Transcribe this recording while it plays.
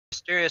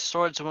mysterious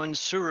swordswoman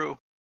Suru.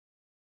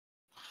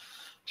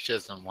 She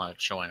doesn't want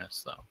to join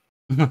us,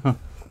 though.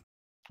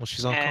 Well,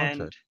 she's on And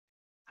contract.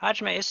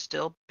 Hajime is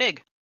still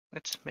big.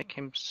 Let's make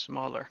him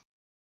smaller.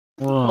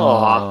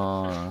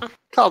 Aw.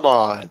 Come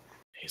on.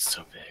 He's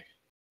so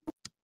big.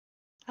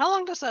 How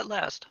long does that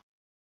last?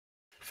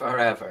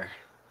 Forever.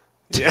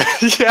 Yeah,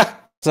 yeah.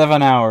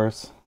 7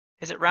 hours.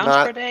 Is it rounds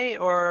Not- per day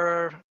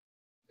or?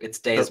 It's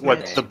days per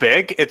What, day. the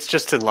big? It's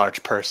just in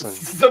large person.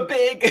 The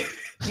big.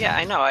 Yeah,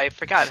 I know. I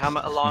forgot how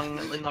long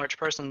a large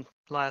person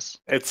lasts.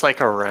 It's like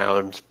a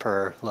round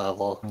per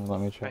level. Let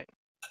me try. Right.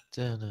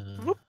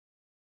 Da-da.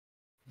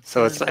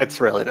 So it's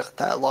really not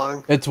that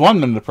long. It's 1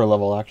 minute per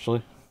level,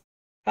 actually.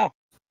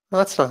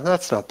 That's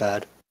not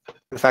bad.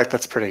 In fact,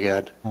 that's pretty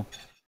good.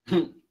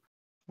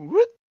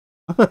 What?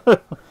 I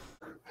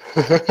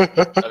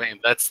mean,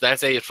 that's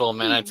 8 full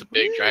minutes. A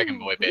big Dragon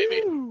Boy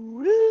baby.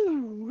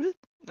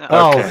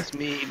 Oh, Okay. it's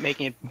me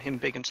making him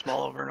big and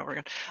small over and over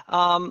again.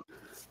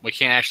 We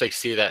can't actually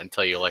see that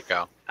until you let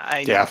go.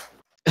 I know, Yeah.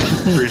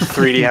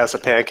 3D House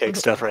of Pancake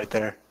stuff right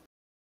there.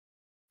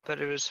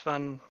 but it was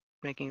fun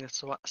making the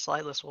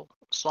slide whistle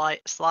noise.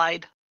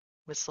 Side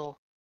whistle.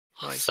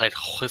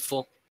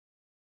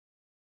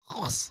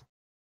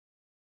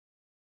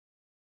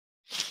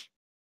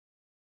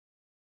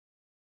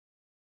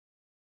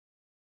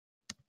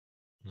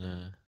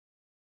 Yeah.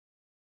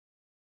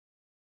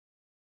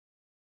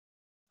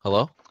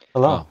 Hello?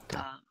 Hello. Oh,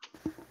 okay.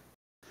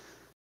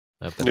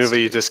 Uh,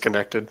 Nuva, you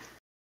disconnected.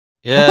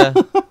 Yeah,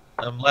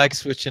 I'm lag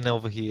switching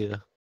over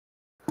here.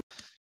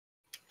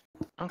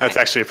 okay. That's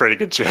actually a pretty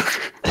good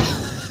joke.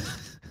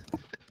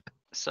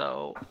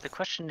 So the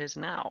question is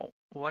now,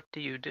 what do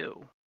you do?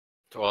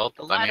 Well,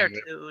 The I ladder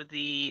mean, to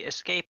the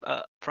escape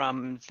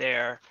from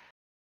their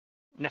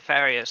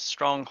nefarious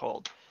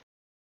stronghold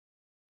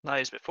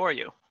lies before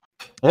you.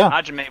 Yeah.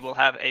 Hajime will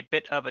have a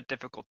bit of a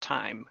difficult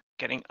time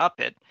getting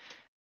up it.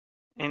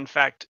 In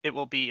fact, it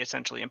will be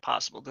essentially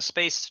impossible. The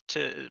space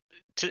to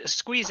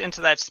squeeze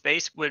into that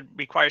space would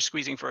require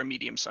squeezing for a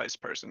medium-sized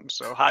person.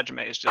 So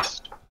Hajime is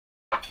just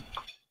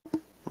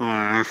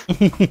I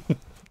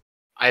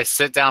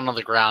sit down on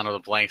the ground with a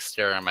blank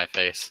stare on my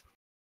face.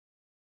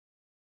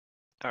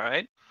 all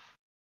right.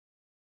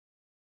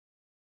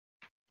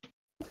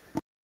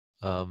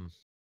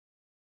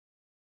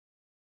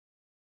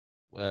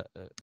 Well,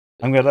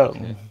 I'm good up.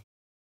 okay.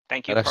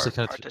 Thank you That for actually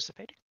kinda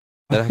participating.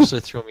 That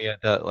actually threw me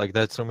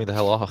that threw me the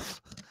hell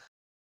off.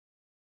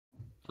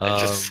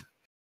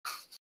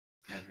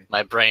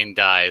 My brain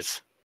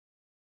dies.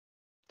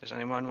 Does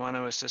anyone want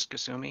to assist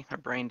Kasumi? Her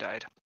brain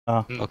died.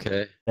 Oh,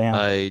 Okay. damn.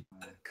 I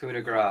Coup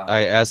de grace.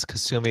 asked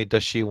Kasumi,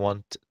 does she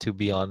want to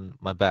be on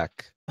my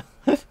back?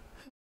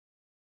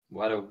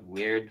 What a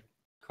weird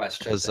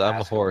question. Because to I'm a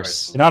ask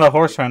horse. You're not a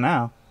horse right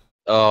now.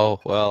 Oh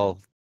well.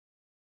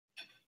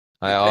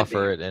 I You could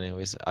offer be, it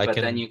anyways. But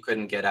then you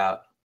couldn't get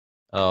out.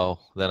 Oh,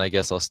 then I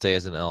guess I'll stay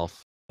as an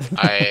elf.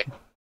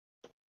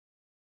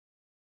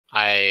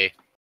 I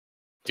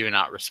do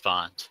not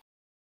respond.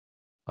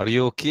 Are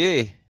you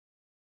okay?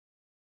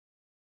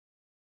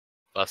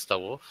 Busta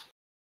Wolf?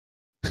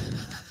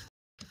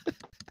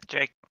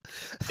 Jake,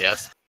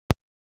 Yes.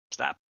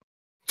 stop.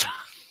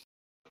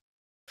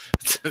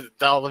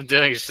 All I'm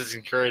doing is just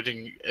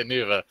encouraging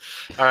Anuva.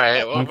 All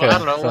right, well, Okay, I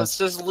don't know. so- Let's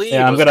just leave.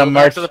 Yeah, I'm Let's gonna go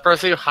back march- to the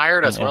person who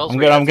hired us. Yeah, What else I'm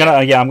we gonna,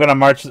 gotta do? I'm gonna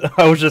march.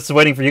 I was just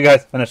waiting for you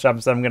guys to finish up,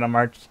 so I'm gonna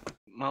march.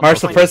 Well, March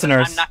the point is that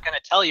prisoners. I'm not going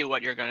to tell you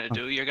what you're going to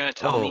do. You're going to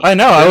tell me. I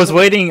know. I was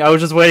waiting. I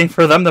was just waiting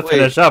for them to Wait,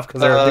 finish up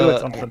because they were doing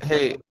something.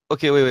 Hey,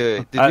 okay,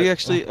 wait. Did I- we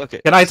actually?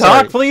 Okay. Can I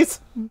talk, please?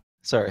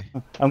 Sorry.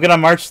 I'm gonna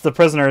march the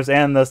prisoners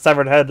and the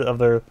severed head of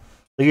their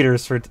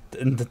leaders to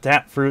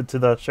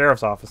the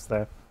sheriff's office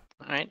there.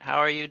 All right. How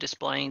are you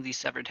displaying these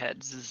severed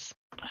heads?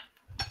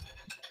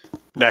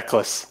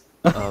 Necklace.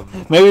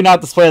 Maybe not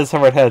display the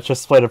severed heads,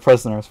 just display the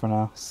prisoners for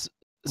now.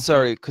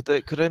 Sorry.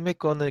 Could I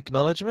make one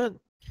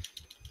acknowledgement?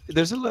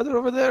 There's a letter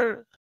over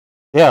there.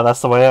 Yeah, that's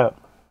the way out.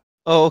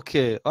 Oh,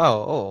 okay.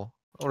 Oh,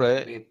 all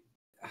right. We-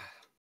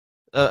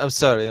 I'm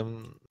sorry.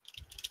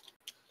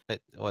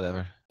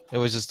 Whatever. It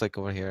was just like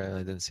over here, and I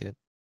didn't see it.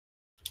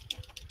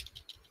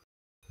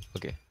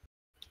 Okay.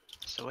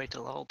 So wait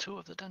till level 2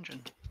 of the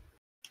dungeon.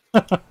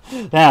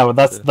 Yeah, but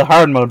that's the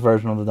hard mode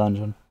version of the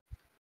dungeon.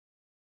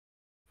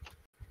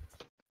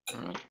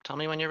 All right, tell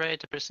me when you're ready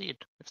to proceed.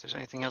 If there's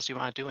anything else you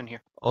want to do in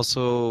here.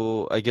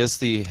 Also, I guess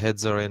the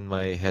heads are in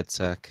my head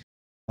sack.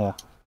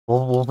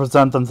 We'll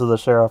present them to the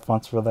sheriff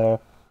once we're there.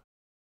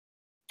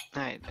 All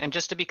right. And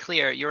just to be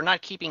clear, you're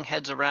not keeping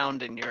heads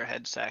around in your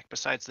head sack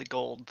besides the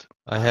gold.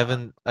 I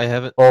haven't.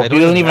 Well, I he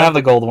doesn't even have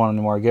the gold one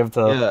anymore. Give it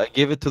to. Yeah, I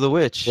gave it to the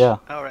witch. Yeah.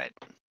 All right.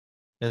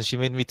 And she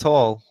made me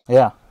tall,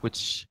 Yeah.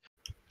 which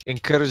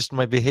encouraged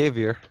my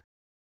behavior.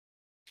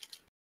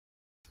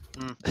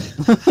 You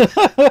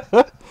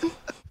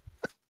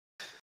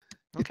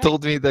Okay.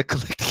 told me that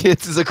collect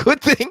kids is a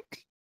good thing.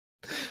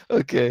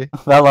 Okay.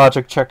 That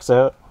logic checks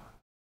out.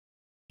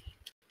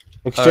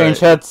 Exchange Alright.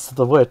 heads to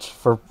the witch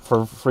for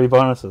free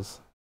bonuses.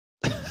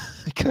 I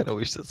kind of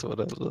wish that's what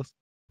I was.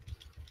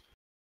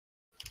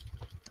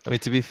 I mean,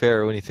 to be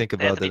fair, when you think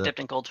They have about to be it, dipped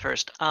in gold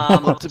first.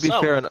 to be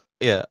So, fair,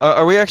 yeah.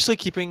 Are we actually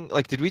keeping?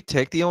 Like, did we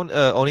take the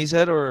Oni's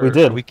head, or We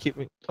did. Are we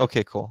keeping?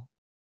 Okay, cool.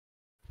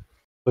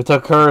 We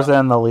took hers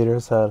and the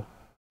leader's head.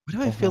 Why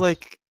do I feel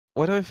like?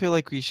 Why do I feel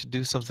like we should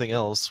do something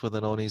else with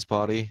an Oni's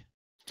body?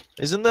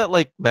 Isn't that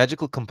like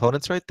magical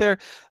components right there?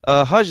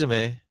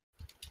 Hajime,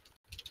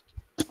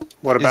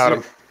 What is about there,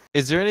 him?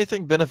 is there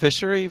anything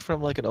beneficiary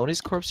from like an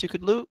Oni's corpse you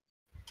could loot?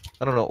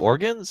 I don't know,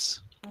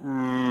 organs?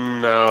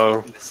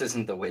 No, This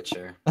isn't The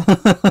Witcher.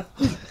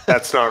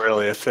 that's not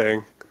really a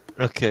thing.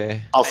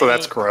 Okay, Also, I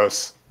that's mean-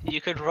 gross.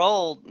 you could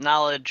roll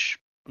knowledge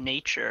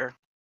nature.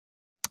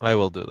 I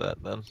will do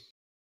that then.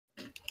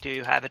 Do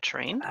you have it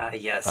trained?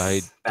 Yes.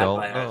 I don't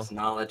Vampire's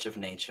knowledge of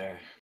nature.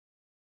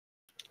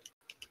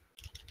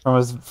 From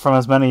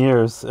his many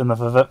years in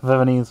the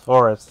Viennese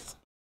forests.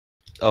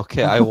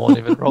 Okay, I won't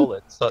even roll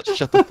it. So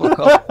shut the fuck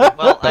up.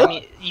 Well, I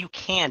mean, you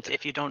can't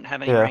if you don't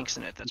have any Yeah. ranks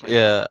in it. That's my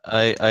Yeah,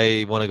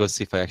 I want to go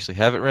see if I actually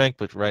have it ranked,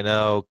 but right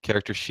now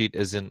character sheet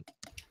isn't.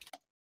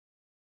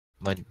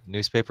 My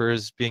newspaper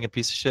is being a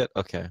piece of shit.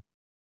 Okay.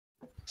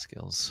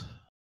 Skills.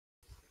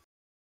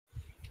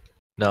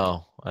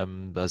 No,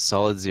 I'm a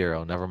solid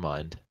 0. Never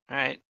mind. All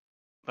right.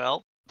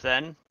 Well,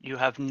 then you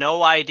have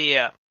no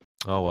idea,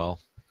 Oh well.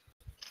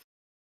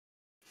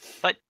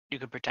 but you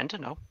could pretend to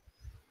know.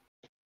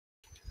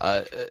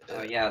 I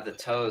Oh yeah, the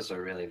toes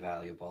are really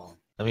valuable.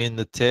 I mean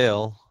the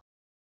tail.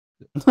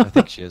 I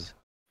think she is.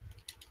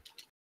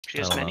 She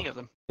has Oh, many wow. of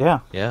them. Yeah,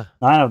 Yeah.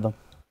 9 of them.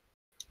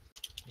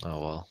 Oh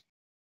well.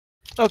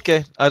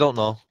 Okay, I don't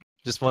know.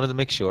 Just wanted to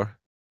make sure.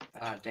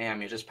 Ah,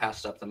 damn, you just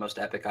passed up the most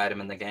epic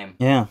item in the game.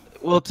 Yeah.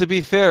 Well, to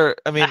be fair,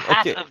 I mean, A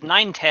hat okay. of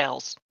 9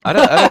 tails. Out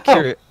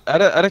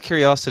of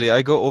curiosity,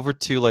 I go over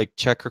to like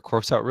check her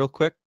corpse out real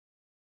quick,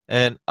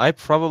 and I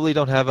probably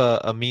don't have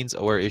a means.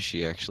 Where is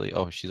she actually?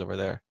 Oh, she's over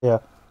there. Yeah.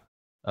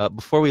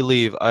 Before we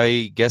leave,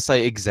 I guess I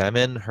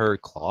examine her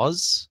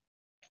claws,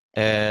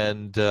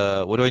 and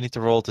what do I need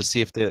to roll to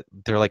see if they're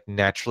like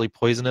naturally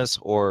poisonous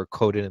or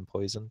coated in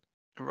poison?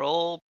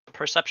 Roll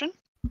perception.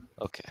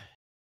 Okay.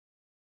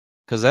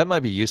 Because that might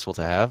be useful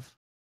to have.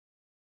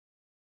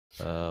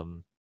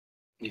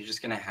 You're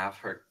just gonna have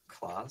her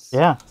claws?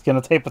 Yeah, he's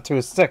gonna tape it to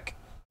his stick.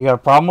 You got a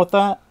problem with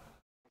that?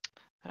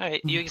 All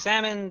right. You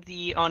examine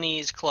the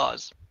Oni's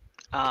claws.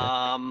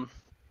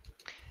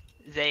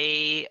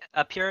 They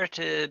appear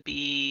to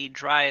be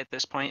dry at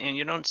this point, and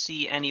you don't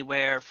see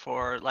anywhere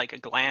for like a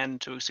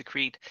gland to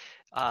secrete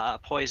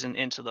poison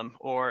into them,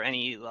 or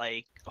any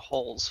like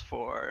holes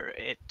for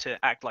it to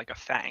act like a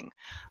fang.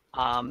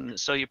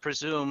 So you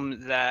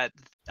presume that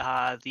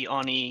the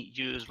Oni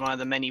used one of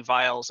the many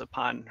vials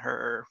upon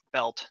her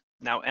belt,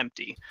 now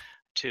empty,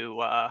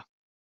 to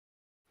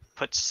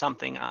put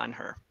something on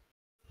her.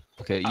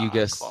 Okay, you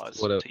guessed claws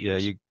what? to Yeah,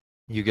 use.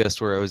 you guessed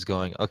where I was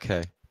going.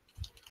 Okay.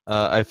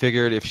 I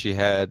figured if she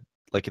had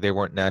like they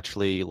weren't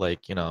naturally like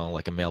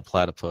like a male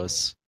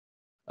platypus,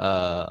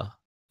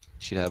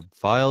 she'd have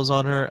vials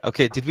on her.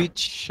 Okay, did we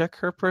check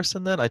her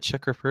person then? I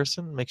check her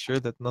person, make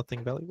sure that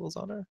nothing valuable is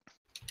on her.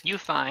 You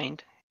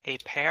find a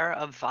pair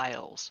of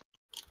vials.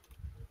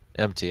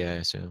 Empty, I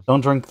assume.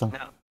 Don't drink them.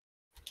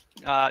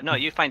 No,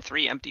 you find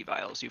 3 empty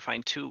vials. You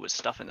find 2 with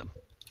stuff in them.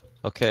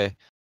 Okay,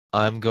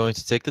 I'm going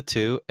to take the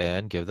 2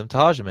 and give them to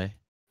Hajime.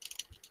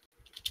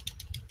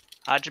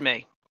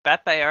 Hajime,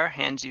 Bat Bear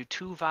hands you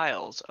 2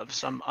 vials of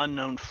some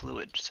unknown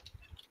fluids.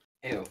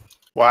 Ew.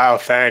 Wow,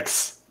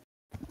 thanks.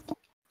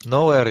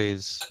 No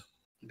worries.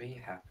 Be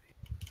happy.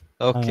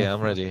 Okay, I'm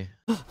ready.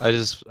 I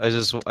just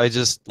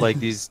like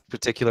these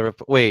particular.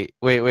 Wait.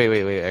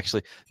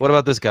 Actually, what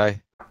about this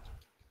guy?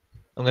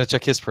 I'm gonna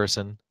check his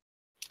person.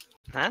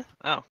 Huh?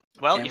 Oh,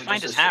 well, Can't you we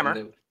find just his hammer,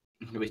 assume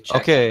that we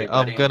check Okay,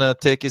 everybody? I'm gonna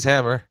take his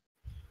hammer.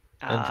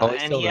 and probably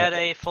and still he had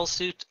a full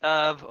suit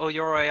of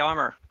Oyoroi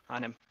armor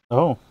on him.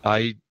 Oh,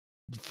 I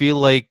feel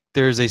like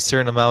there's a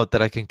certain amount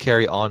that I can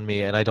carry on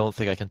me, and I don't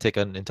think I can take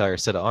an entire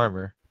set of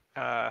armor.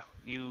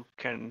 You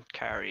can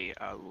carry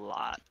a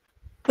lot.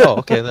 Oh,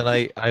 okay, then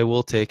I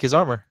will take his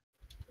armor.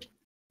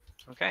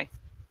 Okay.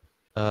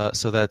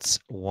 So that's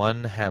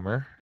 1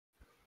 hammer.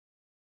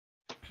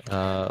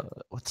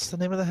 What's the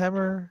name of the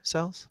hammer,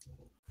 Sals?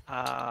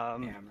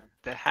 Hammer.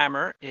 The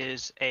hammer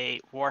is a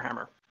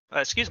warhammer.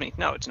 Excuse me,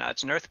 no, it's not.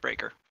 It's an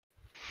earthbreaker.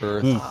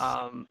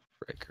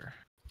 Earthbreaker.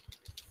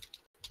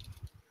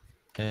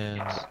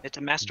 And It's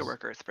a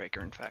masterwork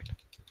earthbreaker, in fact.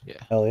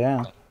 hell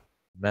yeah.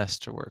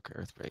 masterwork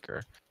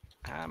earthbreaker.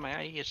 My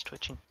eye is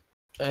twitching.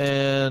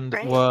 And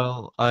Great.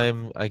 while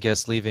I'm, I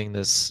guess, leaving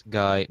this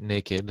guy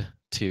naked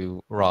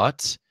to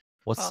rot,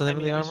 what's the name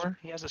of the armor?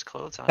 He has his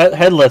clothes on.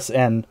 Headless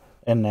and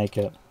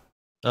naked.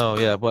 Oh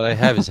yeah, but I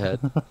have his head,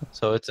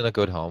 so it's in a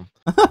good home.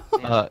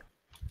 Yeah.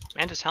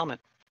 And his helmet.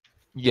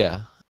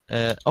 Yeah.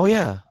 Oh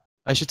yeah,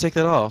 I should take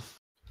that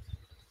off.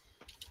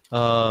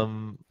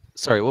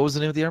 Sorry, what was the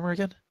name of the armor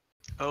again?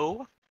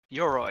 Oh,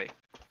 Yoroi.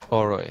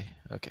 Oroi.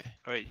 Okay.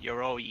 Or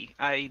Yoroi.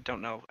 I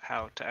don't know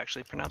how to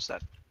actually pronounce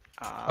that.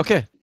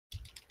 Okay.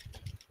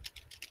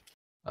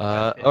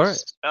 It's all right.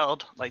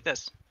 spelled like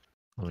this.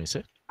 Let me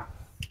see.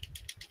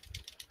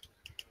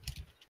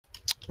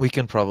 We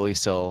can probably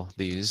sell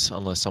these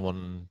unless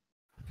someone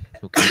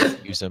who can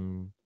use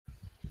them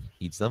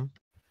needs them.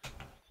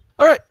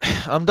 All right,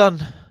 I'm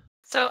done.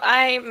 So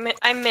I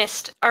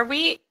missed. Are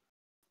we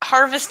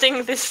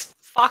harvesting this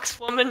fox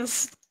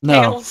woman's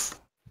No. tails?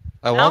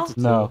 I No? wanted to.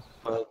 No.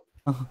 But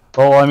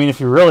Well, I mean, if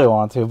you really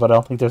want to, but I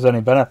don't think there's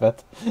any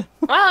benefit.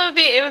 Well,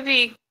 it would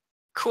be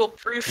cool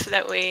proof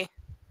that we.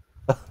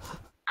 I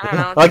don't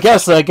know. I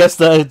guess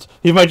that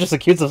he might just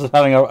accuse us of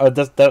having a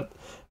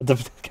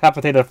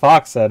decapitated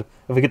fox head.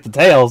 If we get the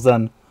tails,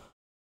 then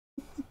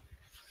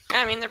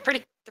I mean, they're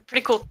pretty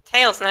cool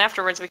tails, and then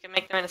afterwards we can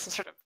make them into some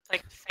sort of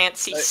like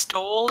fancy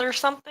stole or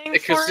something. For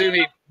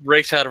Kasumi it.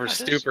 breaks out of her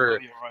That is stupor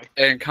Leroy.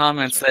 and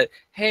comments that,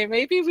 hey,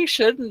 maybe we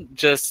shouldn't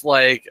just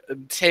like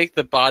take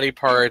the body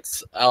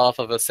parts off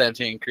of a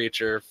sentient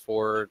creature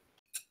for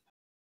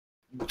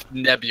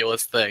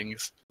nebulous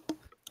things.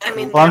 I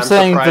mean, well, I'm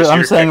saying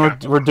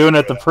surprised you're we're doing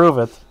it to prove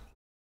it.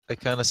 I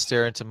kind of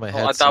stare into my Oh,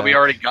 head. I thought we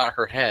already got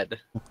her head.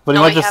 But he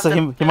No, might we just have say,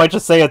 the- he might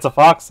just say it's a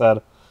fox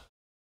head.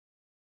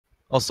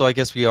 Also, I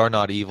guess we are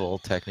not evil,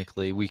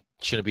 technically. We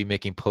shouldn't be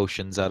making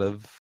potions out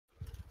of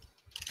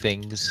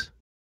things.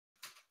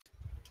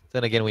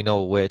 Then again, we know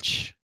a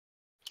witch.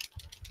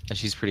 And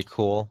she's pretty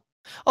cool.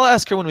 I'll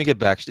ask her when we get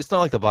back. It's not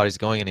like the body's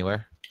going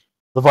anywhere.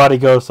 The body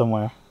goes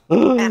somewhere.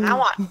 man, I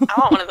want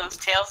one of those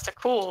tails. They're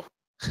cool.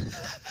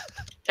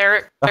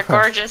 They're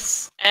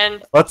gorgeous,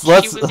 and Let's she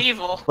was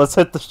evil. let's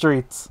hit the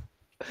streets.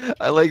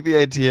 I like the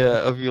idea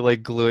of you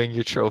like gluing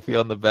your trophy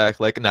on the back.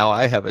 Like, now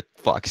I have a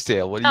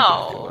foxtail. What are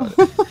you gonna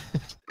do about it?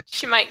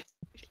 She might.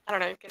 I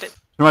don't know. Get it?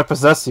 She might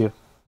possess you.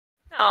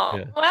 Oh,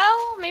 Yeah.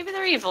 well, maybe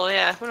they're evil.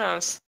 Yeah, who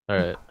knows? All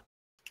right.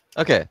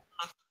 Okay.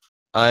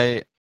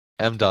 I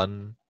am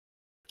done.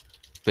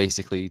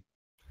 Basically,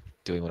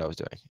 doing what I was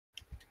doing.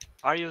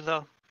 Are you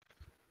though?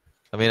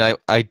 I mean,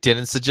 I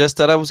didn't suggest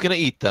that I was gonna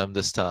eat them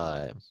this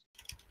time.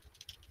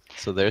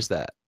 So there's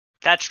that.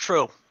 That's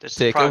true. This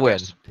Take is a win.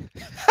 progress.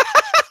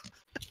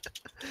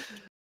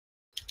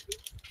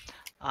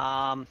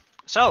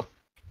 So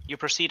you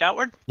proceed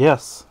outward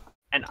Yes.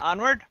 and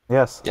onward.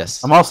 Yes.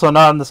 Yes. I'm also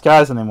not in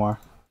disguise anymore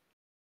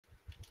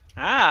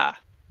Ah,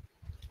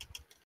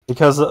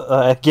 because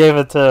I gave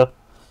it to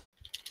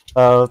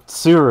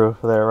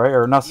Tsuru there, right?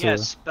 Or not Tsuru?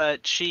 yes,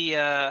 but she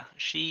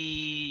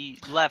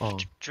left Oh.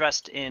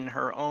 dressed in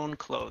her own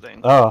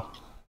clothing, Oh,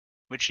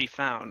 which she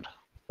found.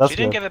 that's She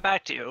didn't good. give it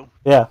back to you.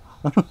 Yeah.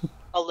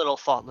 A little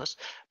thoughtless,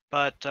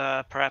 but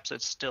perhaps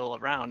it's still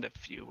around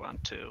if you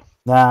want to.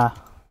 Nah.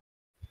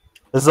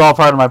 This is all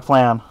part of my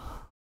plan.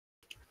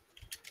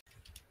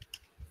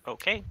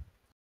 Okay.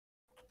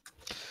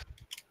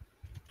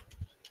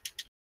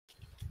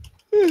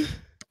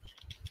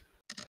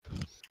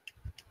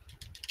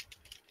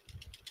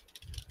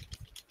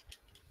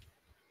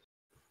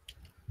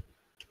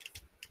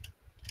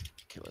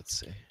 Okay, let's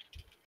see.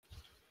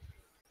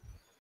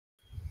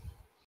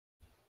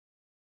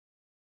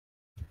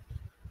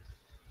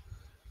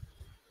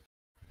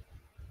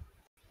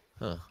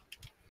 Huh.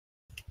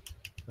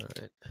 All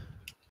right.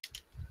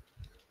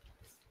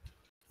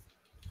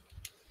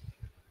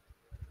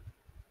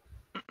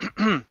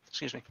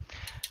 Excuse me.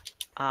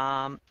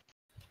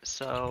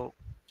 So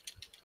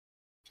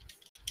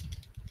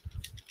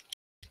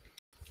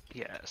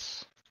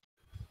yes.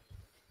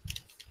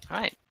 All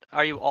right.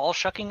 Are you all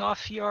shucking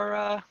off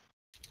your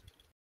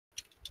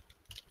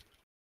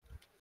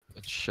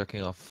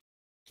Shucking off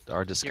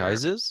our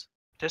disguises?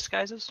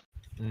 disguises?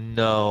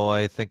 No,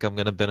 I think I'm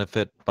gonna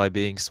benefit by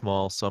being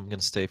small, so I'm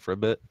gonna stay for a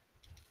bit.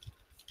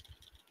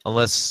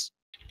 Unless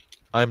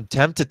I'm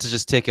tempted to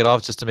just take it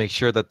off just to make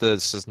sure that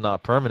this is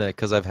not permanent,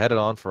 because I've had it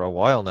on for a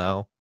while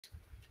now.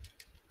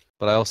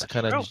 But I also That's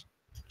kind true. of,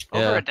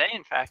 Over yeah, a day,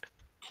 in fact.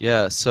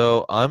 yeah.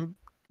 So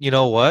you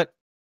know what?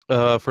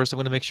 First I'm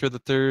gonna make sure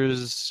that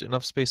there's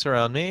enough space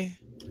around me.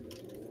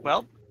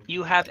 Well,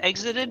 you have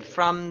exited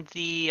from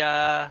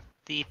the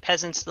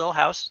peasant's little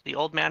house. The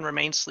old man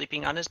remains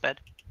sleeping on his bed.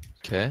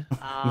 Okay.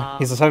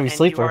 He's a heavy and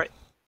sleeper.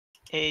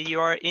 You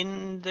are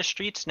in the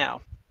streets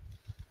now.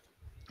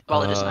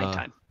 Well, it is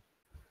nighttime.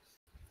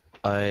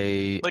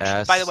 I Which,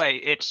 asked. by the way,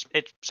 it's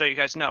so you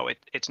guys know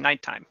it's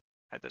nighttime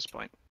at this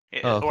point,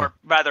 Oh, okay. or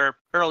rather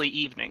early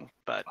evening.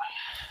 But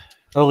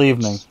Early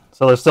evening,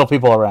 so there's still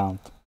people around.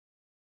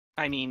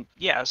 I mean,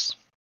 yes,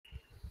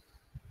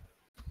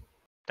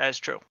 that is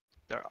true.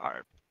 There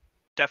are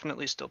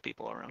definitely still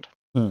people around.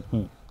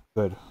 Mm-hmm.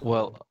 Good.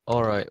 Well,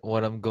 all right.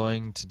 What I'm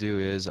going to do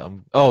is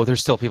Oh,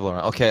 there's still people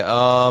around. Okay.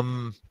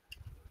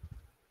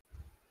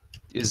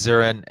 Is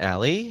there an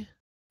alley?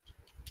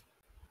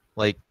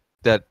 Like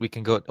that we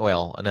can go?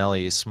 Well, an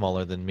alley is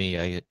smaller than me.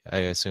 I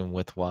assume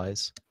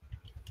width-wise.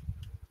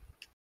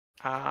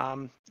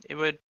 It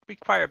would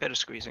require a bit of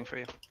squeezing for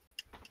you.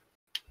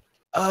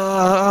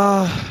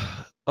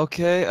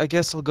 Okay. I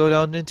guess I'll go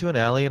down into an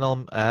alley and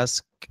I'll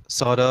ask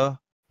Sada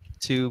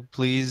to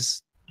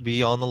please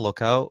be on the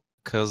lookout,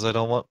 because I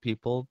don't want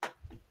people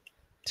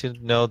to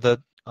know that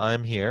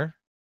I'm here,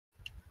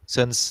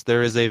 since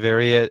there is a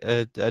very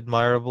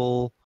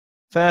admirable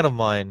fan of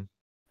mine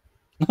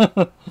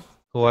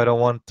who I don't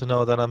want to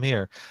know that I'm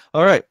here.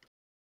 All right.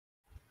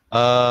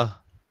 I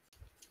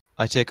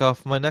take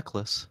off my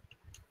necklace.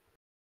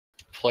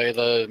 Play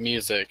the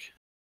music.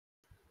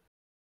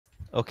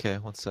 Okay,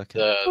 1 second.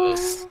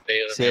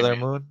 The Sailor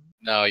Moon.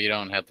 No, you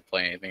don't have to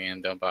play anything,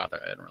 and don't bother.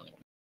 I don't really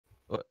want.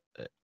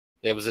 What?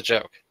 It was a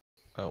joke.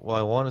 Well,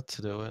 I wanted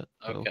to do it.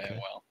 but Okay,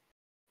 well,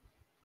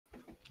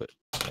 But,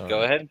 go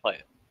alright. ahead and play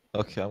it.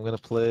 Okay, I'm gonna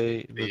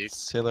play the You-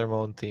 Sailor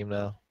Moon theme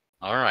now.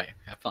 All right,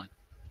 have fun.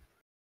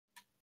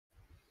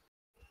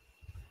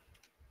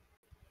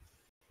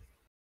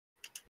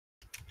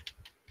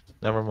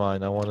 Never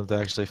mind. I wanted to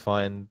actually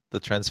find the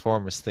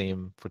Transformers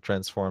theme for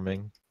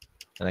transforming,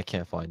 and I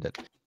can't find it.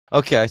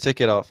 Okay, I take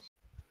it off.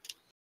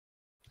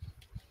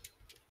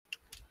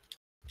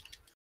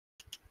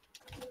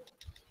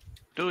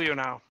 Do you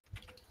now?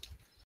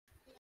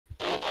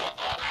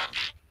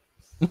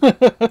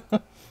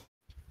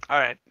 All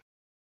right.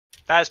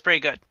 That's pretty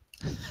good.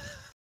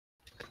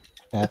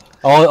 Yeah.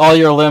 All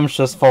your limbs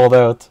just fold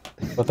out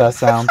with that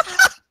sound.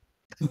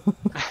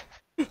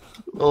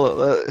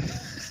 Well,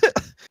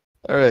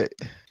 all right.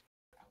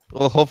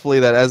 Well, hopefully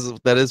that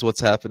is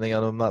what's happening,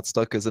 and I'm not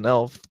stuck as an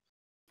elf.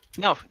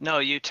 No,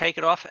 you take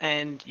it off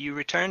and you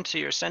return to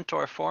your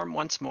centaur form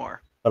once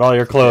more. But all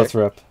your clothes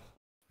rip.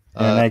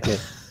 And you're Uh, naked.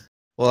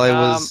 Well, I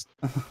was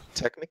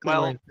technically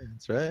well- wearing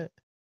pants, right?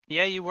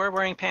 Yeah, you were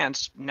wearing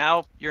pants.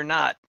 Now you're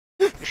not.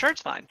 Your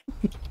shirt's fine.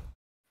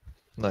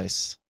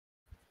 Nice.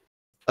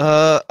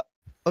 The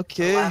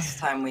Okay. last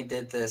time we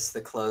did this,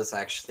 the clothes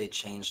actually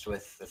changed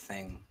with the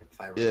thing, if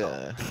I recall.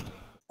 Yeah.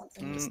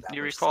 Something was You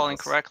established recall else.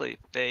 incorrectly.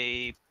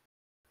 They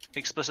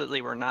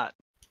explicitly were not,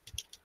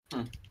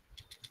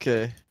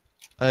 Okay.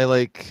 I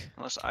like.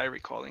 unless I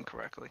recall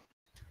incorrectly.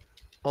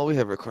 Well, we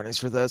have recordings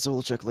for that, so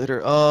we'll check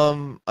later.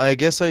 I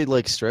guess I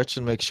like stretch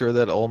and make sure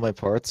that all my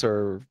parts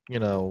are,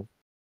 not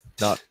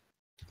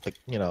like,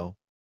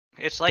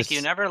 It's like you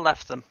It's- never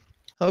left them.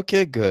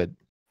 Okay, good.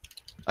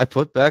 I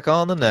put back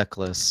on the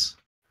necklace.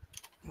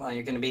 Well,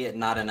 you're going to be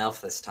not an elf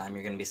this time.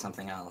 You're going to be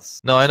something else.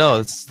 No, I know.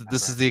 Remember.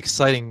 This is the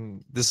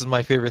exciting. This is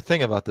my favorite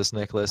thing about this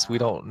necklace. We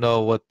don't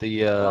know what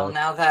the. Well,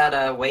 now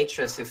that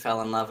waitress who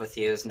fell in love with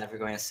you is never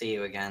going to see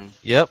you again.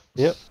 Yep.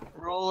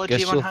 Roll a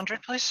Guess you'll-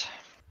 D100, please.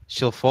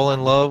 She'll fall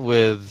in love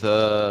with.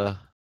 I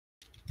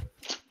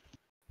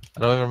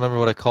don't even remember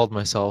what I called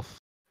myself.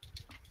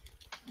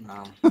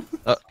 No.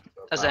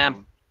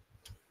 Azam.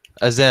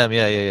 Azam.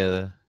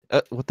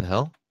 Yeah. What the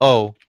hell?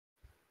 Oh.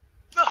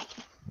 No.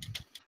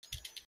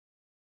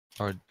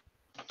 Or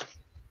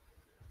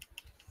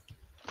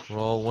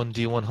roll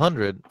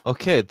 1D100.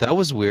 Okay, that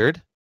was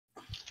weird.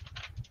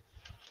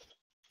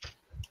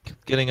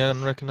 Kept getting an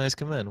unrecognized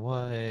command.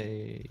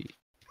 Why?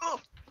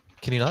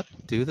 Can you not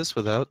do this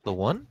without the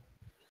 1?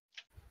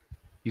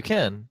 You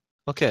can.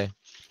 Okay.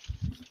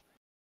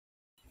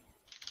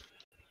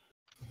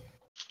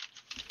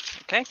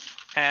 Okay,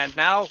 and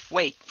now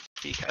wait,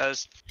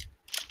 because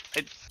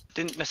I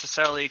didn't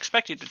necessarily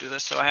expect you to do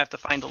this, so I have to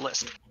find the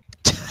list.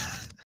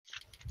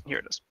 Here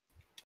it is.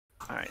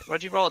 All right,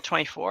 what'd you roll? A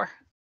 24?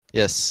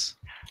 Yes.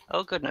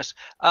 Oh goodness.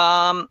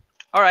 All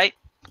right.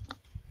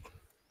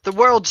 The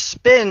world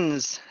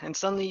spins, and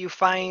suddenly you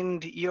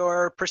find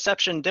your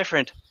perception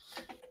different,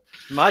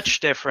 much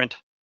different.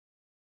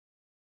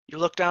 You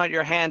look down at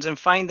your hands and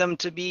find them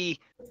to be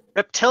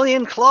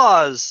reptilian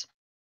claws.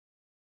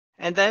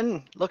 And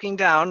then, looking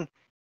down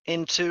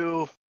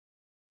into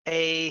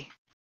a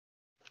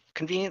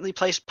conveniently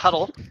placed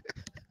puddle,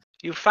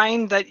 you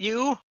find that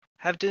you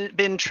have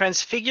been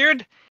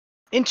transfigured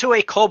into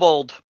a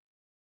kobold.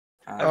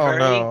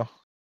 Uh,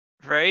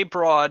 Very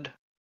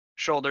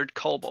broad-shouldered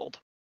kobold.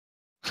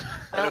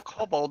 But a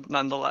kobold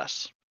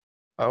nonetheless.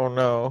 Oh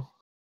no.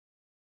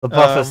 The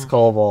buffest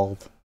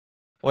kobold.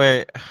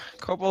 Wait,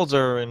 kobolds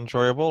are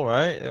enjoyable,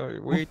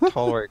 right? We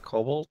tolerate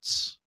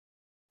kobolds.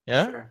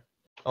 Yeah? Sure.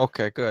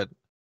 Okay, good.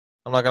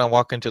 I'm not gonna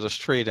walk into the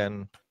street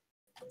and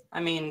I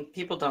mean,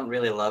 people don't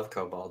really love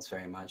kobolds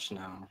very much,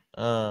 no.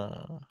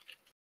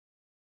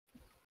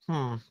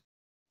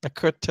 I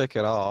could take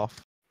it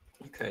off.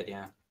 You could,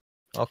 yeah.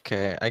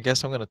 Okay, I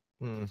guess I'm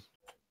gonna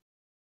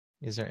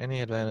Is there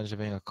any advantage of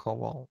being a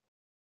kobold?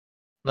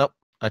 Nope,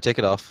 I take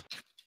it off.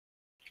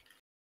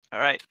 All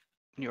right.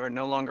 You are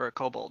no longer a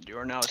kobold. You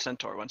are now a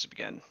centaur once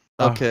again.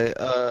 Oh. Okay,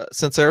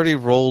 since I already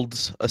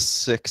rolled a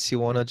 6, you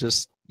wanna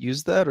just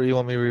use that or you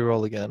want me to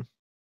re-roll again?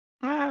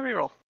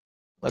 Reroll.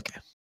 Okay.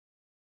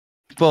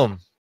 Boom.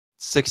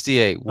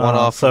 68. One Oh,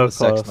 off so from the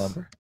sex close.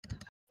 number.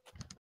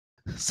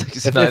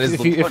 69 is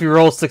If you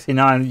roll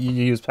 69, you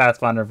use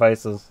Pathfinder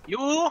Vices.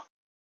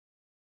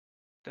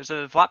 There's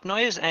a flop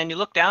noise, and you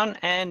look down,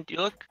 and you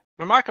look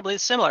remarkably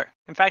similar.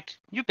 In fact,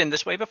 you've been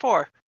this way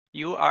before.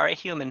 You are a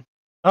human.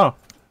 Oh,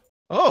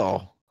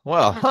 Oh,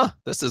 well,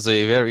 this is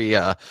a very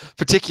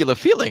particular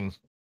feeling.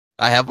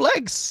 I have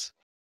legs.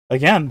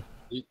 again.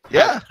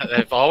 Yeah.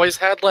 I've always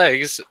had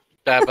legs,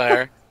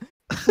 Babar.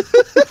 Never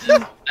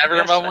Yes,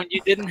 remember when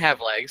you didn't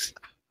have legs.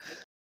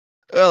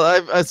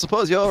 Well, I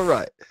suppose you're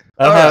right.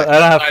 I don't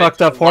Alright. have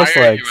fucked up Why horse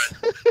are you legs.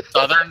 a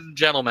Southern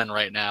gentleman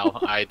right now.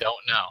 I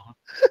don't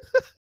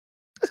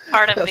know.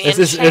 Part of the It's,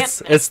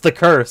 enchantment. it's the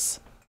curse.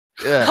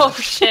 Yeah. Oh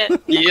shit.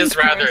 He is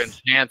rather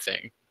Curse.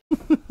 enchanting.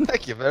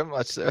 Thank you very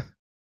much, sir.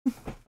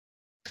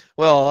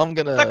 Well, I'm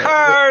gonna. The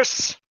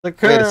curse. The Wait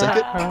a curse.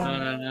 second.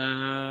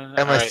 Am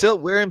Am I still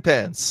wearing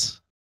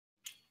pants?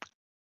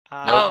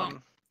 Oh.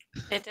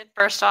 It did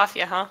burst off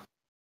you, huh?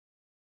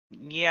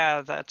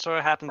 Yeah, that sort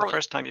of happened the Or-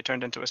 first time you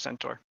turned into a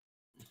centaur.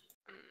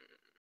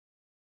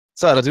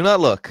 Sada, do not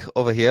look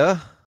over here.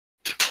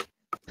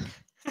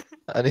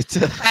 I need to.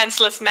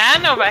 Pantsless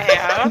man over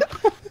here.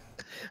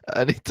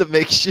 I need to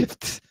make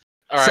shift.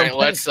 All right,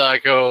 Sometimes-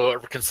 let's go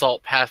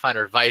consult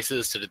Pathfinder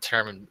vices to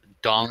determine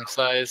dong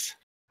size.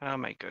 Oh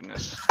my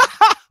goodness.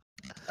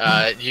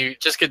 You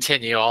just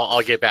continue.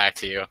 I'll get back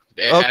to you.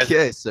 As-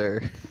 Okay,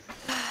 sir.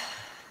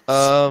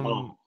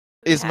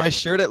 Is my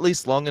shirt at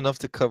least long enough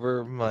to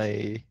cover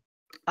my?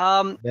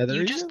 Nether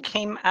You region? just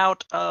came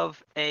out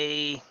of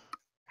a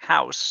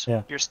house.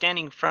 Yeah. You're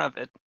standing in front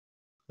of it.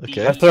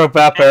 Okay. I throw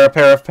Bat Bear a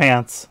pair of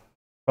pants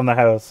from the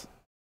house.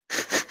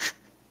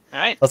 All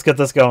right. Let's get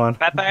this going.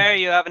 Bat Bear,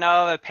 you have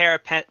now a pair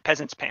of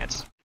peasant's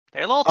pants.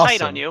 They're a little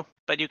tight on Awesome. you,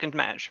 but you can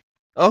manage.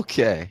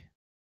 Okay.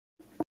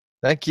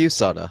 Thank you,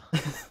 Sada.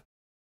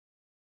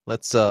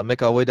 Let's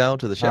make our way down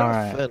to the sheriff,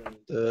 Alright.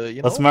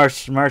 and Let's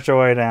march our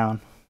way down.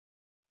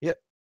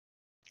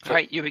 All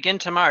right, you begin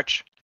to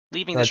march.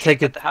 Leaving the Take street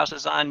that it- the house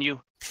is on,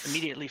 you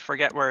immediately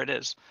forget where it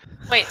is.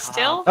 Wait,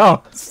 still?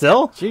 Oh,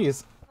 still?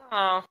 Jeez.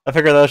 Oh. I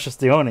figured that was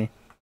just the Oni.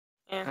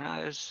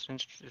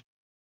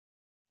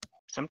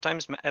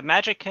 Sometimes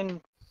magic can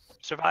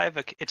survive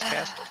its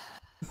cast.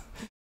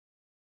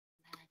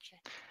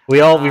 We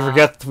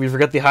forget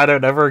the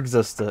hideout ever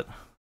existed.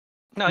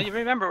 No, you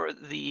remember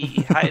the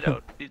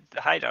hideout. The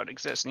hideout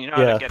exists, and you know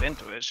how Yeah. to get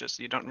into it. It's just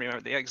you don't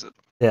remember the exit.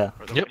 Yeah.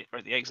 Or the Yep.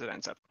 where the exit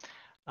ends up.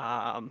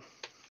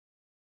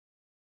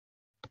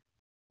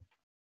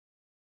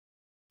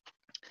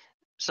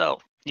 So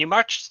you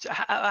marched.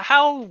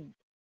 How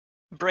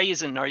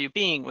brazen are you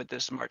being with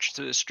this march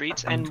through the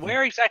streets, and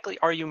where exactly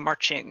are you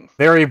marching?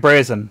 Very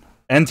brazen.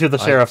 Into the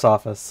I- sheriff's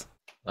office.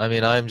 I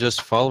mean, I'm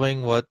just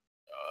following what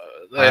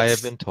I it's-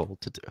 have been told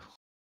to do.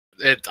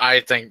 I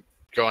think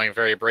going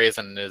very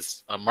brazen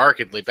is a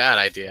markedly bad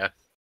idea.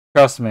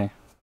 Trust me.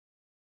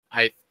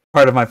 I-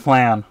 Part of my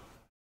plan.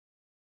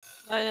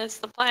 What is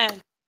the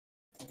plan?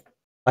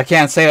 I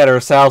can't say it or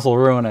Sal's will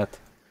ruin it.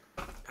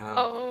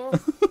 Oh.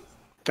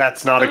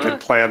 That's not a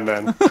good plan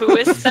then. Who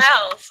is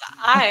Sal's?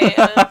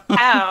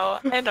 How?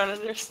 I don't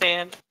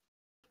understand.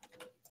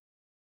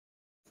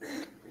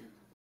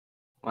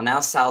 Well, now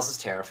Sal's is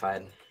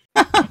terrified.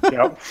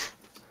 Yep.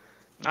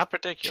 Not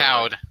particularly.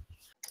 Cowed.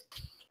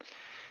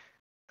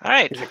 All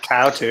right. He's a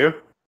cow too.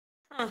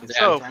 He's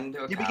So, turned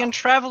into a You cow. begin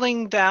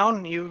traveling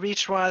down. You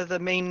reach one of the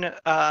main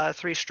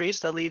three streets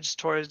that leads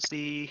towards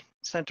the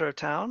center of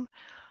town.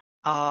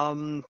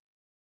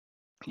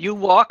 You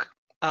walk.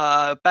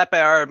 Bat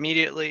Bear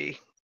immediately.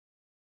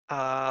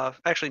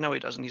 Actually, no, he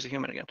doesn't. He's a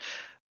human again.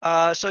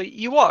 So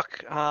you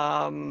walk.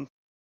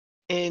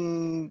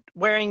 In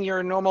wearing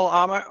your normal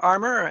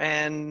armor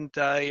and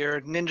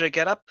your ninja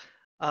getup,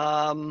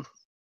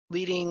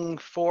 leading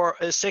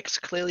 6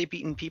 clearly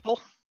beaten people,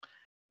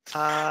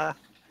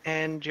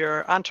 and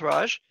your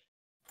entourage,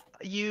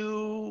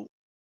 you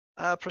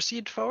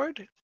proceed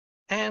forward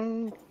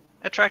and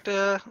attract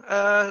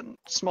a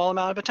small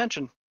amount of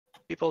attention.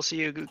 People see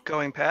you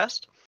going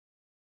past.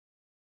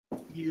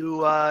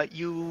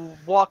 You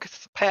walk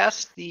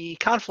past the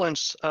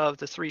confluence of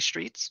the 3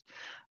 streets,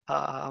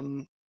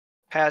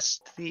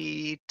 past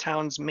the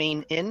town's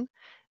main inn,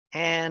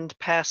 and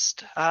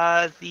past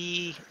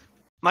the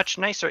much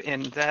nicer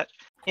inn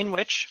in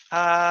which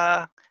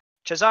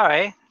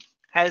Cesare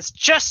has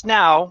just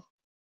now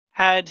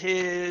had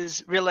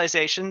his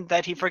realization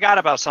that he forgot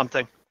about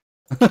something.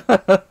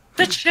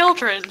 The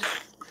children.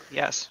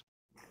 Yes.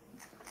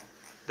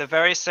 The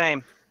very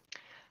same.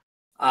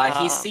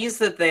 He sees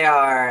that they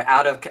are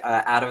out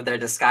of their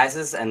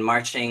disguises and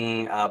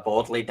marching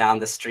boldly down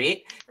the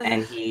street,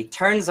 and he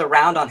turns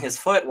around on his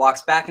foot,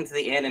 walks back into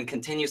the inn, and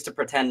continues to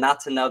pretend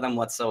not to know them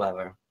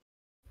whatsoever.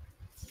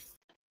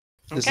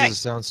 This Okay. is a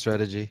sound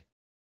strategy.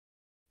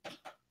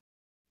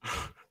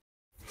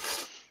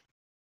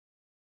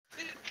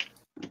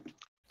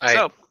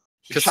 So,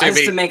 He tries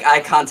Kasumi- to make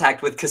eye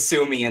contact with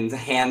Kasumi and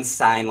hand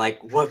sign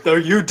like, "What are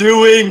you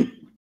doing?"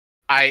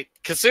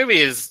 Kasumi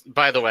is,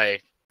 by the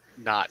way,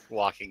 not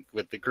walking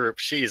with the group.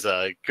 She's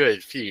a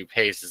good few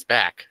paces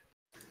back.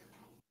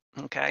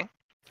 okay.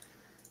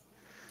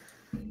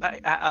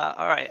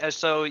 All right.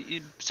 So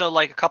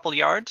like a couple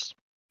yards.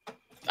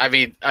 I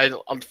mean,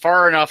 I'm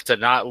far enough to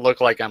not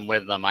look like I'm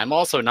with them. I'm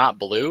also not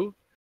blue.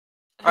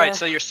 All right.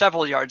 So you're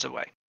several yards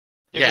away.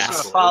 You're just Yes.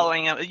 sort of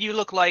following him. You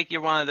look like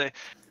you're one of the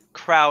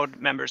crowd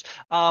members.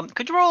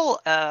 Could you roll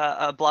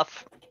a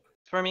bluff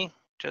for me,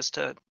 just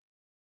to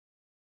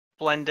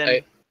blend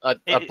in? A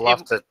It-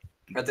 bluff to.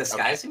 Or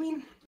disguise, you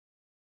mean?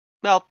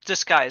 Well,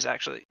 disguise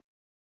actually.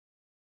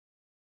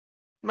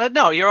 But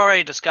no, you're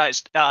already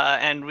disguised,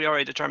 and we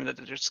already determined that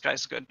the disguise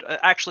is good.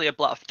 Actually, a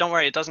bluff. Don't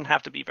worry, it doesn't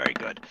have to be very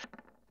good.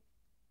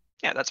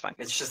 Yeah, that's fine.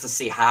 It's just to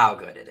see how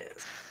good it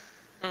is.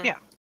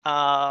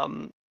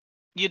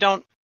 You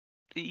don't.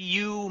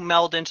 You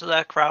meld into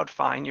that crowd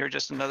fine. You're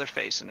just another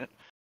face in it.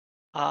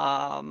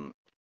 And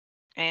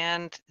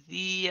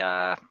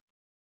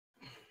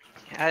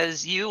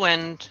as you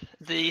and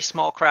the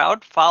small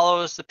crowd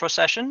follows the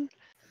procession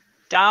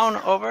down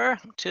over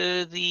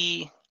to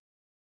the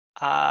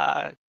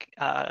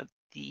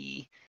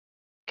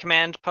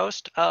command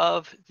post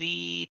of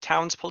the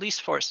town's police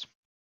force.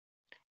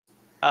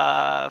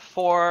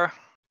 Four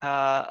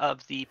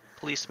of the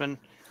policemen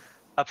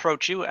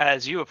approach you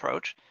as you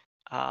approach,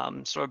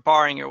 sort of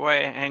barring your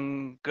way,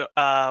 and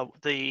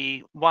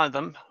the one of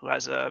them, who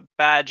has a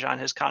badge on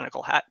his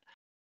conical hat,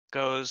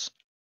 goes,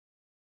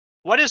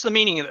 "What is the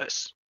meaning of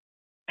this?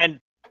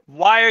 And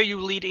why are you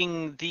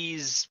leading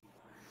these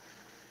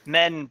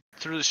men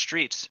through the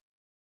streets?"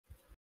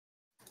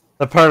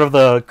 The part of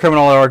the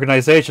criminal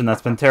organization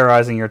that's been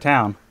terrorizing your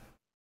town.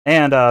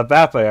 And,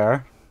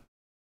 Batbayar.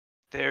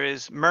 There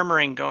is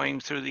murmuring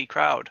going through the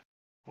crowd.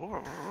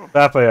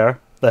 Batbayar.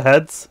 The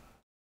heads.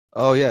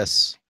 Oh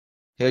yes.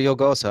 Here you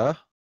go, sir.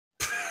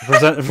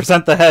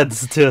 Present the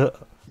heads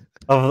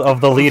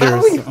of the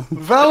leaders.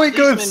 Very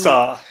good, policeman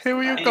sir.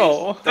 Here you He's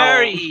go.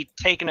 very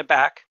taken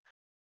aback.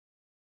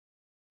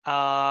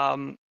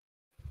 And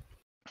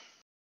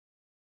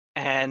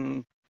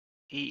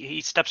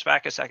he steps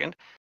back a second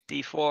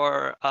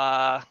before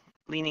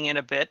leaning in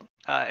a bit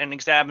and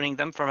examining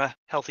them from a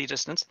healthy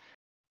distance,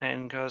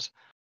 and goes,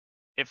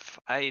 if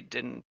I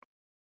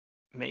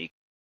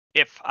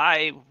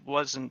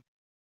wasn't,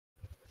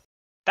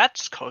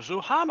 that's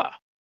Kozuhama.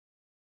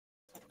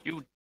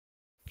 You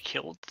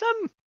killed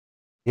them?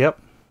 Yep.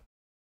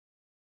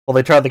 Well,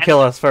 they tried to kill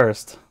us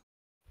first.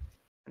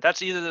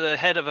 That's either the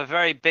head of a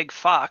very big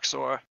fox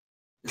or...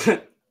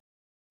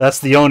 That's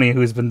the Oni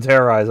who's been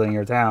terrorizing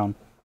your town.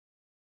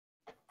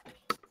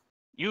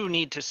 You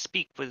need to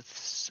speak with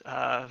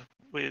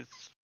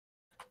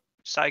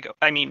Saigo.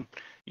 I mean,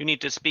 you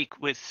need to speak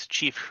with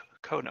Chief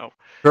Kono.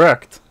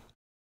 Correct.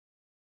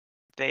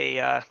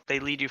 They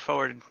lead you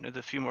forward with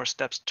a few more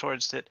steps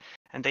towards it,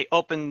 and they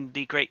open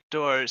the great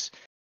doors,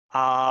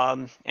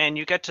 and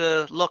you get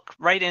to look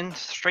right in,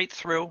 straight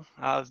through.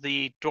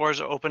 The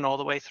doors are open all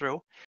the way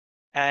through,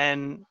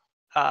 and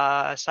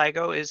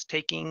Saigo is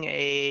taking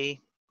a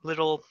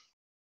little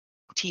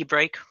tea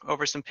break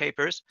over some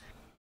papers,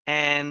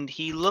 and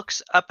he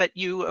looks up at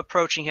you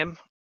approaching him.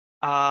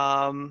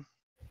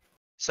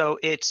 So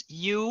it's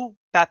you,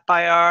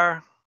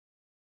 Batbayar,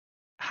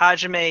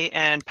 Hajime,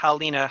 and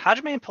Paulina.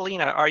 Hajime and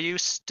Paulina, are you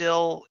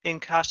still in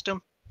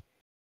costume?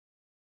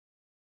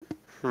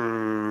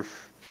 Hmm.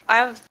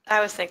 I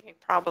was thinking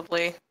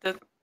probably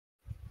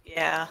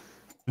yeah.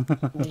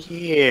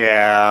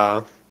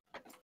 Yeah.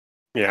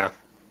 Yeah.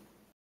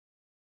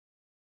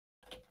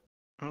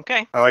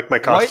 Okay. I like my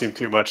costume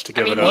too much to I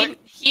give mean, it up.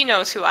 he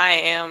knows who I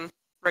am,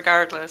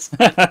 regardless.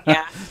 But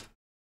yeah.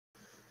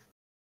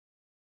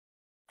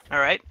 All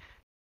right.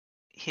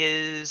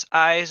 His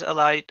eyes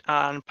alight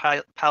on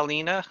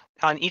Paulina,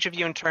 on each of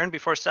you in turn,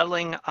 before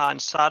settling on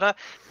Sada.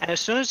 And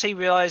as soon as he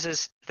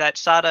realizes that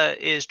Sada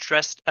is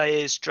dressed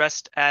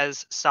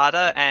as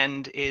Sada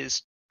and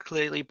is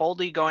clearly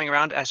boldly going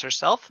around as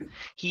herself,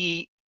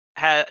 he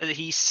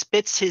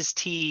spits his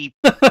tea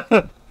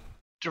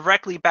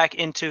directly back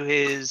into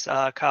his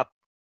cup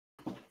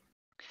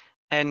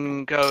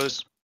and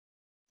goes,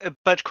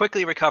 but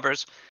quickly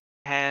recovers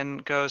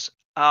and goes,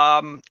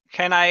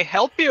 "Can I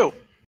help you?"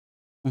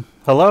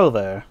 Hello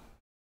there.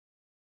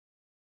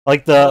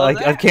 Hello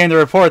there. I came to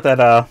report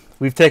that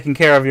we've taken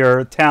care of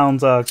your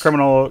town's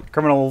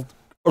criminal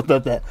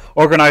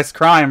organized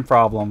crime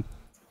problem.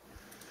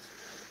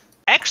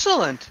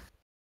 Excellent.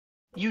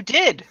 You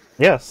did.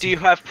 Yes. Do you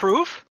have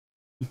proof?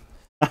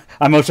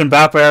 I motion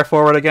Batbear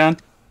forward again.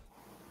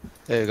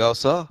 There you go,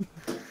 sir.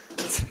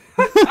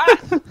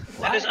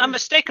 That is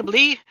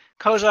unmistakably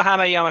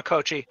Kozohama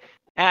Yamakochi,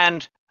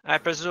 and I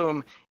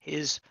presume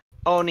his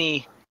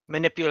Oni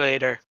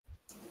manipulator.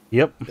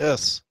 Yep.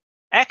 Yes.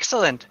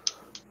 Excellent.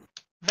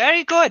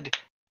 Very good.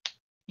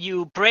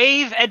 You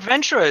brave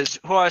adventurers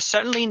who are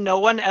certainly no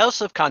one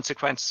else of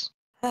consequence.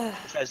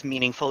 Says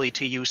meaningfully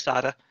to you,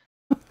 Sada.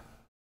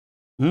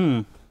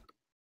 Hmm.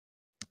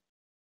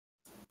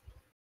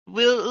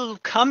 We'll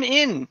come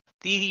in,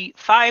 the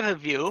five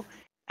of you,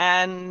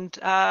 and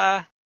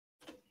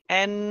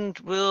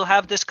we'll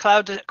have this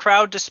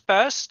crowd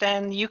dispersed,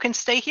 and you can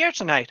stay here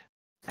tonight,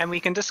 and we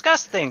can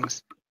discuss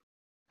things.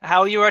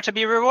 How you are to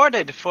be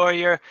rewarded for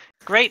your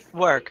great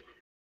work.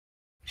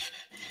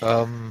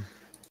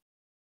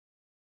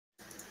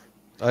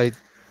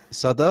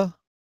 Sada,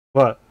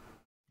 What?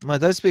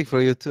 might I speak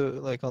for you too,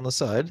 like on the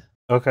side?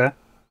 Okay.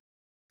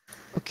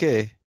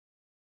 Okay.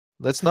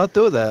 Let's not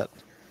do that.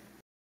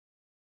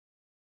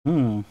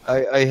 Hmm.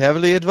 I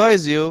heavily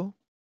advise you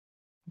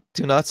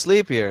to not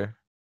sleep here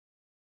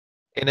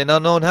in an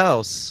unknown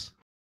house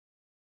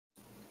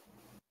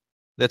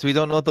that we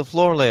don't know the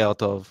floor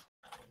layout of.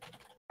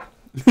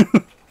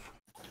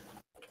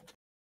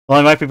 Well,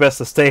 it might be best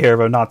to stay here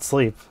but not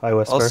sleep, I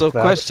whisper. Also,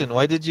 back. question: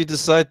 why did you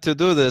decide to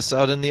do this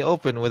out in the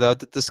open without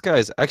the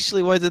disguise?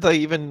 Actually, why did I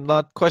even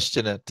not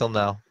question it till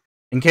now?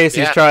 In case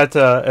he's Yeah. tried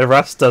to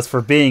arrest us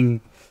for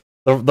being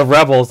the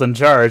rebels in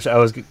charge, I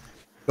was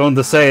going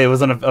to say it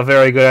wasn't a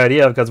very good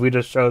idea because we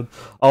just showed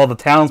all the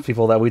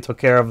townspeople that we took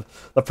care of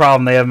the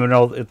problem they haven't been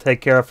able to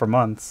take care of for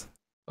months.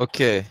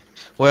 Okay,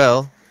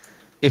 well,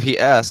 if he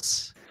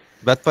asks,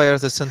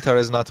 Batfire the Centaur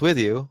is not with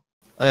you.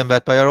 I am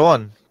Batfire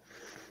 1.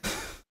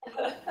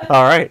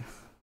 All right.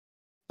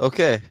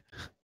 Okay.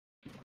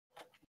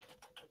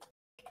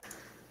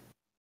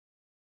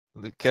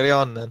 Carry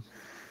on then.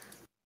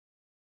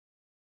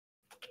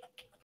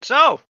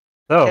 So,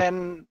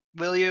 So,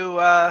 will you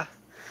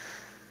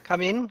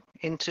come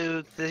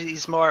into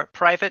these more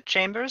private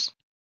chambers?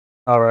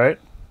 all right.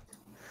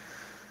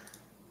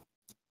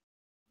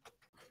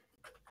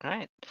 All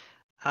right.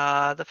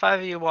 The five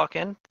of you walk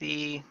in.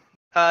 These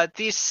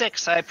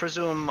six, I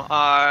presume,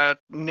 are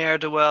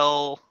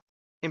ne'er-do-well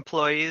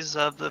employees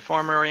of the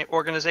former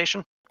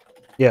organization.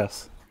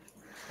 Yes.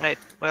 Right.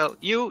 Well,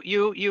 you,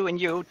 and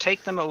you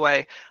take them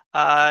away.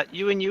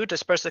 You and you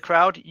disperse the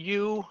crowd.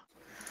 You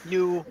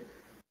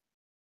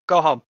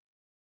go home.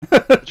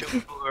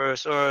 You were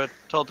sort of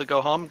told to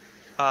go home.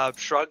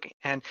 Shrug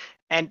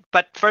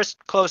but first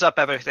close up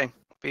everything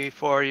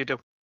before you do.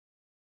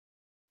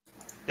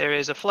 There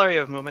is a flurry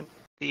of movement.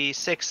 The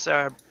six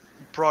are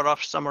brought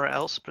off somewhere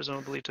else,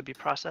 presumably to be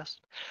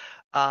processed.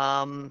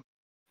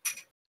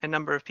 A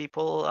number of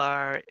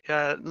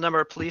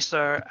police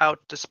are out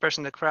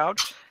dispersing the crowd,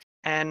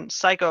 and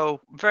Psycho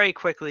very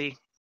quickly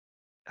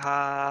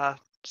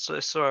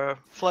sort of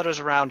flutters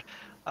around,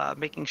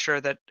 making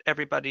sure that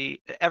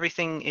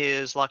everything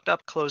is locked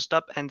up, closed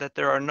up, and that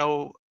there are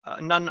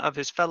none of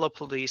his fellow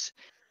police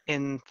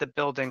in the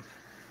building.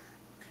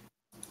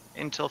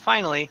 Until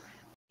finally,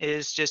 it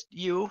is just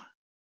you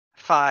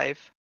four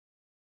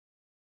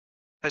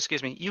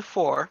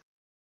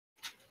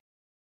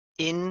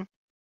in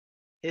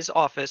his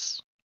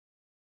office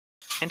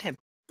and him.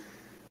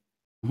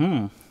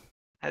 Hmm.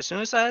 As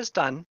soon as that is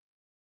done,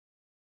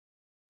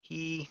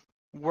 he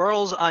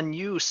whirls on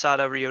you,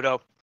 Sada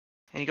Ryudo,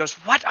 and he goes,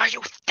 "What are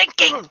you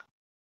thinking?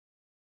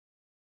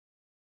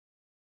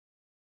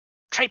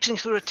 Traipsing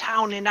through a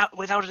town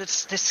without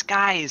its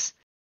disguise,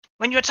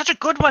 when you had such a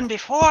good one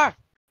before?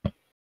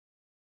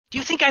 Do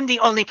you think I'm the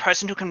only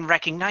person who can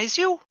recognize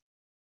you?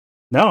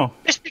 No.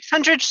 There's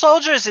 600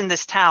 soldiers in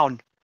this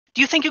town.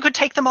 Do you think you could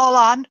take them all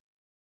on?"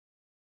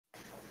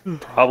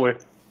 Probably.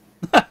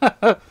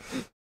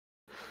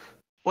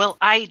 Well,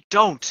 I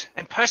don't.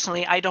 And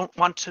personally, I don't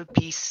want to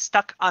be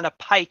stuck on a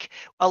pike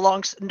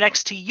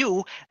next to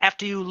you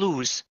after you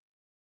lose.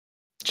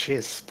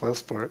 Jeez, spoil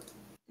sport.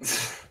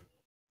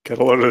 Get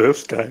a load of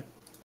this guy.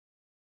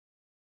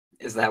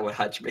 Is that what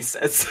Hajime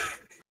says?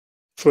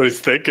 That's what he's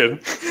thinking.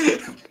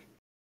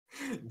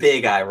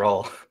 Big eye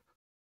roll.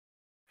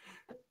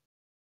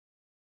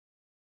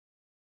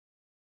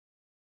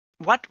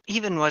 What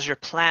even was your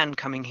plan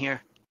coming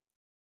here?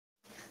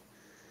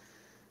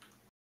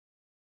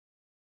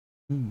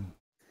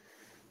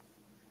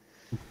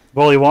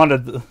 Well, you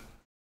wanted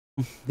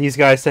these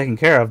guys taken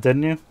care of,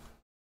 didn't you?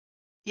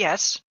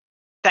 Yes,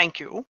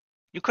 thank you.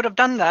 You could have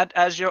done that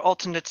as your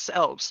alternate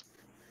selves.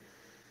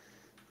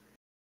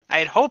 I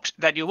had hoped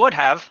that you would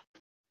have.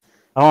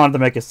 I wanted to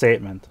make a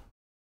statement.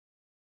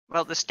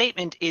 Well, the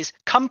statement is,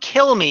 come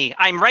kill me.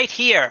 I'm right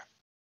here.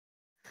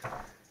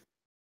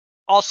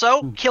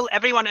 Also, kill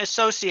everyone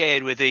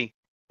associated with thee,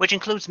 which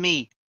includes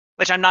me,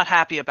 which I'm not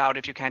happy about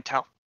if you can't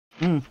tell.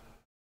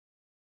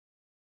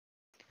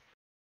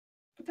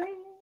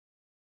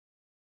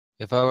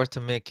 If I were to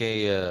make a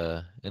I don't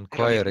even know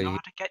inquiry, how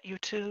to get you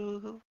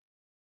to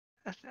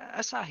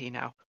Asahi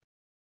now.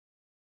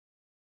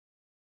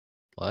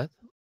 what?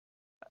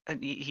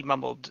 And he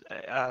mumbled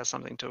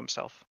something to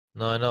himself.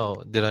 No, I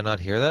know. Did I not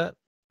hear that?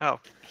 Oh,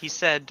 he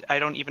said, I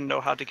don't even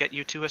know how to get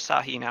you to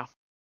Asahi now.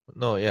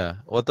 No, yeah.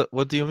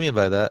 What do you mean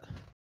by that?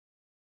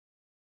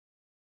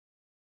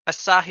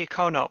 Asahi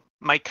Kono,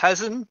 my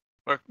cousin,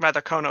 or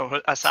rather Kono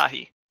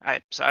Asahi.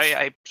 Sorry,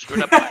 I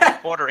screwed up my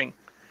ordering.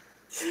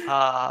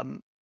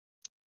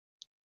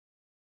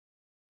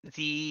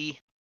 The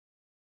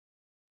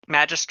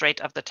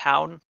magistrate of the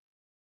town,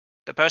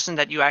 the person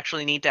that you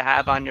actually need to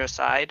have on your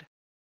side.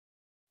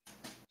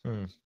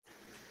 In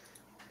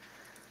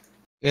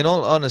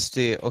all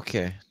honesty,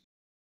 okay.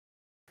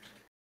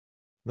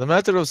 The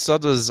matter of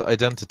Sada's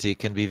identity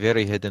can be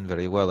very hidden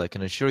very well, I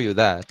can assure you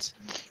that.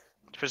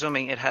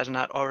 Presuming it has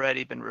not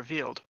already been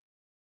revealed.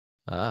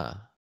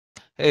 Ah.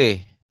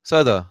 Hey,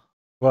 Sada,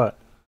 What?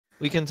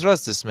 we can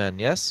trust this man,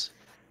 yes?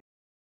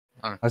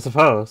 I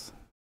suppose.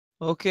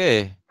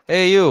 Okay.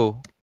 Hey,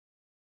 you.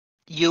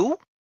 You?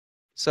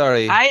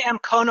 Sorry. I am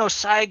Kono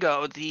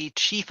Saigo, the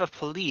chief of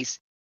police.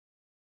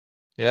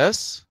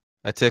 Yes?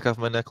 I take off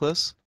my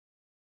necklace.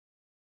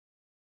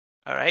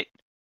 All right.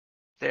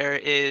 There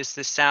is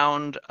the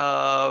sound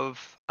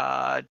of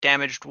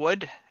damaged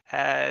wood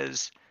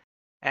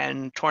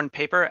and torn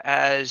paper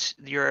as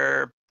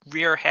your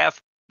rear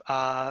half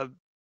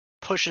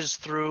pushes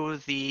through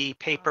the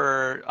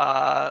paper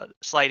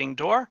sliding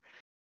door,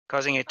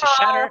 causing it to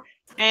shatter,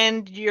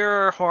 and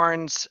your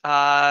horns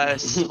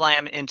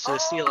slam into the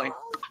ceiling.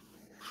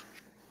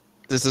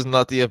 This is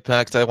not the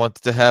impact I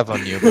wanted to have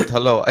on you, but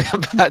hello, I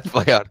am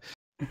Pathfinder,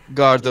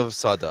 guard of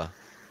Sada.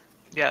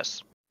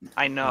 Yes,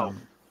 I know.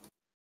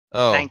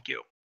 Oh, Thank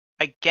you.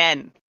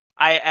 Again,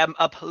 I am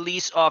a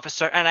police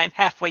officer and I'm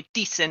halfway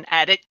decent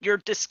at it. Your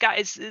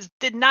disguises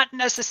did not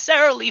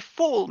necessarily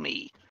fool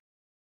me.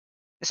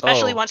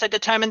 Especially Oh. once I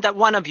determined that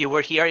one of you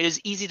were here, it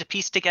is easy to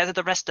piece together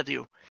the rest of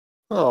you.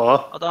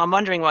 Oh, Although I'm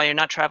wondering why you're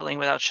not traveling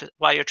without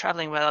you're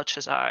traveling without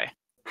Cesare.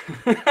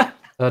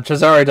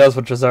 Cesare does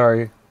what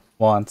Cesare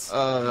wants.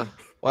 wow.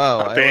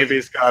 a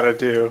baby's gotta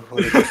do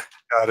what a baby's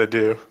gotta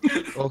do.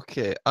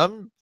 Okay,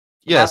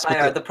 yes, but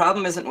Pathfinder, the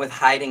problem isn't with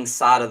hiding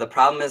Sada. The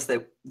problem is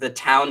that the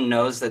town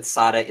knows that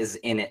Sada is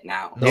in it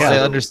now. no, Yeah. I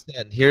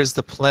understand. Here's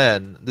the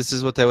plan. This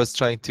is what I was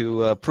trying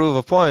to prove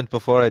a point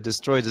before I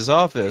destroyed his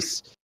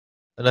office.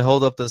 And I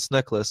hold up this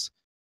necklace.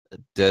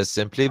 Just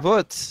simply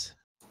put,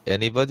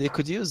 anybody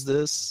could use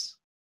this,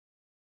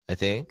 I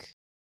think.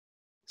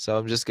 So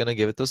I'm just gonna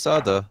give it to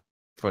Sada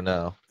for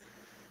now.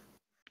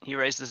 He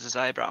raises his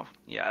eyebrow.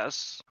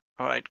 Yes.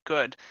 All right,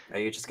 good. Are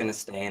you just gonna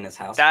stay in his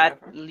house That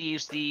forever?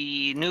 leaves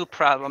the new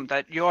problem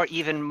that you're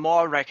even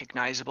more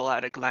recognizable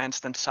at a glance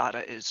than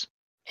Sada is.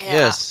 Yeah.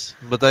 Yes,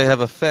 but I have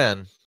a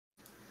fan.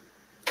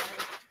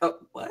 Oh,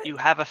 what? You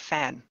have a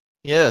fan.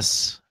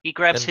 Yes. He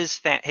grabs And- his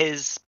fan,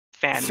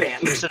 Fan.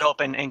 flips it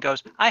open, and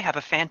goes, I have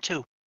a fan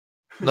too.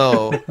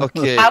 No,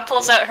 okay. Al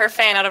pulls out her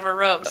fan out of her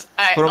robes.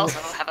 I From- also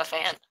have a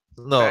fan.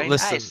 No, Very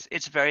listen. nice.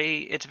 It's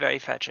very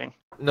fetching.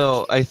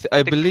 No, I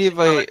The believe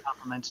color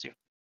compliments you.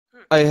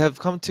 I have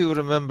come to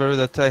remember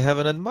that I have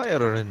an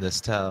admirer in this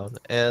town,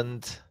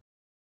 and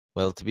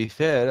well, to be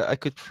fair, I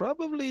could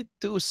probably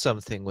do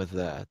something with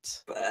that.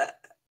 But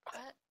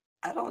What?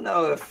 I don't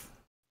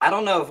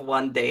know if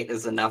one date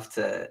is enough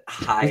to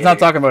hide. not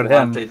talking about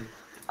him.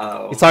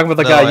 Oh. He's talking about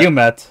the No, guy I- you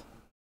met,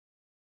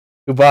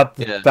 who bought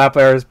Yeah.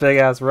 Vampires big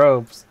ass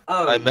robes.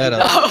 Oh, I met you him.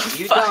 don't- Oh,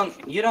 you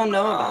fuck. don't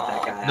know about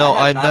that guy. No,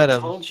 I I have not met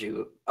him. Told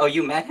you. Oh,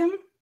 you met him?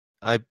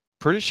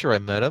 Pretty sure I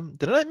met him.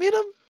 Didn't I meet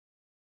him?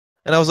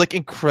 And I was like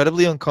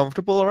incredibly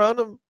uncomfortable around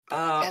him.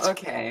 Oh, That's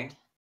okay.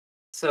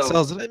 So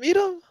Sals, did I meet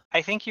him?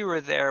 I think you were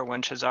there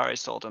when Cesare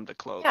sold him the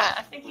clothes. Yeah,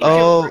 I think you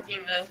Oh. were working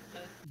the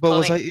But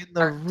was I clothing in the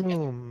part together.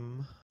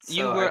 room?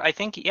 You so were, I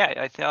think,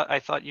 yeah. I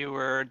thought you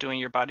were doing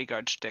your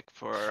bodyguard shtick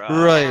for.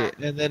 Right,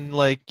 and then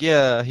like,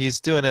 yeah, he's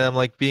doing it. I'm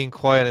like being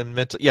quiet and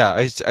mental. Yeah,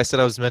 I said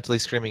I was mentally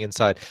screaming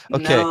inside.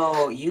 Okay,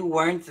 No, you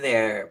weren't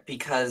there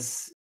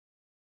because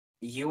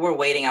you were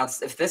waiting out.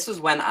 If this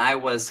was when I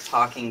was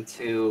talking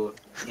to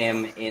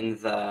him in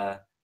the.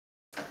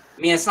 I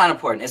mean, it's not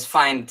important. It's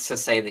fine to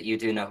say that you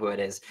do know who it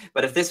is.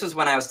 But if this was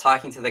when I was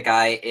talking to the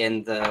guy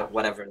in the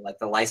whatever, like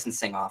the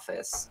licensing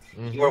office,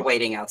 you were mhm.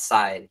 waiting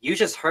outside. You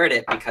just heard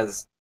it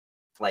because,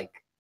 like,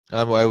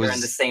 I we're in the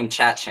was. same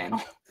chat channel.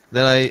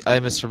 Then I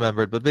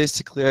misremembered, but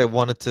basically I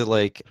wanted to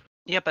like.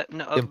 Yeah, but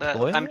no. But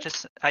Employer? I'm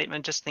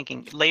just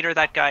thinking. Later,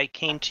 that guy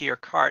came to your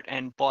cart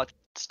and bought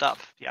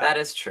stuff. Yeah. That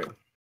is true.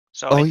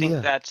 So Oh, I think yeah.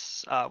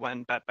 that's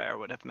when Batbear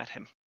would have met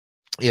him.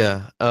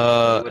 Yeah, You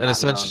would and not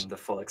essentially, know the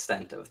full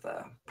extent of the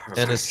And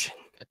it's- perversion.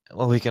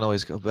 well, we can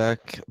always go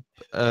back.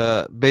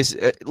 Let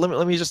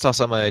me just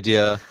toss out my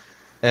idea,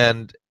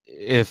 and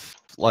if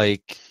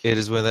like it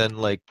is within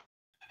like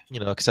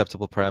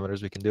acceptable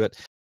parameters, we can do it.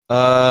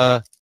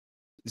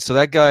 So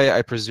that guy,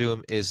 I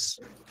presume, is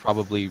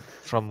probably,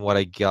 from what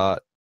I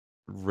got,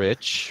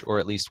 rich or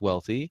at least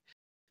wealthy.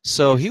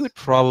 So he would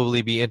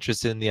probably be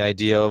interested in the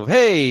idea of,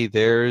 hey,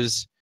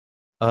 there's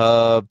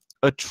a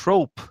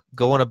trope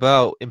going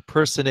about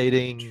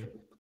impersonating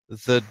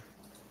the.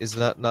 Is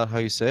that not how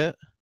you say it?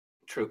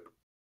 Troop.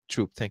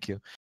 Troop, thank you.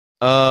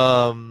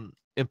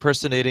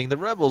 Impersonating the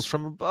rebels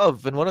from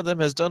above, and one of them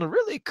has done a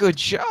really good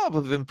job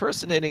of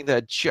impersonating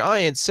that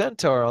giant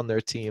centaur on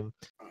their team.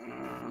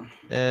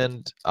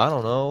 And I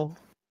don't know,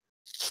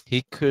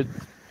 he could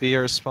be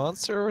our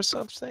sponsor or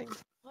something.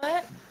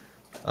 What?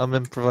 I'm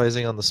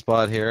improvising on the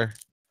spot here.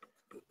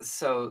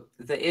 So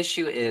the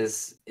issue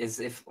is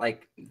if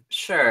like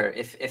sure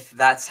if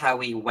that's how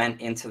we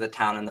went into the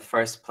town in the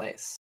first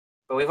place,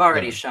 but we've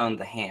already Yeah. shown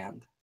the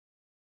hand.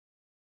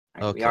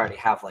 Right? Okay. We already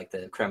have like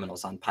the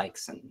criminals on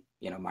pikes and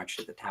march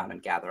through the town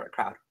and gather a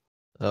crowd.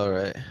 All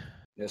right.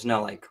 There's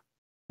no like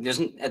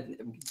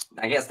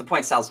I guess the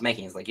point Sal's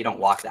making is like you don't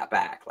walk that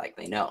back, like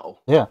they know.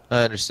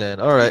 I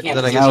understand. All right. can't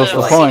Then I just guess That was Should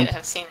the have that's point.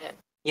 Have seen it.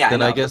 Yeah,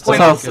 Then I I know. guess the point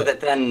that's was so that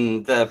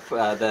then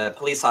the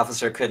police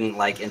officer couldn't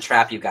like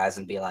entrap you guys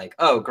and be like,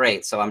 oh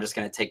great, so I'm just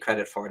gonna take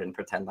credit for it and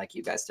pretend like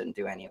you guys didn't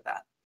do any of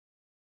that.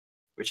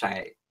 Which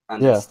I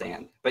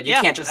understand. But you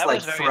Yeah, can't just that like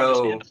was very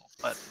throw understandable,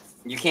 but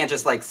you can't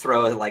just like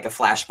throw like a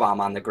flash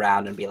bomb on the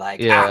ground and be like,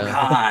 Yeah. I'm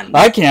gone.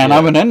 I can. Yeah.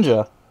 I'm a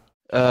ninja.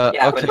 Yeah,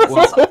 but Okay. it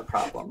doesn't solve the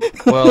problem.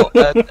 Well,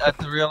 at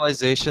the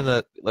realization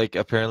that like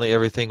apparently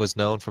everything was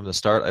known from the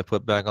start, I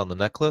put back on the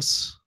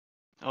necklace.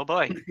 oh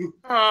boy.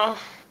 Oh,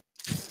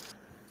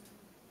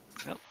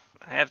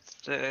 I have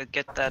to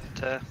get that.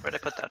 Where'd I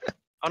put that?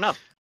 Oh no.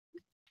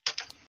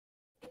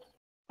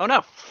 Oh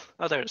no.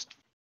 Oh, there it is.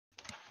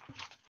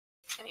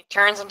 And he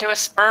turns into a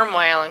sperm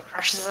whale and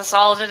crushes us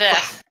all to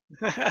death.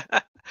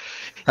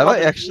 Have I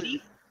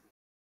actually?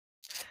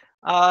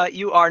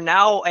 You are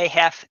now a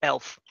half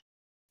elf.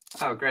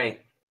 Oh,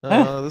 great.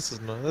 This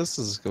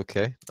is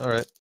okay. All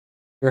right.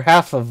 You're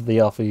half of the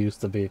elf you used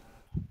to be.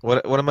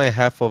 What am I,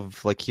 half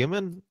of, like,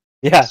 human?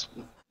 Yeah.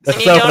 And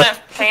you So- don't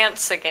have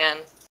pants again.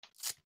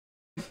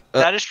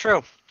 That is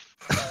true.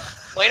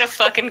 Way to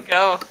fucking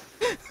go.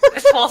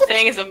 This whole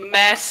thing is a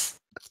mess.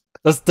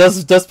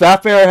 Does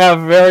Bat Bear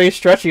have very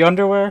stretchy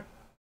underwear?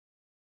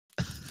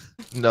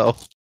 No.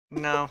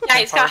 No, Yeah,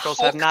 he's got particles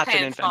Hulk have not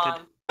been pants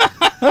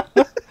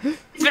invented. on.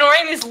 He's been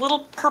wearing these little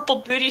purple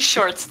booty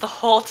shorts the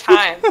whole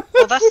time.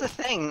 Well, that's the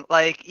thing.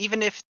 Like,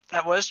 even if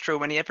that was true,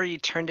 whenever he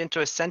turned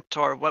into a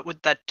centaur, what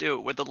would that do?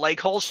 Would the leg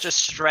holes just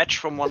stretch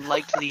from one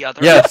leg to the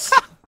other? Yes.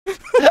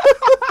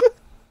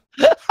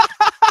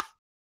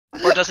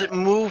 Or does it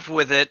move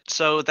with it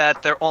so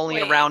that they're only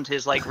Wait. around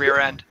his, like, rear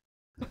end?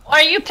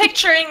 Are you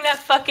picturing that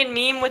fucking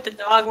meme with the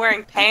dog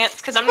wearing pants?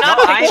 Because I'm not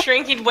No, I-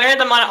 picturing he'd wear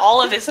them on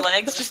all of his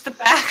legs, just the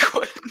back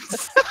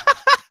ones.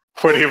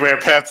 Would he wear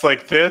pants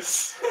like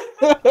this?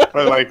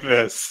 Or like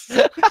this?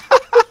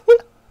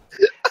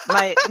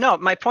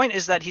 My point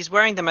is that he's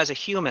wearing them as a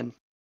human.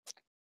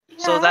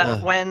 So Yeah.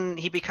 that when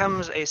he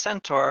becomes a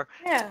centaur,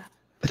 Yeah.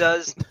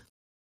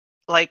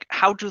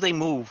 how do they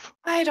move?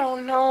 I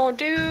don't know,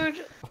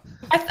 dude.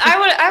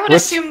 I would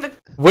Which- assume that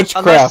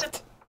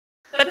Witchcraft.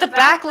 the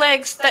back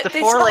legs that The they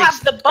still forelegs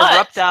have the butt.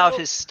 erupt out so-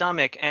 his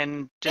stomach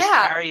and just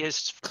Yeah. carry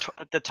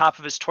the top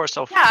of his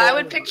torso. Yeah, I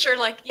would forward. picture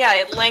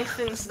it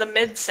lengthens the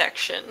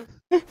midsection.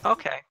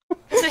 Okay.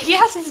 So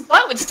his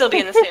butt would still be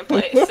in the same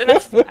place, and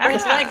that's where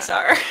his legs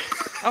are.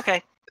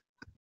 Okay.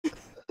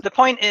 The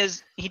point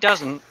is, he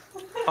doesn't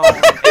own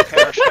a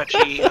pair of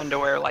stretchy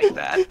underwear like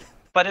that,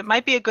 but it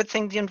might be a good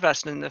thing to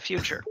invest in the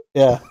future.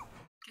 Yeah.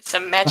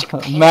 Some magic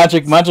pants.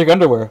 Magic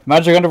underwear.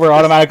 Magic underwear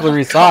automatically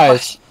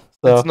resize.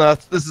 So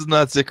This is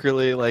not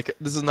secretly, like,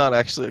 this is not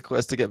actually a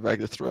quest to get back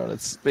the throne.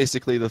 It's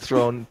basically the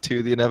throne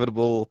to the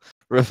inevitable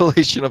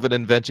revelation of an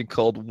invention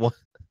called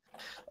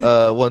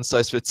one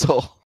size fits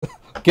all.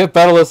 get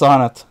Bettless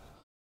on it.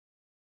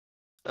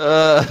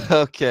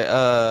 Okay.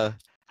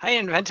 I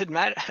invented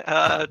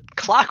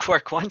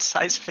clockwork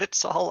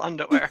one-size-fits-all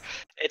underwear.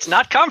 It's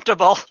not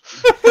comfortable,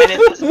 and it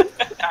doesn't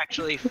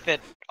actually fit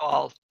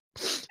all,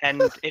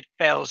 and it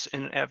fails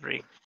in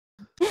every.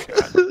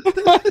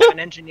 I'm an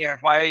engineer.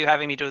 Why are you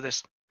having me do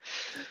this?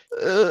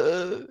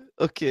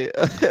 Okay.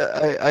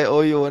 I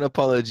owe you an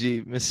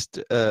apology,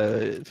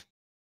 Mr.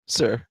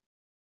 Sir.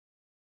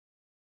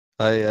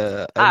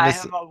 I I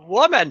miss am a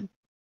woman.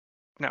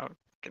 No.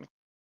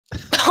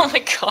 Oh my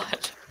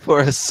god. for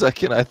a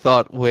second. I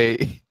thought,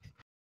 wait,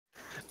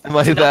 am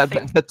I It's that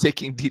nothing. bad at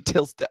taking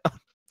details down?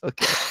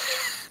 Okay.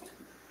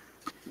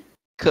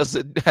 Because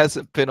it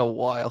hasn't been a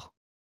while.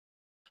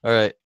 All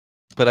right.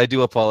 But I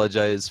do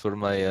apologize for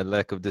my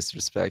lack of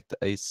disrespect.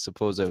 I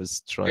suppose I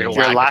was trying. Your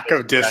Your lack lack of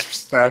of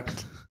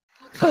disrespect.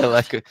 My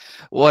lack of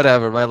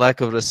whatever. My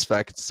lack of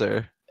respect,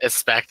 sir.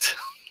 Expect.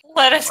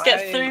 Let us Why-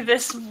 get through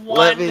this one.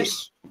 Let me.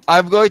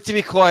 I'm going to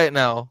be quiet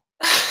now.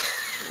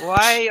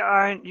 Why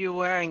aren't you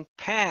wearing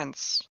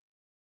pants?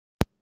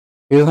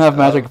 He doesn't have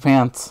magic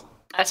pants.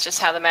 That's just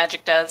how the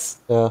magic does.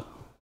 Yeah.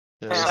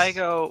 Yes.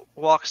 Saigo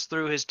walks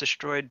through his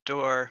destroyed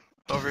door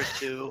over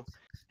to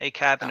a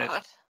cabinet,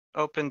 God.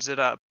 opens it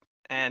up,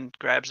 and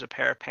grabs a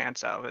pair of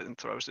pants out of it and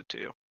throws it to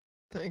you.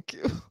 Thank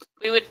you.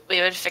 We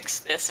would fix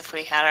this if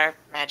we had our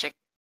magic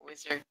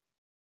wizard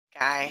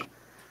guy,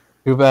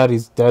 Too bad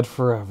he's dead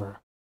forever.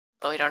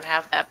 but we don't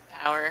have that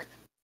power.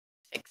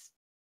 Fix.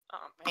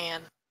 Oh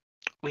man.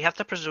 We have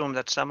to presume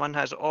that someone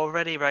has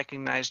already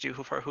recognized you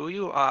for who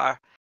you are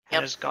and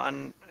Yep. has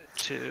gone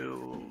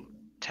to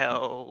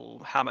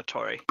tell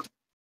Hamatori.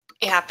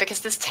 Yeah, because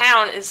this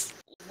town is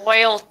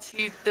loyal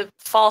to the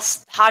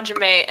false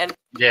Hajime, and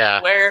Yeah.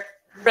 we're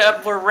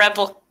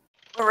rebel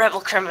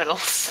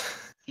criminals.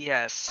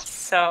 Yes.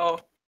 So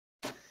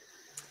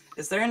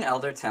Is there an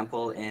elder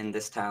temple in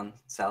this town,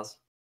 Sal's?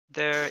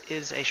 There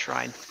is a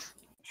shrine.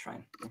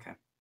 Shrine. Okay.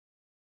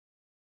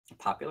 A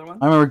popular one?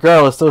 I mean,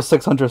 regardless, those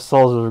 600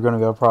 soldiers are going to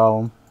be a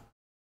problem.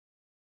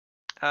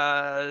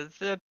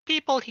 The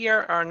people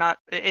here are not.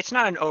 It's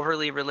not an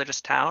overly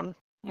religious town,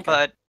 Okay.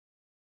 but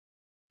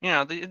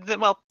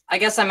well, I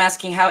guess I'm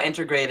asking how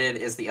integrated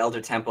is the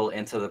elder temple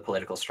into the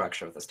political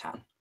structure of this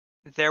town?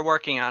 they're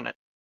working on it.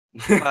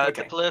 The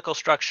Okay. political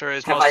structure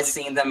is Have I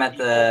mostly. seen them at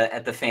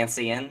the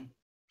fancy inn?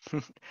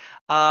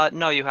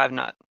 No, you have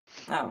not.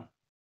 Oh.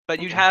 But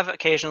you Okay. have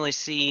occasionally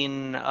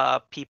seen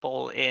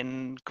people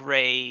in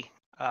gray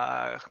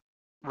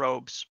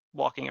robes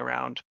walking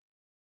around,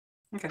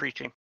 Okay.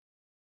 preaching,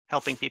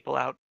 helping people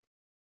out,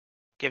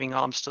 giving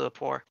alms to the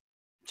poor.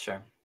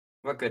 Sure.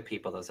 What good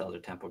people those elder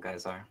temple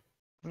guys are.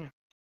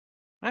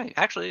 Right,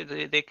 actually,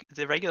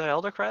 the regular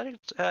elder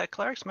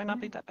clerics might not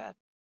be that bad.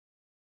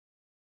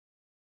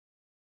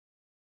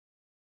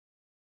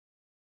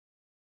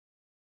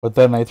 But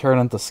then they turn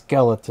into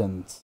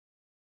skeletons.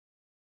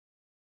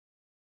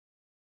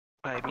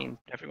 I mean,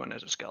 everyone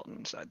has a skeleton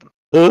inside them.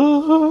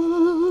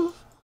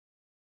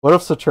 What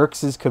if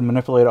Saturxes could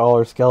manipulate all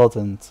our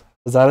skeletons?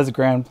 Is that his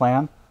grand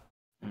plan?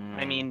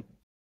 I mean,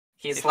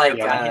 he's if like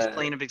he's on his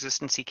plane of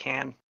existence, he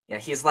can. yeah,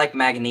 he's like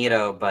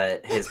Magneto,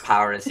 but his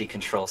power is he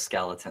controls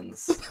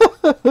skeletons.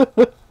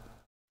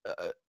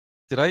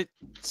 Did I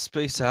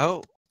space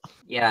out?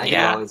 Yeah, you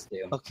Yeah. always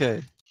do.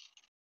 Okay.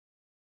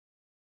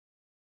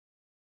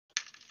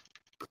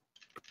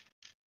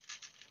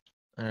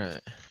 All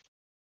right.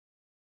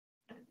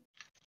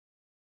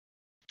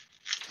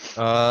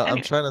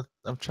 Anyway.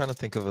 I'm trying to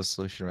think of a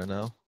solution right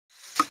now.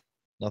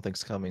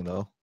 Nothing's coming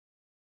though.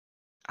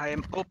 I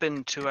am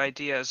open to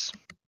ideas.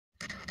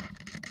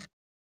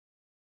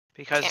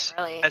 Because, Can't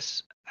really.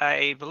 as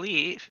I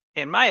believe,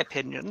 in my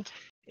opinion,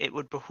 it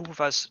would behoove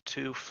us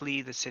to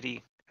flee the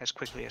city as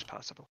quickly as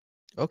possible.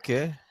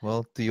 Okay.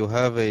 Well, do you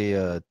have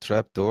a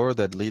trap door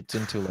that leads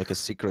into like a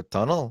secret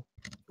tunnel?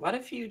 What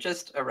if you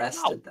just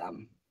arrested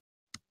them?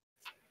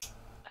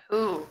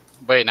 Ooh.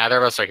 Wait, neither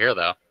of us are here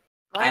though.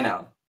 I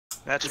know.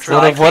 That's It's true.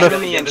 not like What if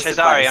Kasumi me and innocent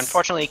Cesare advice.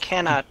 unfortunately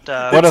cannot.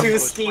 What if- Two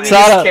oppose scheming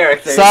plans. Sada-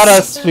 characters.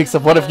 Sada speaks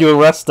of what if you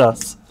arrest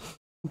us?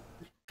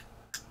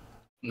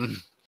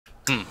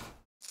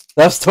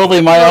 That's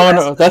totally my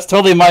own. That's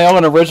totally my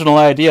own original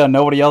idea.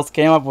 Nobody else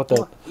came up with it.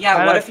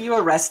 Yeah, what if you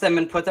arrest them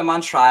and put them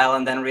on trial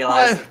and then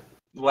realize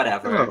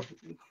whatever?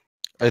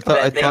 They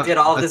did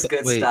all this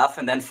good stuff,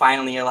 and then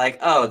finally you're like,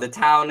 oh, the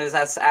town is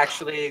that's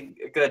actually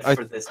good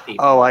for this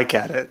people. Oh, I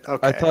get it.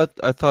 Okay.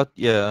 I thought,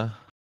 yeah.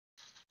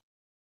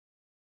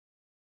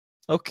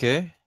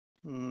 Okay.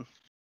 Hmm.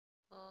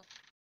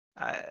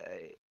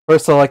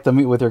 First, I like to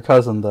meet with your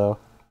cousin, though.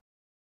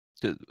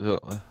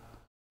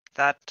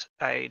 That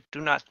I do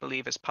not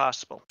believe is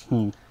possible.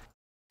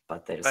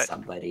 But there's But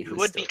somebody You who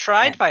would be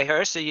tried by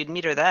her, so you'd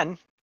meet her then.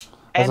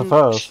 I And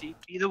suppose. she'd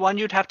be the one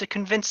you'd have to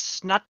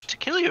convince not to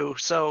kill you,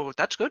 so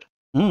that's good.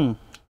 Hmm.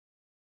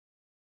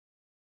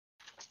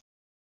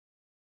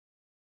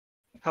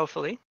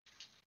 Hopefully.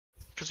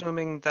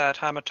 Presuming that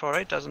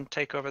Hamatori doesn't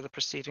take over the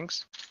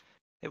proceedings.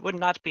 It would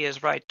not be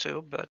his right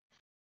to, but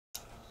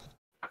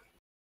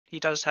he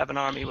does have an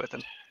army with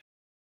him.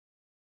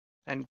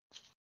 And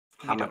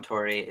we don't.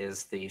 Hamatori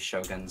is the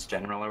shogun's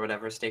general or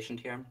whatever stationed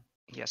here.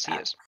 Yes, he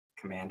is.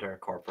 Commander,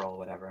 corporal,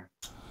 whatever.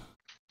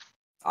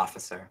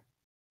 Officer.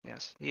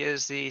 Yes, he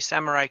is the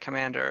samurai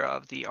commander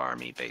of the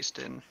army based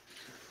in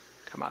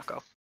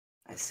Kamako.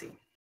 I see.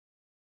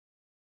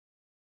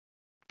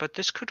 But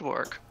this could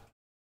work.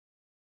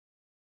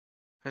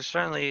 It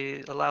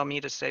certainly allow me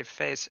to save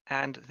face,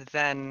 and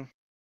then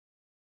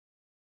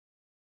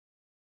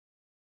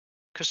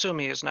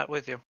Kasumi is not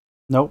with you.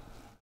 Nope.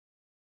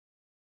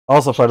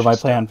 Also part of my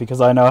plan,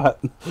 because I know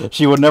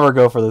she would never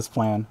go for this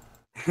plan.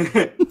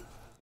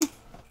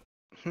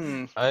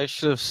 I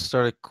should have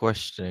started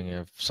questioning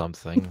if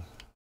something.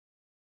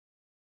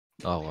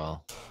 Oh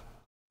well.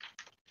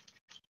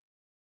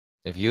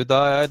 If you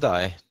die, I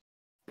die.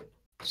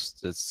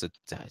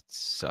 That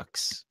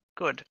sucks.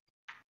 Good.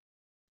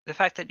 The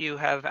fact that you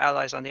have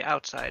allies on the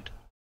outside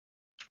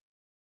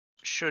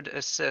should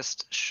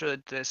assist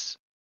should this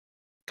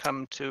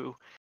come to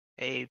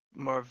a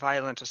more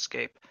violent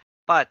escape.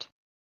 But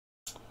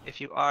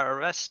if you are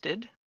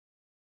arrested,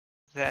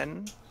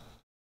 then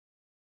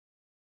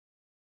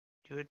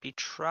you would be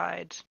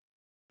tried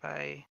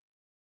by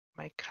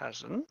my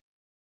cousin,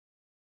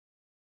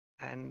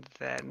 and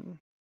then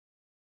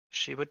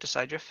she would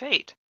decide your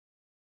fate.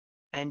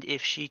 And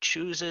if she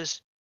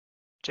chooses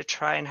to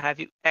try and have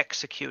you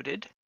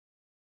executed,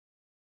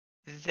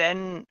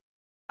 then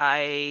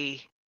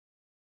I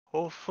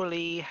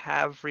hopefully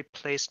have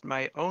replaced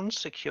my own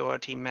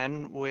security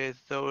men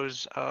with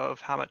those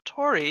of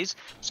Hamatori's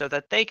so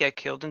that they get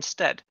killed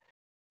instead.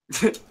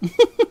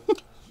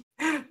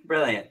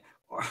 Brilliant.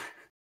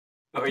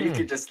 Or you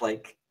could just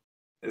like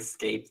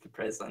escape the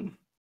prison.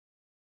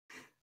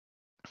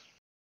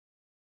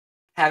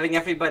 Having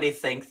everybody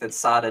think that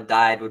Sada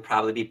died would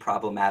probably be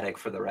problematic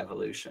for the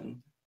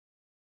revolution.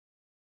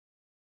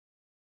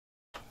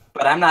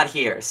 But I'm not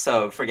here,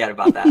 so forget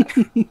about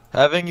that.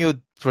 Having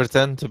you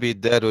pretend to be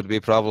dead would be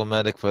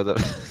problematic for the.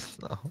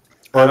 No.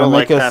 I don't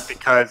like make that us-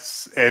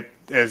 because it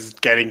is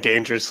getting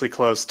dangerously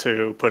close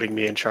to putting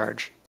me in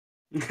charge.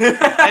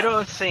 I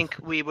don't think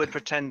we would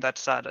pretend that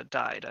Sada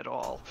died at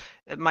all.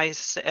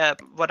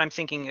 What I'm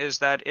thinking is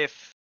that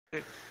if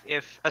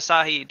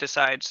Asahi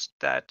decides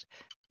that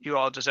you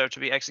all deserve to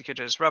be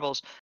executed as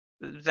rebels,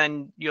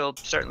 then you'll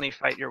certainly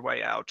fight your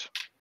way out.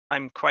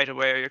 I'm quite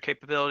aware of your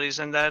capabilities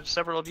and that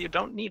several of you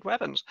don't need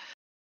weapons.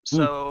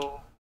 So,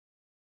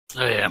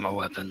 I am a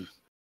weapon.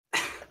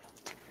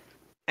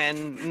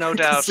 and no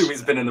doubt,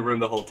 Kasumi's been in the room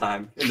the whole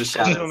time, in the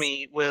shadows.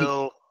 Kasumi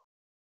will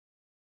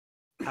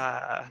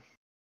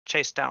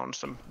chase down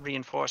some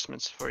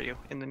reinforcements for you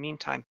in the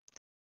meantime.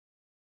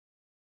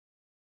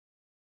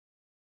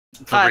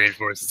 The But-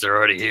 reinforcements are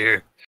already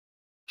here.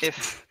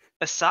 If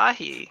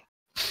Asahi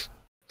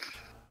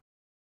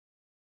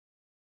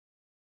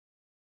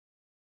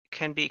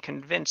can be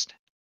convinced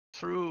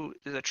through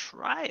the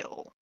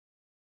trial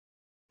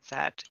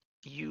that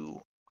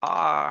you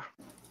are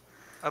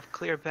of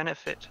clear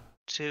benefit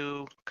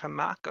to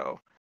Kamako,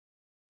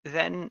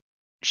 then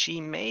she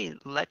may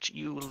let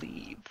you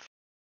leave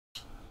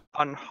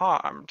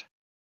unharmed.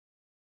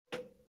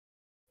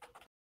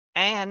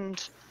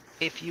 And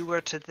if you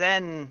were to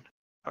then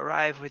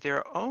arrive with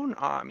your own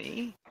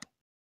army,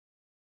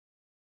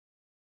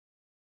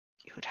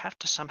 you would have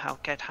to somehow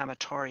get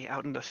Hamatori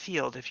out in the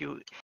field. If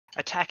you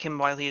attack him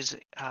while he's,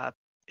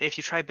 if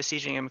you try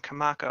besieging him,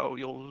 Kamako,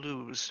 you'll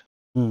lose.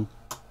 Hmm.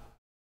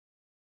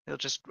 They'll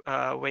just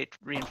wait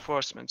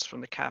reinforcements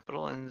from the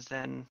capital, and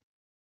then,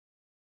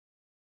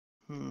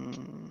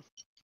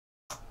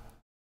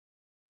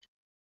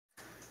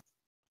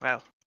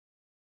 well,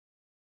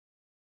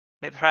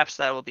 maybe perhaps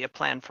that will be a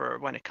plan for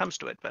when it comes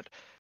to it. But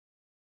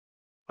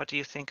what do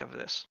you think of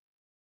this?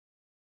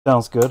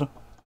 Sounds good.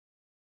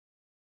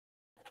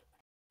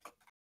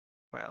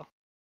 Well,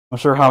 I'm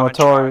sure you're in Hamatori.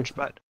 charge,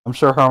 but I'm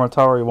sure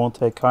Hamatori won't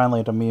take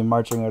kindly to me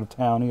marching out of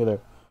town either.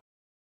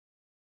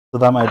 So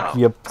that might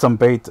No. be some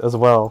bait as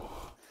well.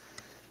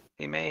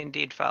 he may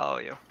indeed follow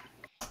you.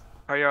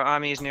 Are your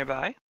armies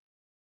nearby?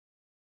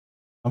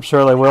 I'm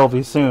sure they will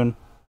be soon.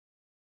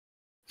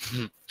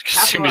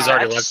 Assume he's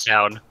already left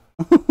town.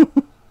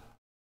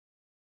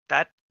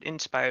 That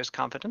inspires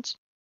confidence.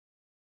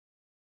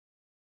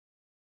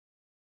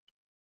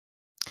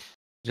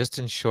 Just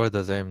ensure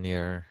that I'm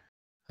near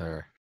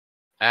her.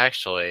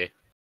 Actually,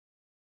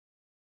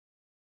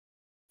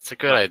 it's a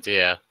good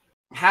idea.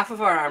 Half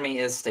of our army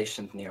is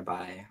stationed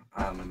nearby.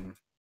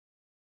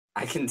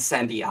 I can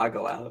send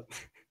Iago out.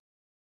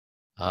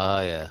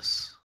 Ah,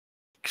 yes.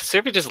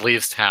 Subi just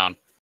leaves town.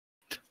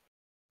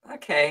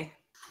 Okay.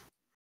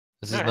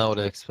 This is Alright. not what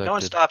I expected. No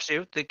one stops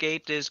you. The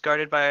gate is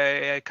guarded by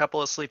a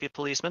couple of sleepy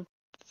policemen.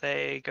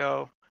 They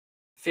go,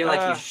 Feel like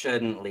Ah. you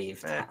shouldn't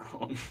leave Eh.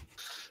 town.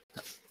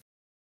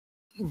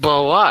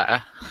 But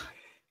why?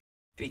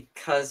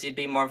 Because you'd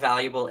be more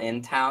valuable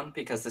in town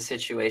because the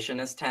situation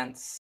is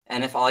tense.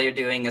 And if all you're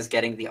doing is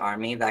getting the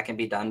army, that can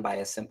be done by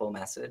a simple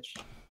message.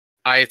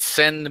 I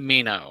send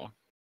Mino.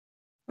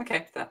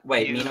 Okay.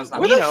 Wait, you, Mino's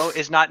not. Mino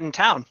is not in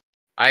town.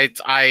 I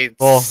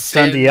Well,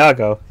 send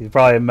Santiago. He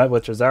probably met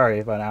with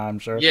Cesare by now, I'm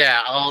sure.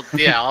 Yeah,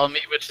 I'll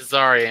meet with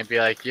Cesare and be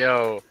like,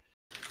 yo,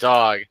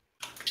 dog,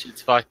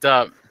 shit's fucked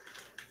up.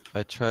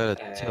 I try to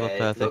It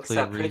telepathically looks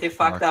up pretty reach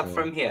fucked up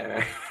Marco. from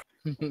here.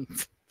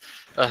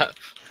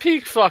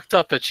 Peak fucked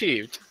up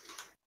achieved.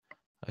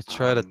 I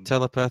try to Um,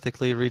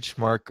 telepathically reach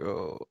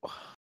Marco.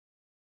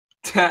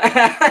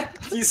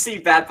 You see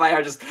Bat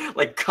Fire just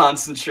like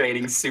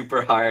concentrating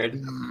super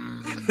hard.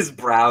 His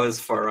brow is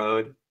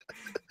furrowed.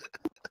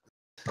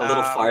 A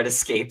little fart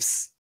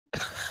escapes.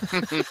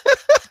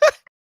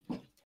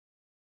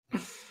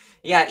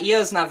 Yeah,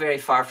 Io's not very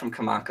far from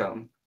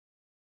Kamako.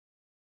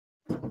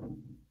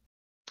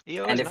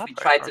 Io And is if not we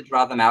very tried far. to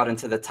draw them out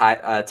into the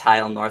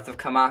tile north of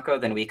Kamako,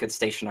 then we could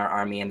station our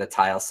army in the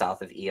tile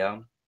south of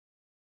Io.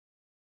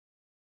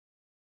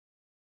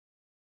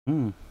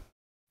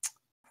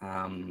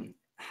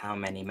 How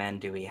many men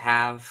do we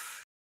have?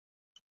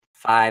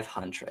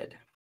 500.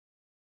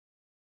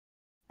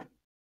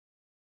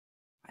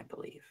 I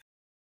believe.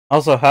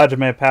 Also,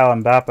 Hajime, Pao,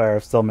 and Bappa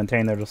have still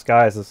maintained their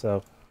disguises,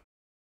 so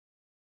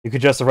you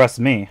could just arrest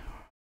me.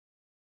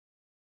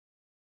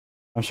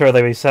 I'm sure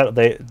they'd be set.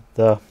 They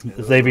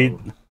be.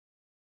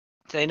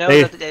 They know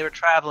They- that they were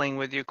traveling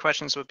with you.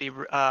 Questions would be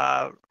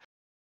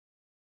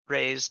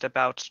raised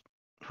about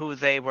who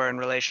they were in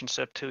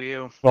relationship to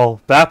you.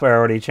 Well, Bappa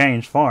already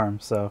changed form,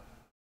 so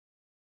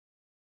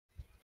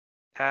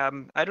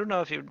I don't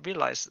know if you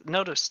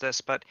noticed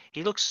this, but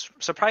he looks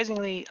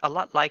surprisingly a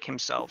lot like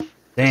himself,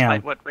 damn.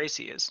 despite what race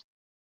he is.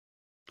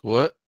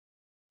 What?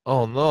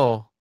 Oh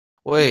no.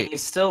 I mean, Wait. you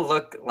still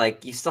look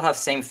like you still have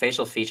same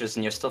facial features,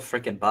 and you're still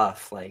freaking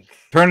buff. Like,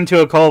 Turn into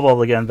a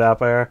kobold again,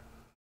 Vampire.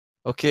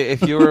 Okay,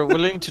 if you were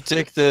willing to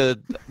take the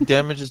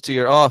damages to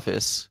your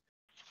office,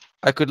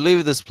 I could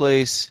leave this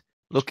place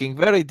looking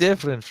very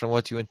different from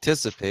what you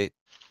anticipate.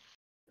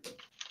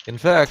 In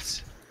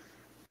fact,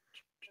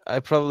 I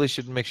probably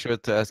should make sure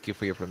to ask you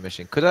for your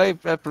permission. Could I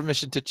have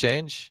permission to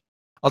change?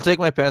 I'll take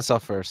my pants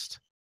off first.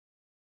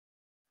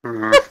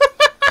 Hmm.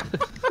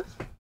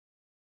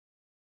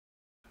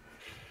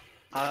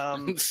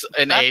 An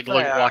That aide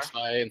there. walks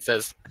by and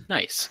says,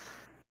 "Nice."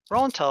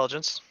 Roll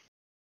intelligence.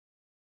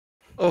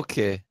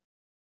 Okay.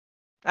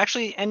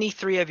 Actually, any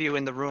three of you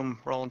in the room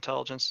roll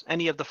intelligence.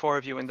 Any of the four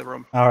of you in the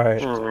room. All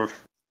right. Hmm.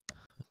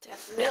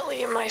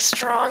 Definitely my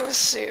strong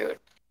suit.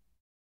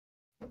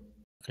 Are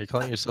you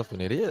calling yourself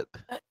an idiot?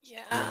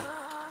 Yeah.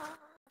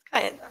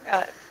 I've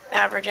got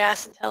average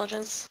ass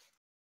intelligence.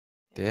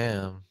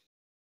 Damn.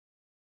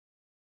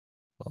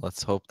 Well,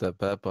 let's hope that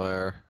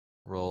Batbuyer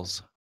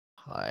rolls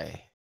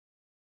high.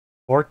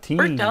 14.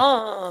 We're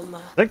dumb.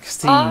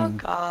 16. Oh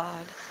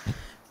god.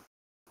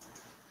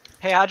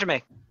 Hey,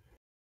 Hajime.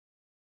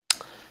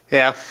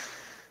 Yeah.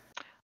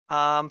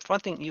 For one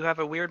thing, you have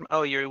a weird.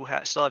 Oh, you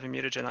still have your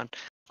mutagen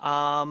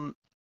on.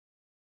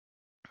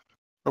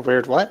 A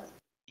weird what?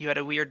 you had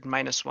a weird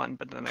 -1,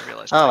 but then I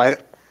realized. Oh, why.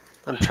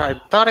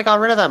 thought I got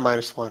rid of that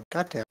 -1.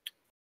 God damn.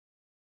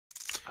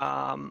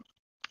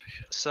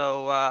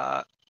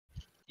 So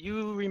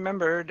you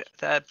remembered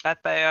that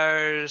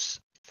Batbear's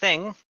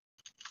thing,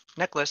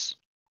 necklace,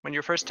 when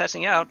you're first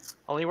testing it out,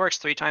 only works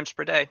 3 times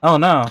per day. Oh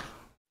no.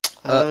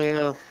 Oh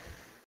yeah.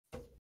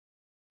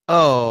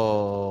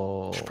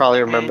 Oh. Should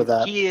probably remember And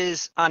that. he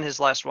is on his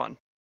last one.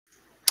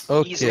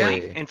 Easily.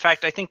 Okay. In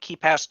fact, I think he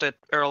passed it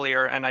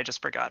earlier, and I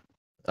just forgot.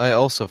 I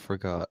also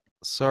forgot.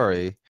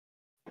 Sorry.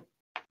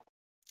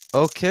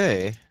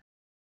 Okay.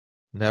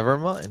 Never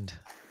mind.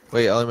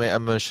 Wait,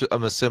 I'm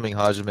assuming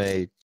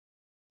Hajime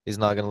is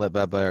not gonna let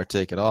Batbear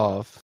take it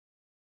off.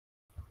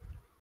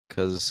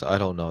 Cause I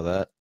don't know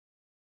that.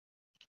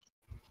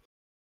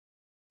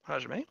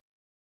 Hajime?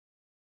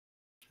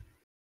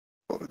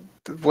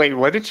 Wait,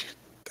 what did you?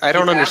 I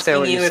don't He's understand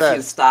what asking you if said.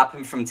 you stop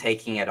him from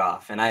taking it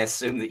off, and I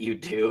assume that you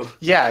do.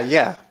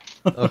 Yeah.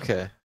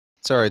 Okay.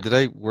 Sorry, did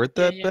I word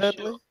that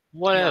badly? Sure.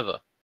 Whatever.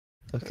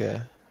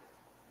 Okay.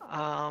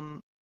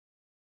 Um,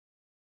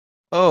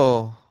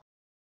 Oh.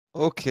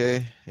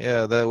 Okay.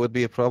 Yeah, that would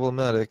be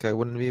problematic. I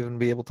wouldn't even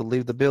be able to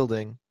leave the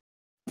building.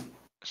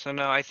 so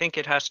no, I think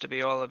it has to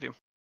be all of you.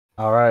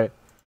 All right.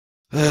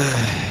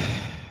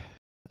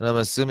 And I'm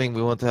assuming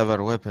we want to have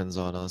our weapons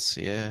on us,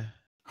 yeah?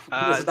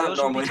 That's not Those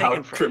will be normally how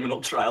taken from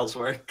criminal trials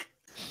work.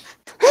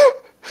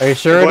 Are you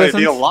sure It it would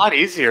be a isn't? lot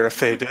easier if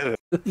they did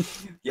it.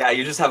 Yeah,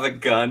 you just have a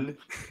gun.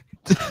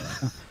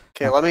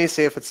 Okay, let me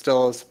see if it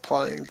still is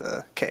applying the.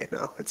 Okay,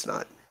 no, it's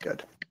not.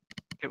 Good.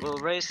 It will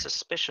raise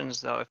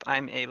suspicions, though, if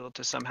I'm able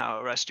to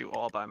somehow arrest you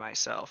all by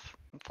myself.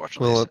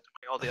 Unfortunately, Well, so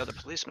are all the other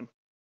policemen.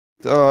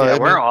 Yeah, I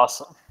we're mean,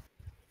 awesome.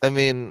 I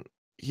mean,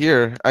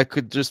 here, I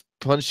could just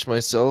punch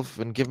myself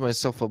and give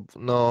myself a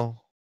no.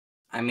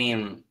 I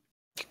mean,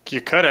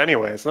 You could,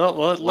 anyways. Well,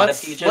 What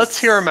let's if you let's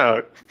just- hear him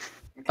out.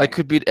 I okay.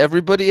 could beat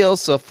everybody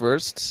else up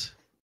first,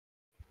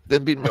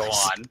 then beat Go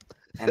myself. on.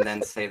 And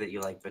then say that you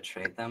like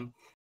betrayed them.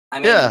 I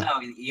mean, Yeah. no,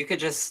 you could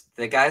just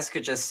the guys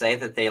could just say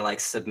that they like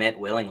submit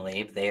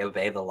willingly, they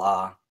obey the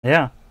law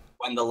Yeah.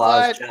 when the law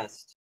is What?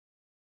 just.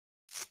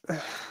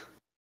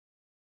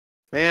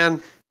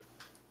 Man,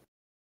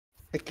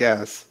 I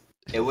guess.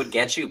 It would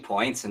get you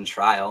points in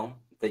trial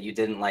that you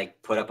didn't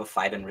like put up a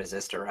fight and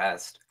resist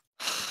arrest.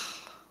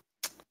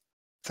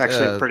 It's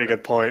actually Yeah. a pretty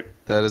good point.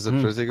 That is a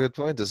Hmm. pretty good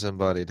point.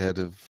 Disembodied head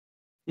of.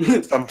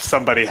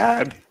 Somebody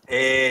had.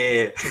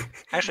 Hey,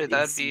 Actually,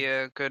 that'd It's- be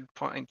a good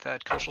point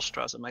that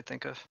Kuschelstrasse might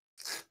think of.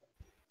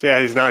 Yeah,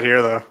 he's not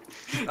here though.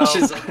 Oh.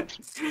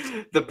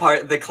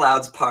 the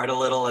clouds part a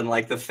little and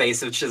like the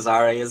face of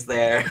Cesare is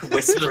there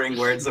whispering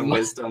words of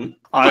wisdom.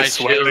 I My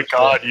swear to children.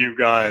 God, you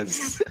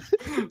guys.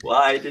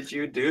 Why did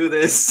you do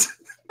this?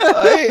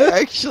 I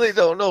actually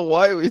don't know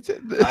why we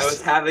did this. I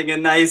was having a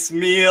nice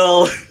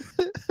meal.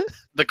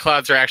 The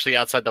clouds are actually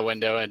outside the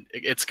window, and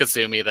it's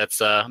Kazumi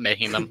that's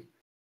making them.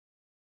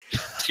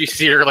 You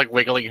see her like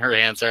wiggling her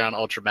hands around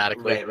all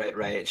dramatically.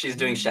 Right. She's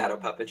doing shadow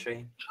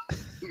puppetry.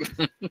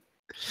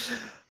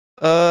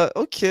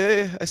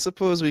 Okay. I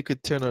suppose we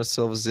could turn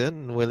ourselves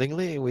in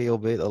willingly. We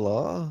obey the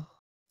law.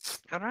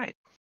 All right.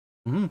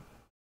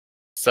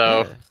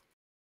 So Yeah.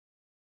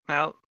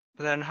 Well,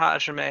 then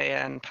Hajime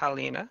and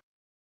Paulina,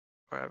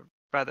 or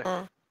rather,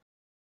 Mm.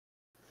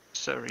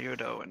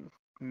 Saryudo and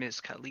Ms.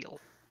 Khalil.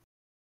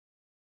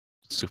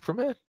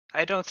 Superman?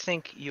 I don't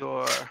think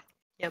your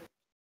Yep.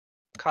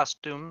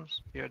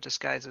 costumes, your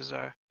disguises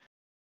are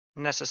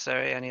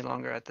necessary any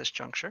longer at this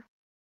juncture.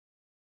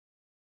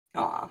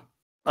 Aw.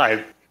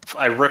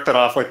 I rip it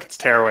off like it's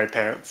tearaway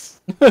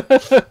pants.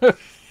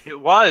 It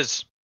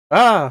was.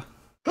 Ah.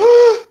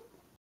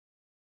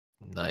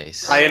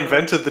 Nice. I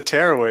invented the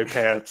tearaway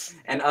pants.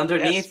 And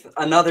underneath,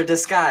 another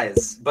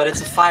disguise, but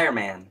it's a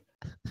fireman.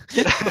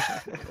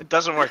 It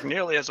doesn't work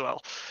nearly as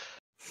well.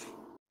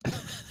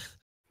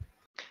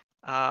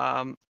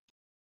 All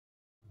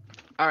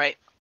right.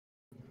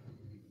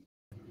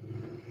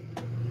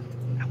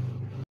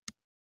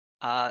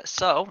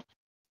 So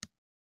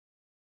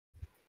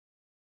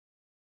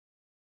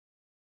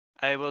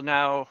I will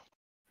now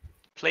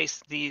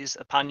place these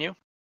upon you.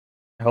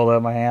 Hold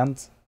out my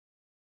hands.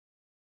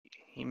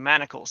 He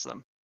manacles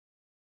them,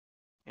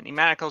 and he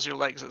manacles your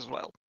legs as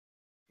well.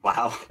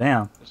 Wow.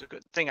 Damn. It's a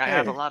good thing I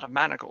have a Hey. lot of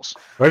manacles.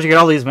 Where'd you get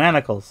all these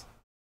manacles?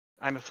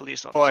 I'm a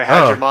police officer. Boy,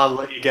 how'd Oh. your mom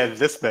let you get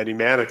this many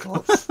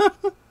manacles? All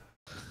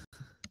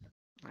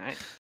right.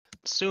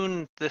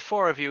 Soon the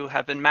 4 of you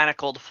have been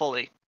manacled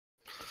fully.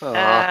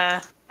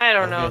 Aw. I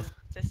don't know. Okay.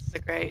 This is a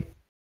great.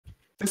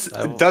 This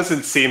I will-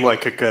 doesn't seem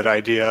like a good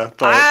idea,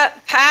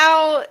 but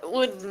Pow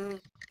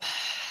would.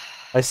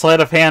 I sleight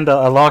of hand a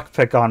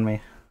lockpick on me.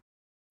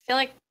 I feel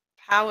like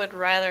Pow would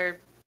rather.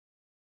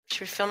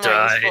 She would feel more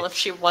Die. useful if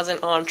she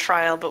wasn't on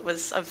trial but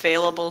was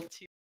available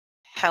to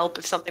help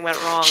if something went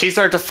wrong. she's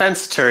our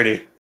defense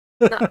attorney.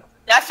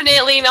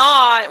 Definitely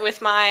not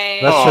with my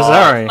That's Aw.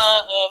 Cesare.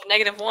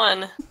 of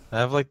 -1. I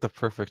have like the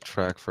perfect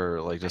track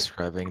for like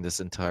describing this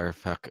entire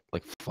fuck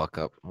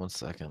up. 1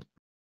 second.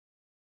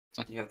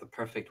 You have the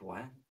perfect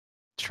what?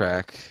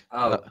 Track.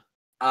 Oh.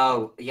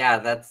 Oh, yeah,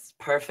 that's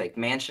perfect.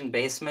 Mansion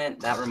basement.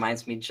 That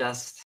reminds me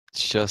just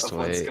Just of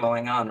what's wait.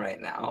 going on right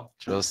now.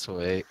 Just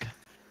wait.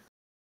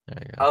 There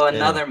you go. Oh, Damn.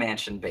 another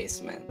mansion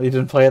basement. You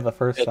didn't play it the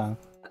first time.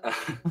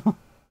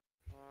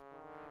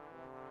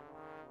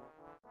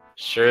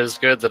 Sure is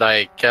good that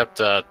I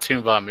kept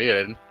Tomb Bomb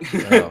muted.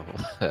 Oh,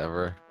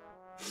 whatever.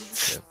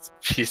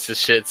 Piece of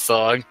shit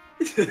song.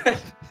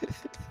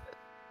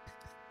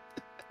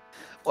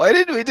 Why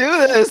did we do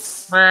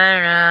this?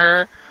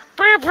 Okay.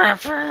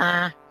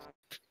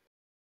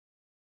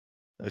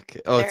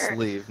 Oh, it's There.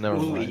 leave. Never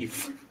mind.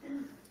 Leave.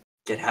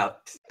 Get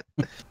out.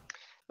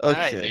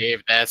 Alright. Okay.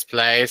 Leave this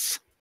place.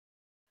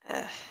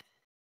 Ugh.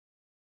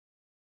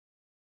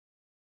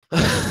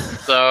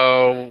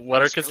 So,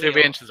 what are It's really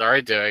Kasumi and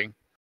Chizari doing?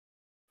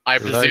 I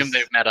Did presume I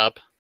they've met up.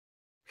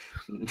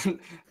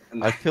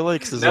 I feel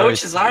like No,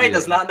 Cesari's Chizari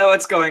does cheating. not know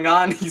what's going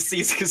on. He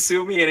sees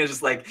Kasumi and is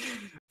just like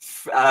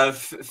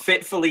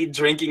fitfully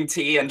drinking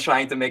tea and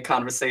trying to make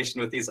conversation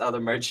with these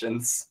other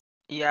merchants.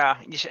 Yeah,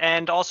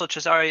 and also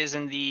Cesare is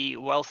in the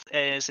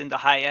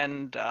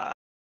high-end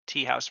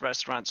tea house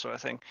restaurant sort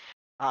of thing.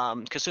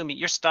 Kasumi,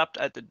 you're stopped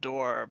at the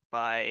door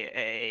by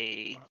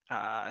a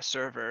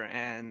server,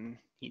 and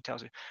he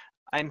tells you,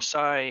 "I'm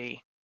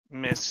sorry,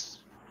 Miss.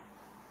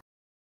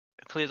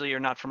 Clearly, you're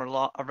not from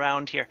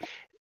around here.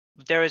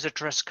 There is a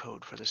dress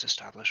code for this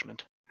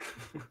establishment."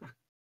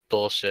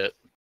 Bullshit.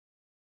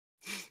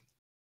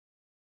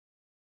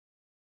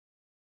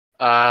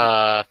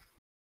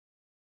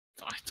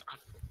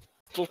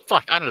 Well,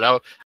 fuck, I don't know.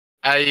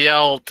 I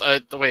yelled.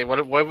 Wait,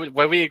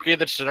 what we agreed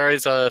that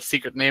Chizari's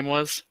secret name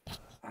was?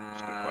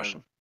 That's a good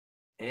question.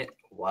 It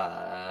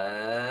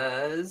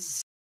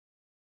was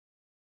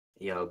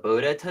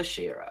Yobuda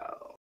Toshiro.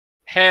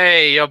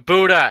 Hey, yo,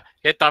 Buddha,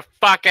 get the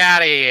fuck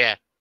out of here!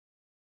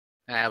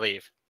 And I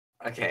leave.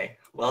 Okay,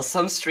 well,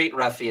 some street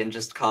ruffian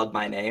just called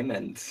my name,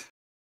 and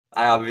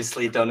I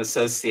obviously don't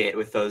associate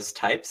with those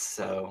types,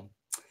 so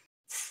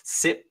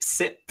sip,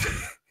 sip.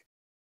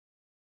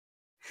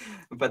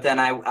 But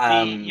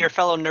then Your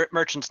fellow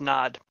merchants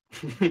nod.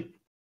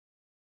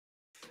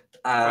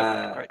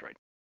 Right.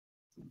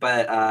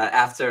 But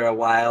after a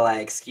while, I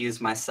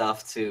excuse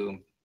myself to,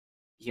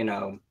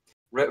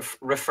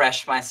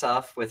 refresh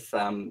myself with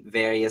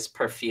various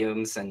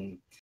perfumes and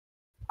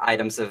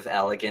items of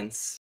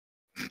elegance.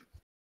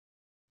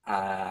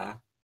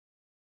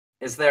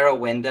 Is there a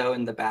window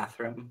in the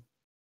bathroom?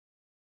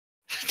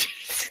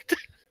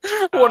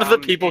 One of the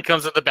people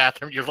comes in the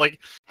bathroom. You're like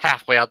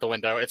halfway out the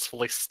window. It's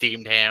full of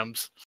steamed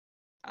hams.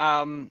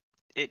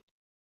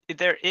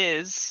 There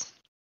is.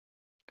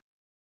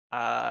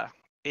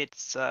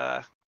 It's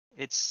a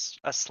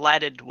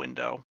slatted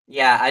window.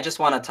 Yeah, I just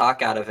want to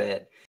talk out of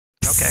it.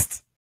 Okay.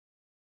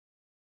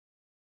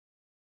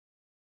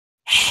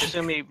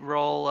 Kasumi,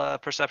 roll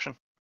perception.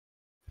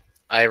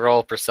 I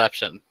roll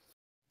perception.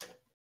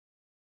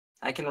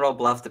 I can roll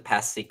bluff to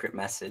pass secret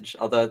message,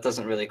 although it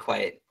doesn't really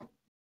quite.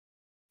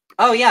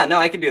 Oh yeah, no,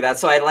 I can do that.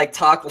 So I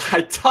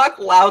talk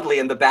loudly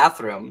in the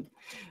bathroom,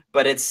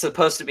 but it's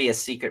supposed to be a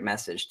secret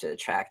message to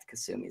attract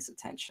Kasumi's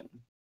attention.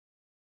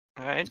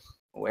 All right.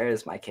 Where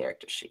is my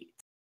character sheet?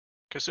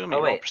 Kasumi, Oh,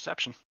 roll wait.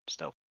 perception.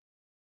 Still.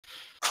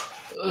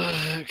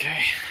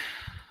 Okay.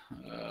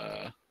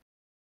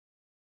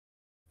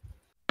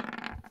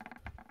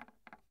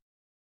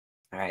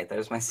 All right,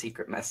 there's my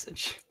secret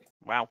message.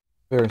 Wow.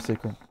 Very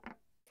secret.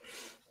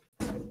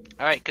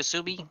 All right,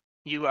 Kasumi,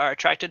 you are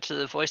attracted to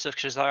the voice of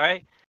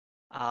Cesare.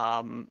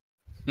 I mean,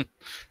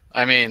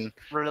 wouldn't go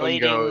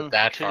Relating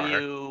that to far.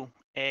 you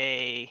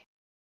a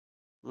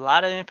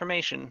lot of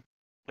information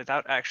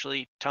without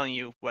actually telling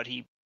you what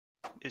he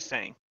is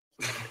saying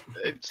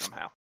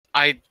somehow.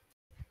 I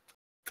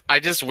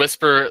just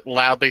whisper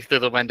loudly through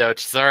the window,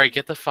 "Sorry,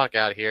 get the fuck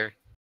out of here."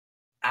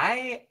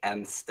 I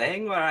am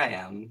staying where I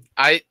am.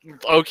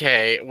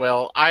 Okay,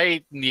 well,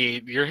 I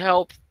need your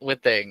help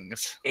with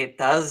things. It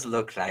does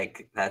look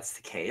like that's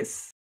the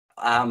case.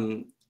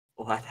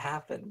 What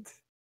happened?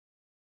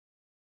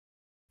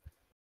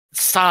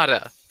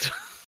 Sada.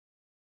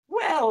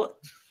 Well,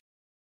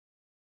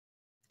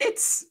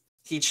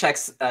 he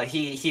checks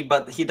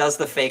he does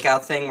the fake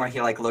out thing where he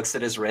like looks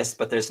at his wrist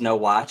but there's no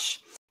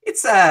watch.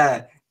 It's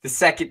the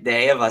second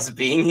day of us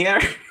being here.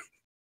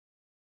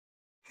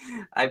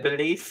 I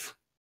believe.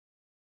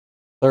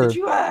 Third. Did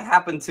you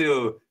happen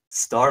to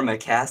storm a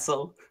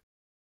castle?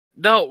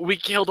 No, we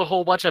killed a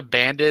whole bunch of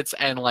bandits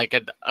and like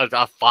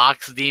a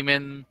fox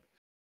demon,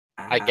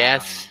 I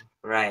guess.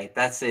 Right,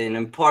 that's an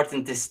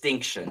important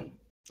distinction,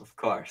 of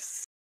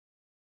course.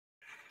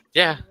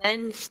 Yeah.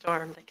 And then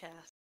stormed the castle.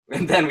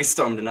 And then we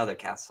stormed another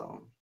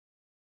castle.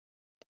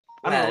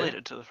 Well,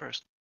 Unrelated to the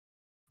first.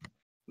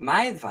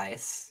 my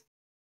advice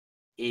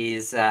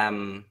is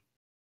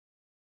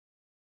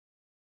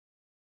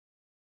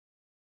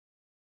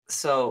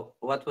so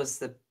what was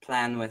the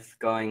plan with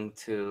going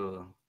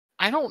to...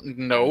 I don't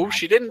know.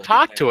 She didn't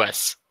talk to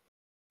us.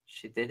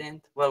 She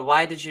didn't? Well,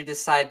 why did you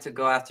decide to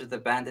go after the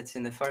bandits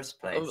in the first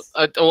place?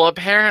 Well,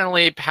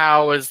 apparently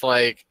Pow was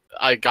like,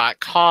 I got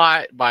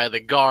caught by the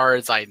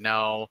guards, I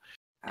know,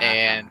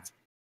 and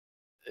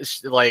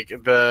like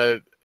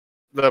the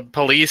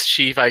police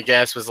chief, I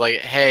guess, was like,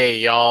 "Hey,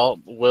 y'all,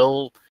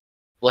 we'll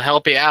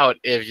help you out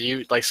if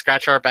you like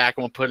scratch our back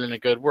and we'll put in a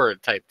good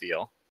word," type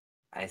deal.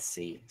 I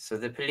see. So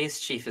the police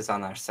chief is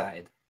on our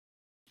side.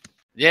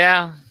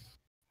 Yeah.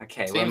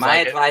 Okay, well, Seems my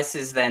like it. advice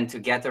is then to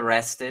get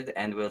arrested,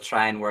 and we'll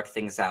try and work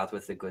things out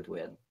with the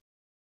goodwill.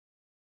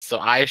 So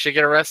I should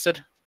get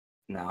arrested?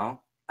 No,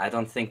 I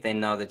don't think they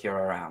know that you're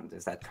around.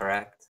 Is that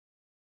correct?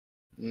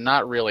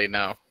 Not really,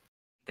 no.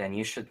 Then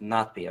you should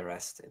not be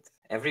arrested.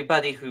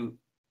 Everybody who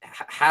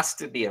has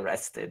to be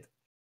arrested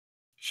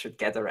should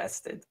get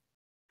arrested.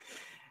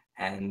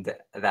 And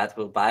that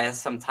will buy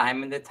us some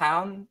time in the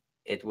town.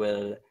 It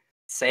will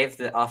save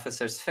the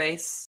officer's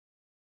face.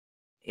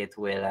 It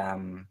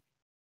will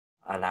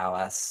allow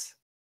us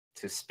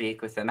to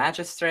speak with the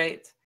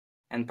magistrate.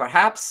 And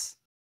perhaps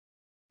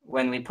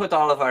when we put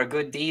all of our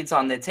good deeds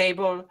on the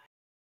table,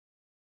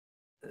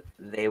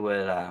 they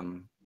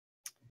will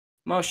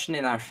motion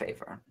in our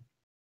favor.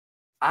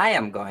 I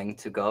am going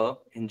to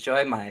go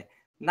enjoy my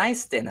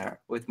nice dinner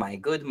with my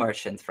good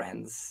merchant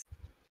friends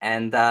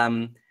and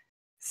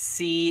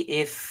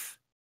see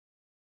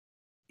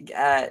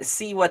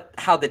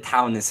how the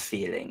town is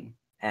feeling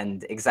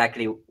and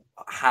exactly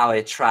how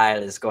a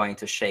trial is going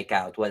to shake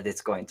out, what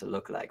it's going to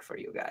look like for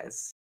you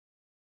guys.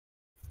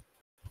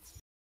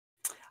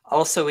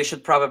 Also, we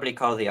should probably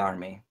call the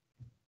army.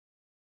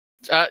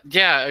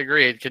 Yeah,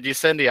 agreed. Could you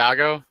send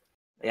Iago?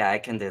 Yeah, I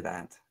can do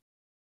that.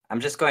 I'm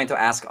just going to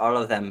ask all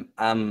of them.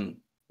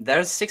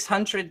 There's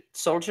 600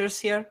 soldiers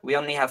here. We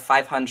only have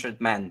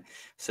 500 men.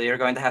 So you're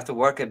going to have to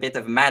work a bit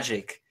of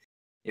magic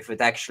if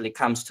it actually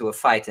comes to a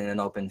fight in an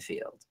open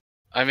field.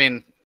 I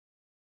mean,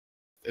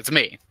 it's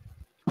me.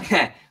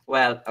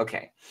 Well,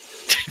 okay.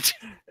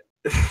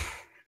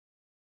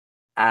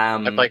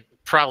 I'm like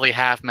probably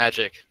half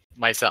magic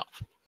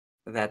myself.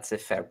 That's a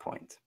fair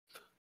point.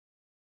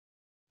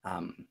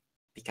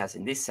 Because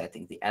in this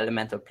setting, the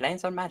elemental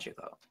planes are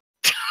magical.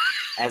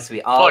 As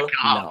we all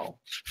know.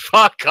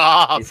 Fuck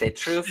off! It's a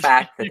true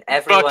fact that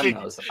everyone Fucking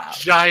knows about.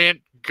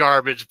 Giant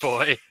garbage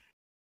boy.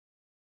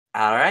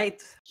 All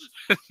right.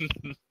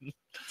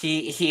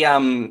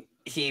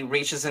 He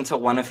reaches into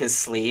one of his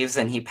sleeves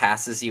and he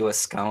passes you a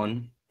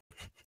scone.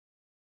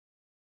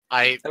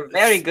 They're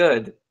very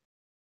good.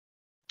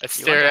 I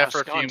stared at it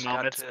for a few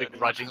moments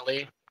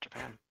begrudgingly.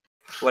 Japan.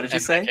 What did you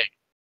say?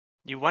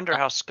 You wonder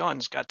how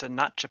scones got to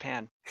not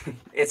Japan.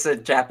 It's a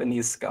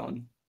Japanese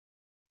scone.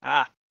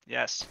 Ah,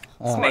 yes.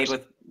 It's made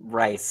with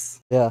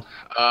rice. Yeah.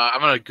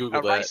 I'm gonna Google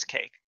a rice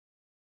cake.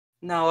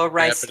 No, a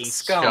rice Japanese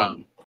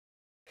scone.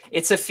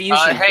 It's a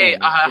fusion hey,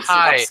 thing. It's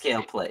hi. an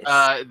upscale place.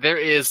 There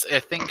is a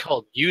thing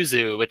called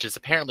yuzu, which is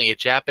apparently a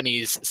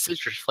Japanese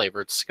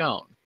citrus-flavored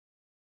scone.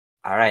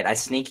 All right, I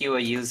sneak you a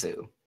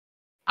yuzu.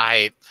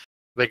 I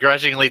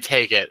begrudgingly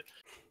take it.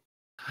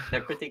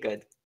 They're pretty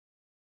good.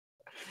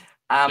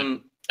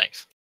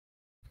 Thanks.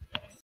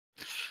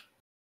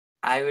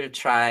 I will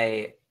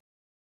try.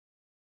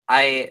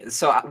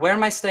 So where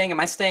am I staying? Am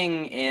I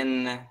staying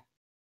in,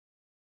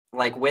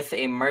 like, with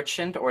a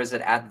merchant, or is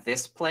it at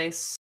this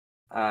place?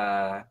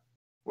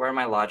 Where are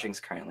my lodgings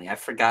currently? I've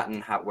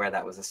forgotten where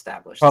that was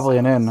established. Probably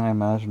an inn, I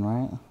imagine,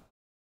 right?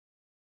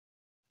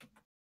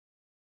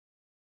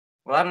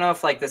 Well, I don't know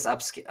if like this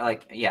upscale,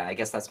 like, yeah, I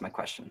guess that's my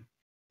question.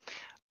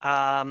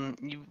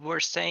 You were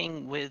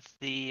staying with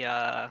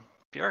the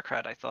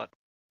bureaucrat, I thought.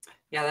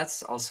 Yeah,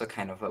 that's also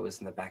kind of what was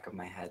in the back of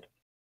my head.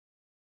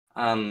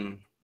 I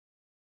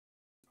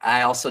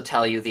also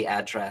tell you the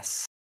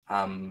address,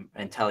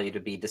 and tell you to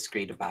be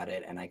discreet about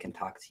it, and I can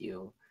talk to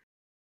you,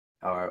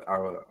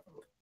 or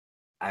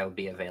I will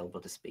be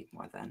available to speak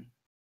more then.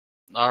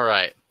 All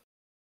right.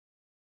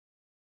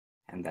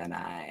 And then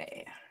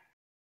I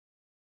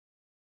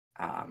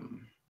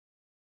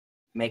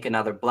make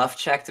another bluff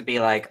check to be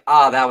like,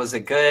 oh, that was a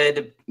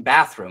good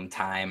bathroom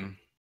time.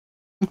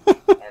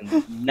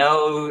 And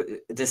no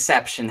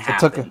deception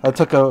happened. I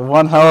took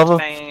one hell of a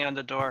banging on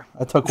the door.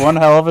 I took one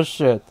hell of a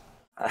shit.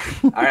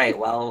 All right,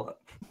 well,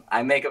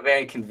 I make a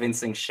very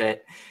convincing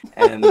shit,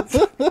 and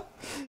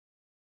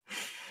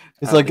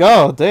he's like,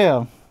 "Oh,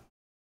 damn."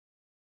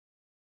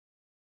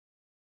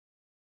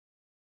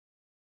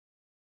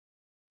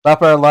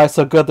 Vampire lies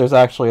so good. There's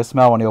actually a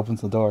smell when he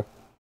opens the door.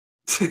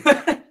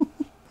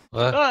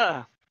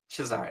 What?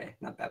 Cesare,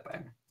 not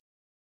Vampire.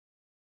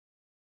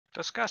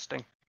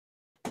 Disgusting.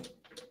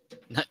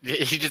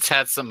 He just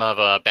had some of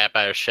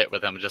Batfire shit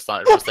with him, just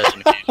on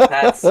possession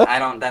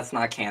occasion. That's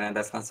not canon.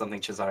 That's not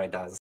something Cesare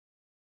does.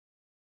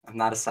 I'm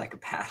not a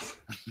psychopath.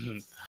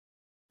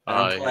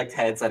 I don't collect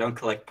heads. I don't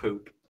collect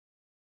poop.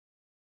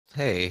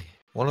 Hey,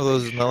 one of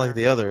those is not like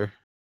the other.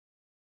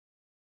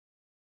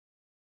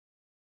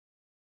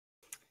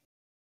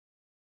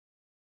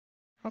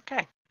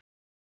 Okay.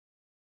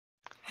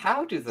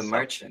 How do the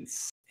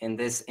merchants in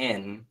this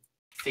inn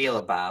feel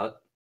about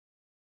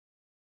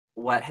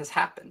what has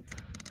happened?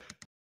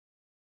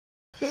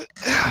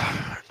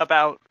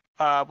 About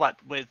what?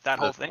 With that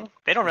whole thing?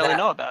 They don't really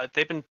know about it.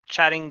 They've been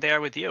chatting there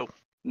with you.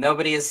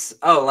 Nobody's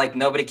like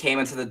nobody came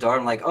into the door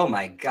and like, oh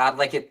my god,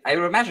 like it. I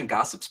would imagine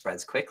gossip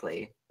spreads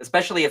quickly,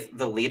 especially if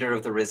the leader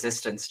of the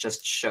resistance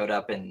just showed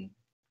up in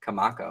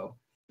Kamako.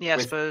 Yes,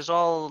 With- but it was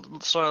all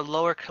sort of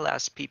lower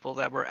class people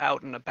that were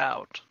out and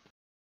about.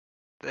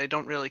 They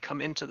don't really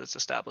come into this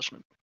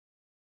establishment.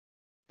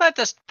 But at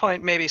this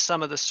point, maybe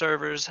some of the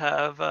servers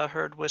have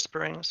heard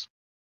whisperings.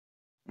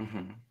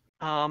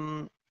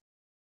 Mhm.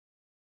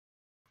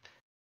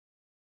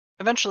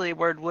 Eventually,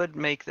 word would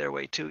make their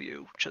way to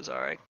you,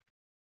 Cesare.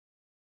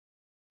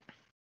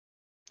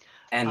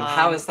 And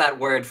how is that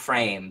word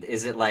framed?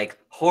 Is it like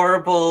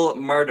horrible,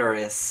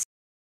 murderous,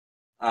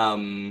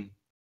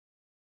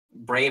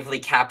 bravely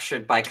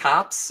captured by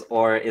cops,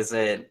 or is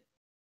it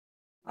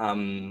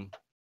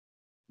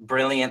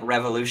brilliant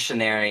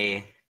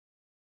revolutionary,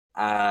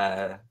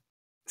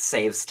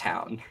 saves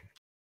town?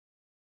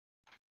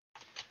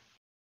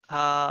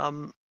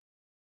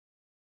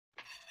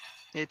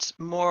 It's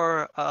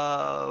more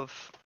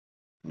of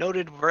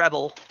noted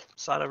rebel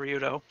Sada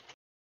Ryudo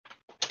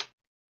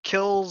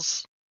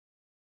kills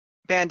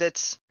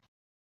bandits,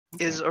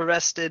 is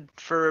arrested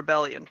for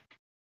rebellion.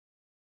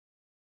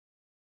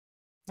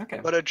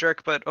 Okay. What a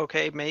jerk, but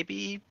okay,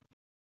 maybe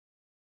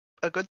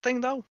a good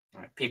thing though.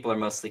 Alright, people are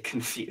mostly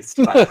confused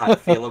about how to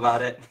feel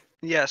about it.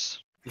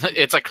 Yes.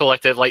 It's a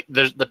collective, like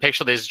the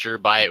picture they just drew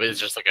by it was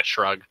just like a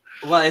shrug.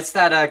 Well, it's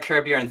that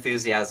Curb Your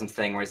Enthusiasm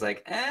thing where he's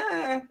like,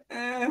 Let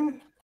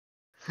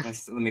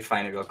me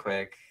find it real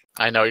quick.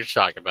 I know what you're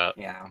talking about.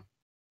 Yeah.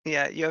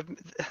 Yeah, you have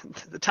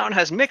the town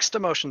has mixed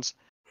emotions.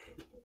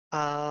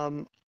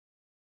 As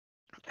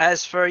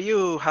for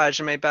you,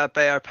 Hajime,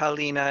 Babear,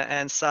 Paulina,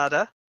 and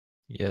Sada,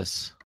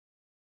 Yes.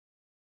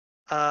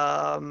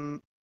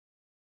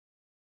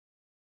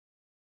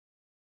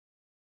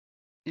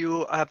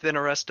 you have been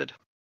arrested.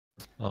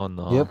 Oh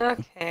no. Yep.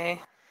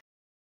 Okay.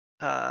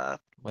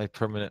 My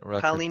permanent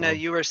record. Paulina, though.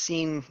 you are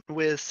seen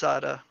with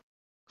Sada.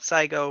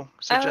 Saigo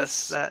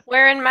suggests I was that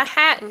wearing my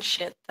hat and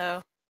shit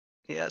though.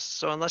 yes.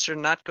 So unless you're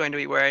not going to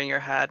be wearing your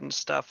hat and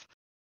stuff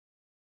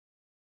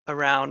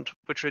around,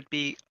 which would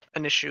be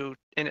an issue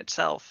in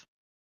itself,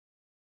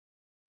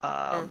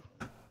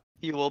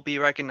 you will be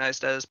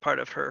recognized as part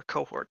of her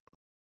cohort.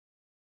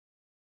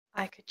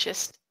 I could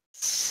just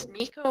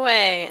sneak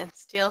away and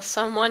steal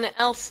someone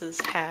else's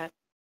hat.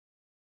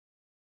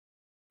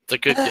 It's a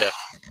good gift.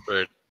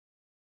 Bird.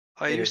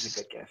 Are It you is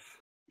a good gift.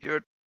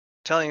 you're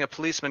telling a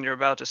policeman you're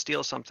about to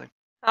steal something?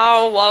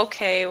 Oh,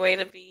 okay. Way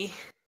to be.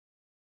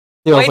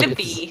 Yeah, I was Way like, to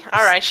be.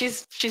 All right,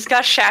 she's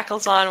got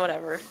shackles on.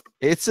 Whatever.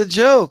 It's a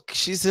joke.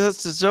 She's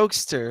just a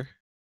jokester.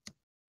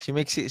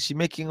 She's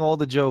making all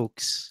the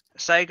jokes.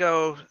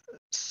 Saigo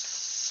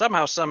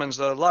somehow summons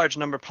a large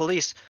number of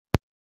police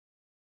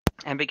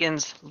and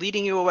begins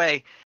leading you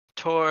away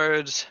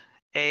towards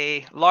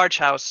a large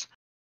house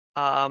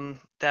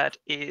that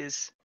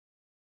is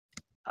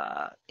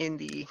in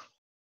the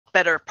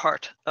better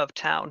part of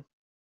town,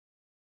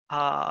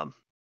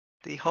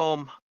 the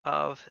home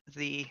of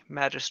the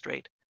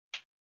magistrate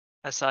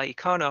Asai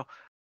Kono,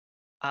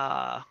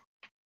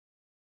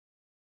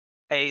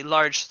 a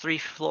large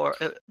three-floor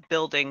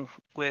building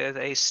with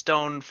a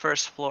stone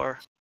first floor.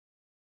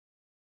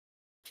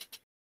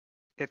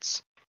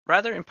 It's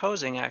rather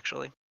imposing,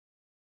 actually.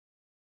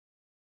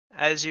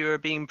 As you are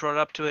being brought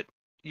up to it,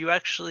 you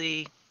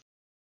actually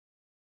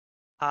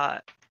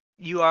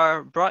you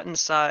are brought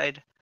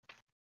inside,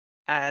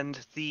 and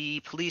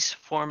the police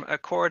form a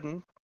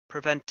cordon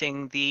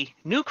preventing the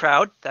new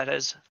crowd that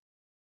has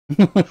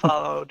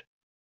followed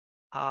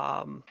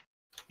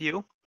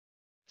you,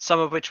 some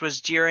of which was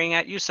jeering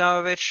at you, some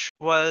of which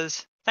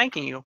was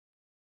thanking you.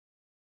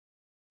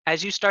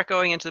 As you start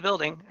going into the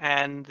building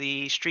and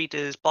the street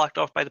is blocked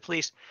off by the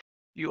police,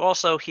 you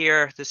also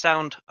hear the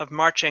sound of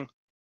marching.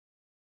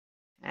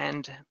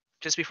 And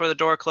just before the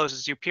door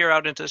closes, you peer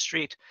out into the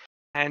street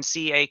and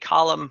see a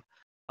column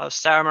of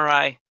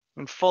samurai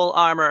in full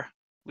armor,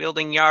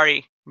 wielding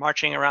yari,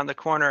 marching around the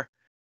corner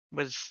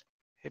with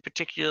a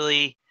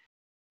particularly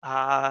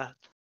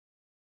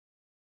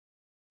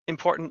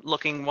important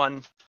looking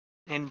one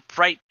in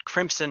bright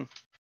crimson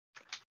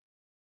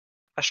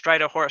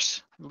astride a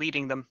horse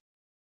leading them.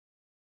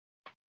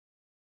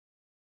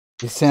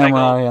 The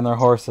samurai and their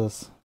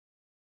horses.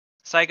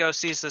 Saigo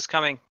sees this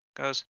coming,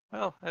 goes,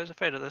 "Well, I was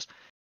afraid of this,"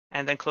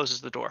 and then closes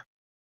the door.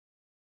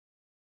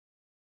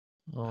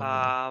 Oh,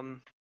 no.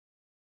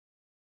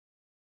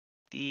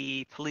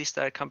 The police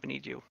that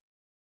accompanied you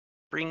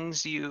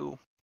brings you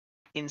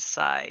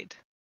inside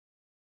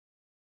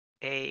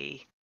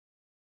a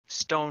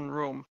stone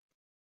room,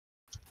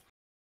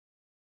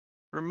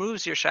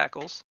 removes your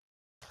shackles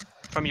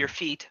from your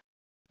feet,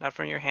 not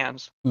from your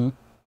hands.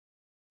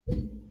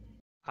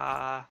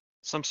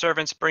 Some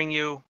servants bring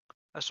you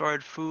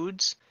assorted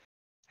foods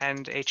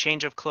and a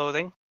change of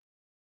clothing,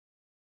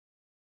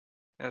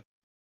 a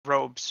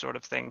robe sort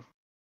of thing.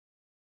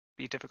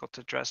 Be difficult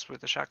to dress with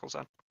the shackles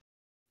on.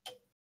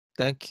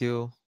 Thank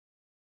you.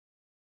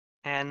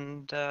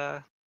 And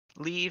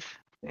leave,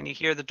 and you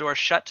hear the door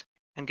shut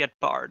and get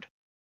barred.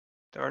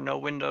 There are no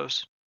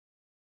windows.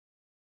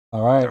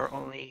 All right. There are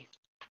only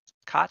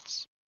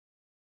cots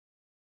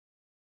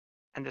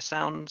and the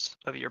sounds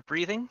of your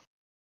breathing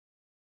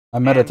I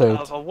and meditate.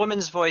 of a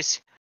woman's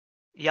voice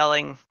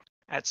yelling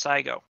at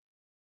Saigo,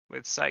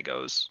 with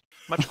Saigo's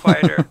much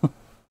quieter,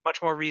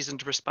 much more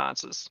reasoned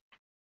responses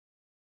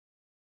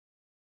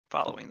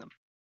following them.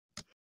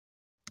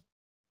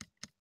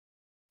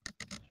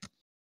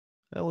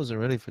 I wasn't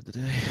ready for the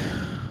day.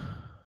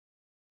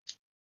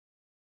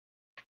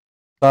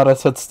 Sada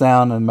sits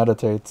down and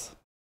meditates.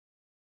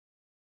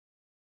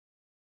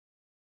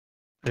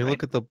 I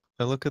look at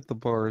the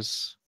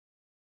bars.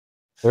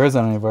 There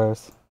isn't any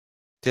bars.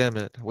 Damn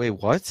it! Wait,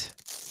 what?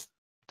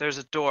 There's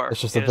a door. It's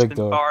just It a has big been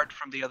door. barred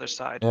from the other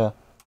side. Yeah.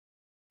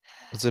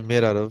 What's it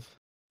made out of?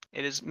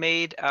 It is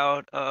made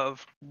out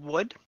of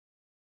wood.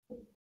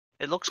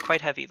 It looks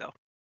quite heavy, though.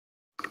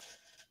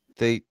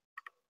 They.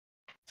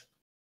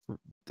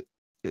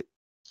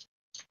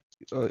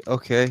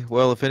 Okay,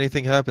 well, if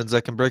anything happens,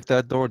 I can break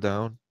that door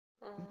down.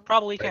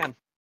 Probably can.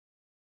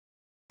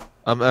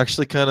 I'm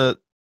actually kind of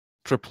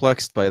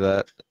perplexed by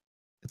that.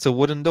 It's a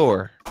wooden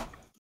door.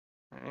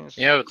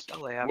 You know,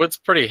 Still they have- wood's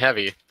pretty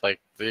heavy.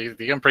 Like, you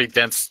get pretty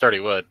dense, sturdy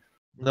wood.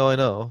 No, I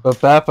know. But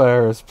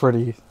Vampire is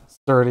pretty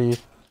sturdy.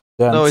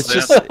 Dense. No, it's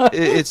just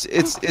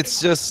it's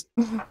just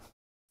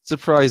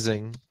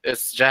surprising.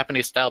 It's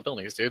Japanese style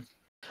buildings, dude.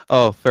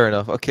 Oh, fair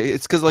enough. Okay,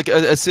 it's because like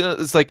as soon as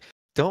it's like,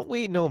 don't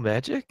we know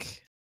magic?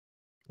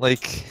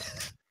 Like,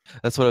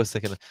 that's what I was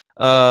thinking.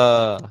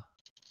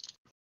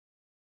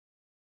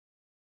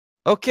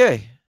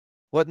 Okay,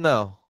 what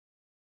now?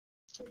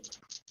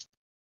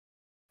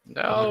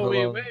 No, we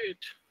hello. wait.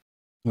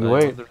 You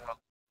wait.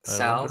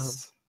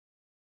 Sal's.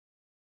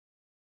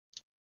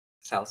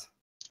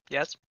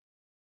 Yes.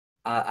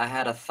 I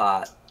had a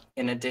thought.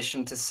 In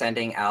addition to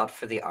sending out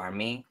for the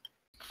army,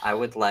 I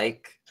would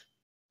like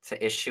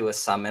to issue a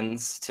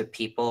summons to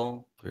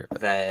people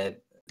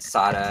that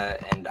Sada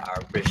and our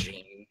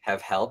regime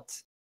have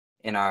helped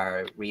in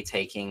our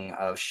retaking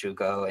of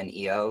Shugo and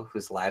Io,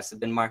 whose lives have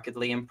been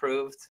markedly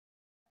improved,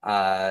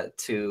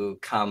 to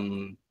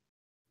come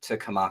to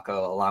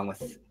Kamako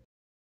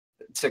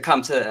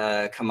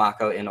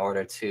Kamako in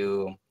order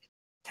to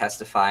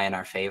testify in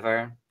our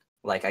favor.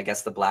 Like, I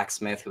guess the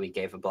blacksmith who we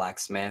gave a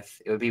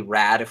blacksmith. It would be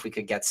rad if we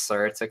could get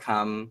Sir to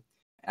come.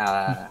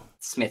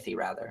 Smithy,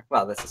 rather.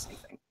 Well, that's the same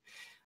thing.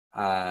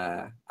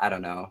 I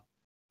don't know.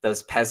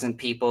 Those peasant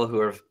people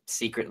who are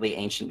secretly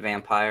ancient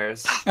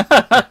vampires.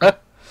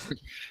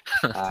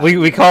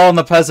 We call them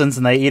the peasants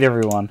and they eat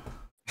everyone.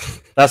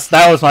 That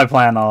was my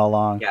plan all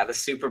along. Yeah, the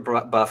super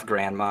buff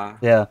grandma.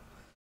 Yeah.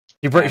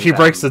 She And,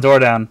 breaks the door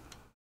down.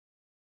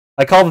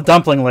 I call the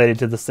dumpling lady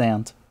to the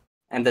stand.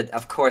 And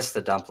of course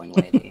the dumpling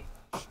lady.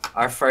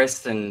 Our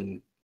first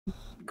and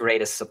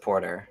greatest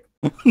supporter.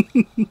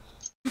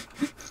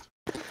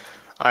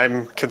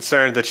 I'm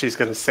concerned that she's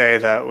going to say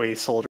that we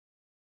stole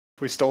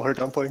her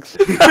dumplings.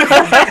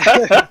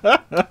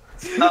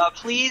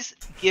 Please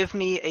give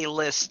me a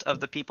list of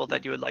the people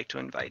that you would like to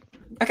invite.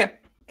 Okay.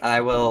 I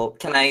will.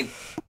 Can I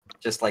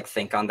just like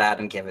think on that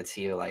and give it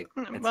to you? Like.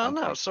 at Well, some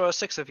no. point? So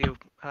 6 of you. You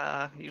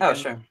Oh, can-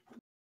 sure.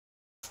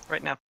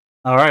 Right now,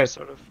 All right.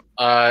 sort of.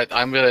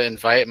 I'm gonna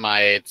invite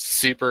my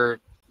super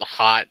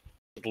hot,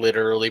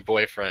 literally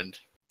boyfriend.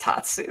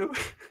 Tatsu.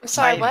 I'm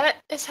sorry, Fine. what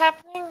is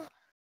happening?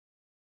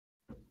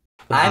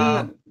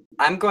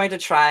 I'm going to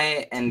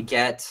try and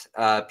get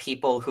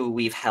people who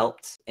we've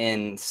helped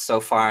so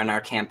far in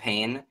our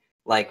campaign,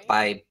 like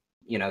by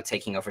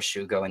taking over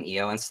Shugo and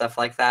Io and stuff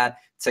like that,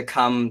 to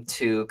come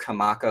to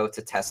Kamako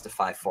to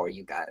testify for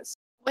you guys.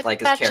 Wouldn't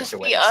Like, as that character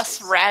just be us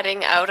witnesses.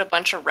 ratting out a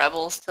bunch of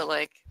rebels to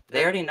like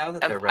They already know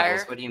that they're Empire,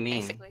 rebels. What do you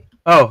mean? basically?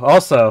 Oh,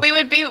 also,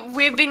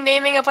 We'd be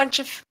naming a bunch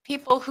of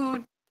people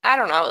who, I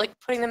don't know, like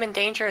putting them in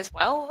danger as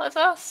well as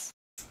us.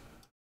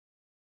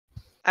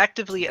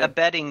 Actively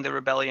abetting the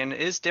rebellion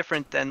is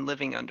different than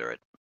living under it.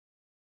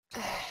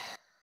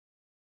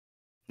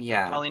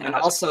 Yeah, Paulina and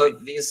has a also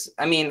these.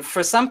 I mean,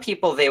 for some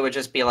people, they would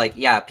just be like,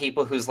 yeah,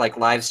 people whose like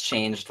lives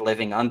changed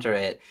living under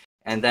it.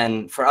 And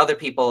then for other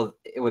people,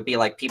 it would be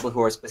like people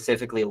who are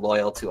specifically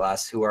loyal to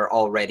us, who are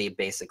already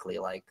basically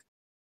like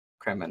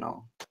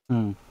criminal.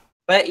 Hmm.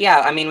 But yeah,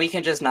 I mean, we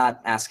can just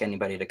not ask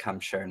anybody to come,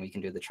 sure, and we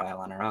can do the trial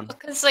on our own.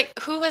 Because like,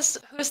 who's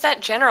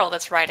that general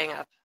that's riding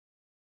up?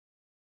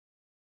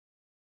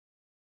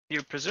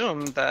 You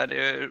presume that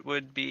it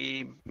would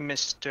be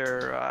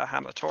Mr.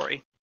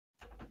 Hamatori.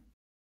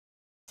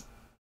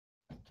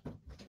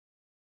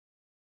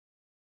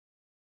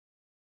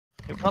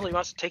 He probably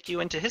wants to take you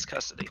into his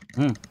custody.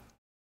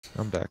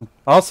 I'm back.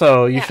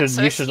 also you Yeah, should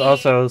so you if should he-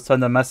 also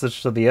send a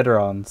message to the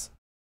Iderons.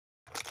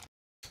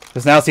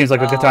 Because now seems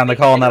like a good time to The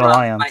call in that Iderons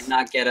alliance. might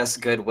not get us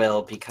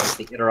goodwill because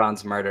the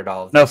Iderons murdered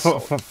all of No,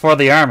 these for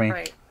the army.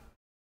 Right.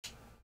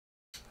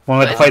 When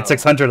we had to But- fight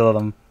 600 of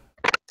them.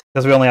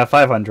 Because we only have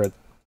 500.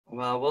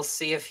 Well, we'll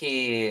see if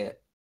he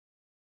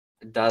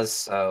does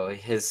so.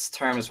 His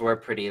terms were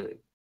pretty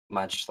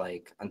much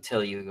like,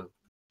 until you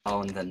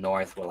own the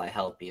North, will I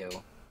help you?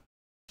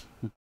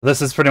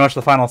 This is pretty much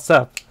the final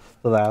step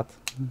to that.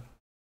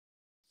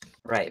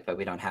 Right, but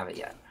we don't have it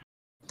yet.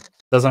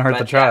 Doesn't hurt to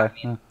But, yeah, try.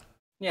 I mean,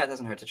 Yeah, it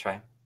doesn't hurt to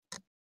try.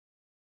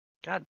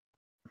 God,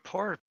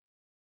 poor,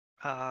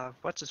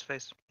 what's his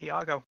face?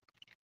 Iago.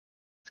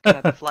 He's gonna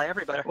have to fly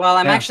everybody. Well,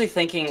 I'm Yeah. actually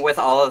thinking with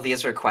all of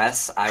these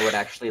requests, I would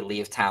actually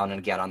leave town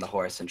and get on the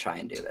horse and try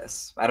and do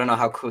this. I don't know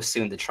how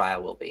soon the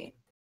trial will be,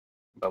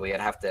 but we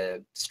would have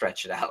to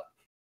stretch it out.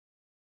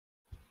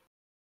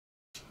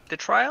 The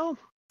trial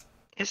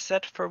is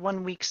set for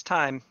 1 week's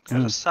time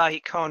as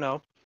Asahi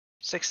Kono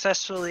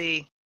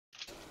successfully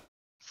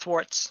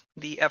thwarts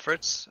the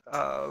efforts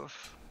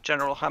of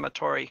General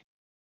Hamatori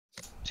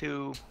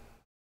to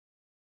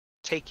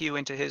take you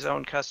into his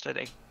own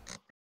custody,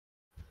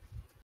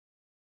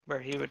 where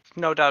he would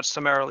no doubt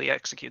summarily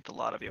execute the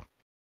lot of you.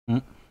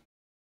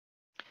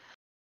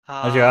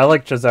 Actually, I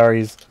like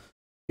Cesari's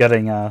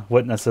getting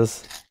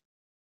witnesses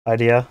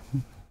idea.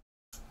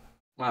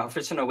 Well, if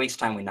it's in a week's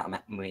time,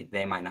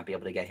 they might not be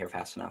able to get here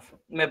fast enough.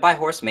 I mean, by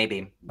horse,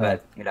 maybe,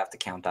 but you'd have to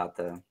count out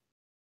the.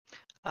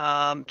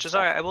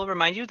 Cesare, I will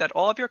remind you that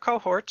all of your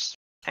cohorts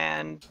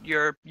and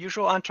your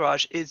usual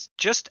entourage is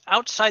just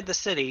outside the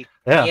city.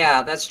 Yeah,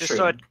 Yeah, that's Just true.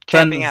 start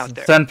camping out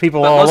there. Send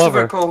people But all most of over.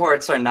 our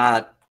cohorts are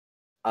not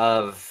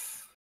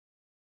of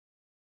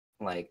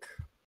like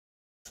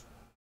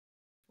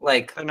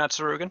They're not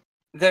Sarugan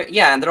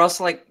and they're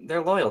also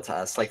they're loyal to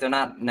us. Like they're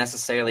not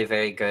necessarily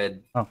very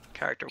good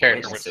character.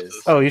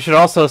 witnesses. Oh, you should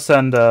also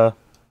send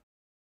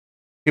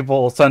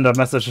people will send a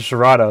message to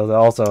Shirado to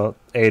also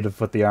aid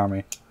with the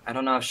army. I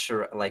don't know if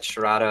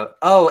Shirado.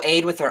 Oh,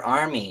 aid with their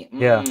army.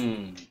 Yeah.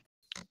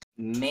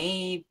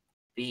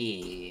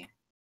 Maybe.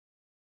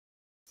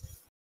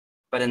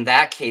 But in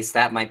that case,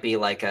 that might be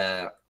like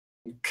a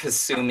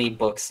Kasumi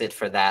books it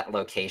for that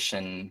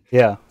location.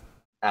 Yeah.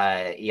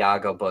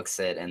 Iago books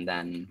it, and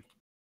then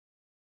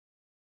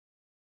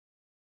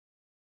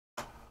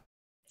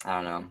I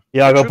don't know.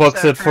 Iago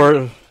books it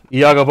for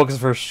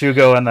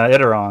Shugo and the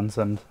Idarons,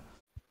 and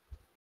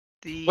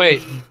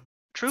The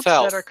troops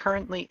South. that are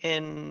currently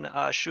in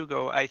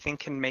Shugo, I think,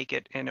 can make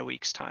it in a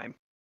week's time.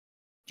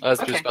 I was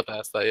Okay. just about to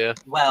ask that. Yeah.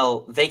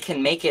 Well, they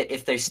can make it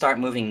if they start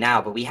moving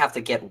now, but we have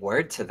to get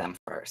word to them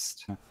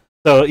first.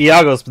 so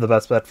Iago's the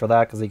best bet for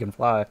that because he can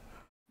fly.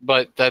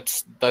 But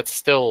that's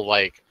still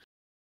like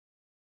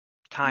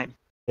Time.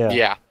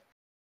 Yeah.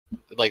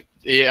 Like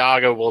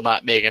Iago will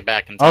not make it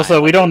back in time.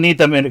 Also, we don't need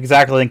them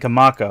exactly in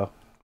Kamako.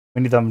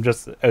 We need them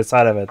just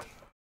outside of it.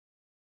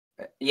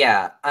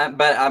 Yeah,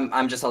 but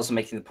I'm just also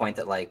making the point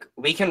that like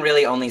we can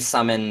really only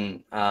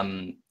summon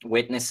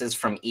witnesses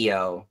from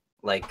EO.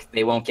 Like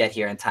they won't get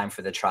here in time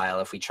for the trial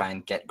if we try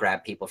and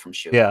grab people from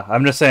Shu. Yeah,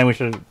 I'm just saying we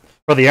should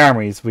for the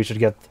armies we should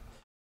get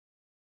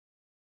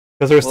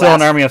because there's We'll still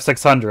an ask- army of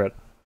 600.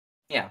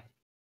 Yeah,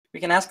 we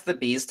can ask the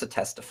bees to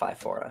testify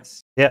for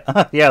us. Yeah,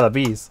 yeah, the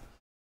bees.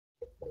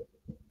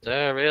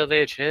 They're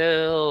really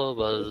chill.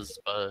 Buzz,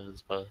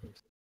 buzz, buzz.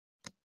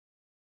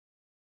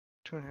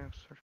 2.5,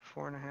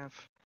 4.5,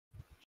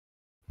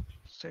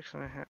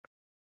 6.5.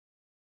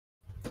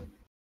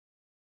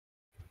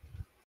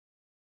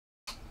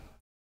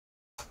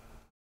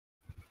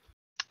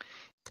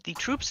 The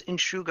troops in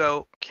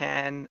Shugo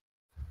can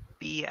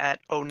be at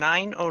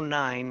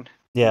 0909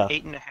 Yeah.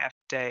 8.5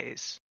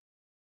 days.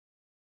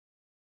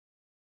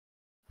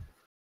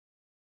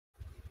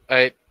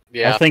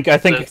 Yeah. I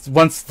think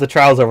once the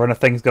trial's over and if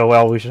things go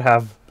well, we should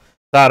have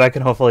that. I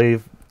can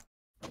hopefully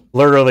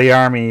lure the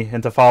army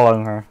into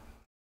following her.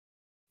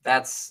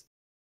 That's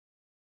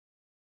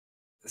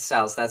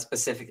Sal's. That's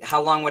specific.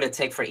 How long would it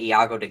take for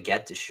Iago to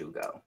get to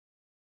Shugo?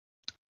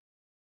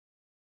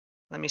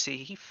 Let me see.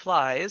 He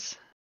flies.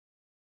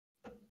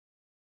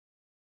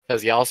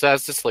 Because he also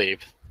has to sleep.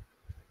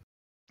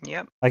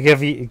 Yep. I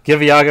give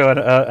Iago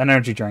an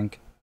energy drink,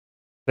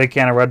 big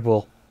can of Red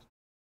Bull.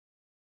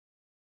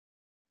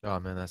 Oh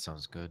man, that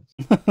sounds good.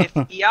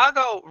 If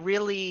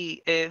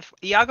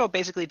Iago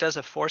basically does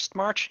a forced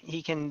march,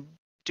 he can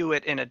do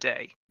it in a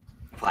day.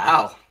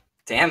 Wow,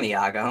 damn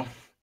Iago.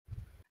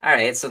 All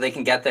right, so they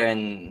can get there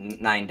in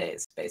 9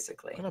 days,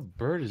 basically. What kind of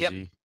bird is Yep.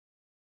 he?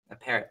 A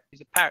parrot. He's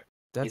a parrot.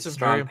 That's He's a a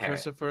strong very parrot.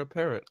 impressive for a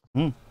parrot.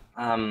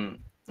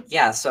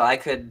 Yeah, so I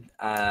could.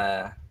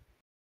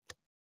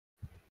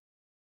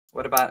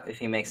 What about if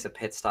he makes a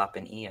pit stop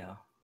in EO?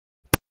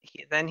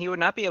 Then he would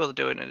not be able to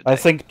do it in a day. I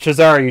think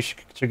Cesare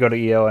should go to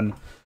EO and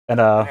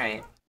All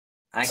right.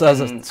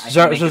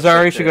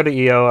 Cesare should go to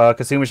EO.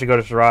 Kasumi should go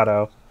to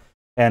Shirado,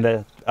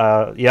 and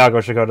Iago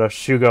should go to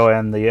Shugo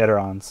and the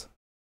Idarons.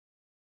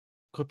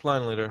 Good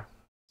plan, leader.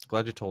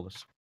 Glad you told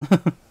us.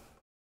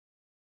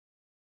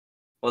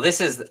 Well, this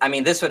is. I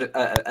mean, this would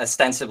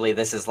ostensibly.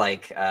 This is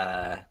like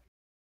Kasumi.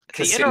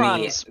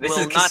 Idarons This will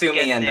is not Kasumi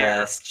get and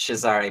there.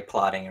 Cesare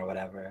plotting or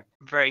whatever.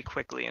 Very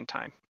quickly in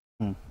time.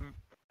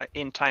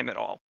 In time at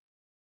all.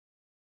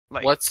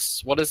 Like, What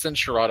is in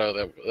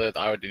Shirado that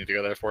I would need to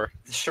go there for?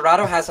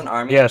 Shirado has an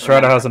army. Yeah,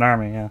 Shirado has an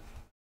army. Yeah.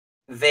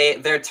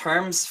 Their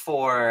terms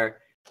for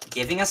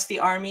giving us the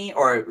army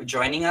or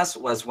joining us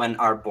was when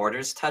our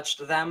borders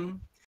touched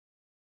them.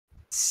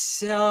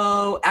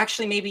 So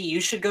actually, maybe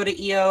you should go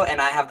to EO, and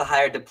I have the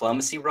higher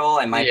diplomacy role.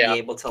 I might Yeah. be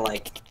able to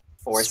like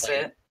force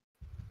Swing. it.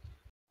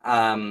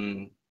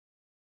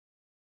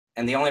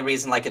 And the only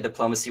reason like a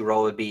diplomacy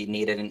roll would be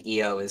needed in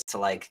EO is to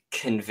like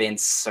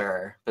convince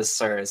Sir, but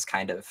Sir is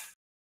kind of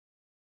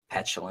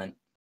petulant.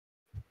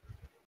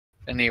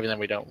 And even then,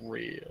 we don't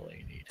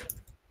really need him.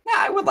 Yeah,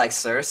 I would like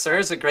Sir. Sir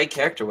is a great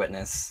character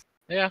witness.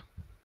 Yeah.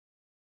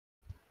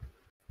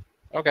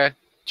 Okay,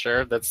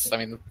 sure.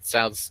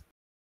 Sounds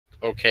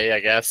okay, I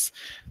guess.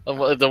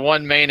 The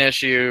one main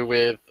issue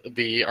with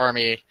the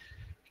army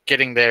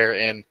getting there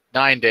in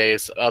 9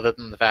 days, other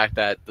than the fact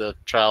that the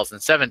trial's in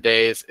 7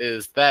 days,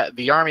 is that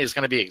the army is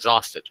going to be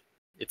exhausted.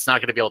 It's not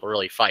going to be able to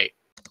really fight.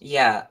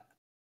 Yeah.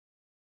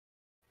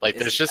 Like,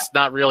 there's just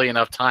not really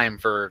enough time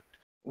for...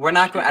 We're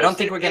not going. I don't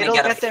think we're going to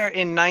get there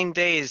in 9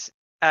 days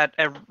at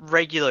a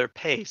regular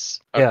pace.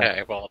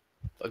 Okay, well,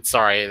 I'm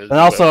sorry. And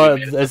also,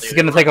 it's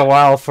going to take a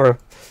while for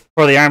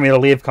the army to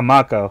leave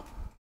Kamako.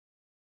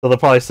 So they'll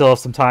probably still have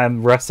some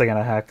time resting in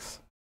a hex.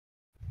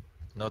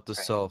 Note to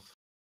self: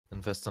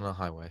 invest on a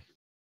highway.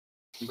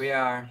 We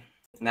are,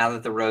 now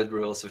that the road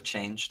rules have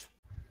changed.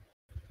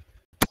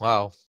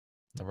 Wow.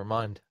 Never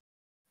mind.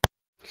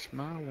 It's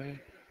my way.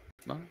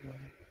 My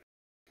way.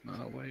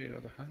 My way or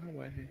the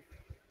highway.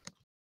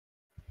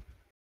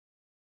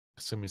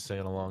 Kasumi's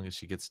singing along as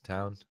she gets to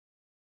town.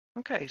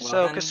 Okay, Well,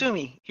 so then-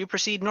 Kasumi, you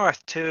proceed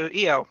north to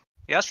Io.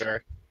 Yes.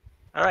 Sure.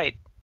 All right.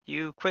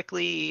 You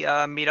quickly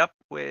meet up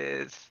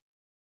with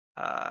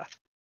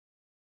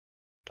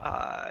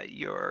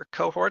your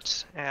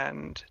cohorts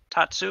and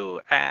Tatsu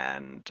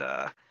and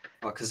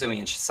Well, Kazumi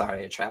and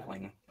Shisari are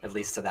traveling, at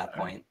least to that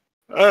point.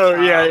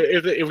 Oh, yeah,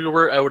 if we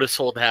were, I would have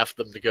sold half of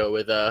them to go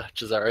with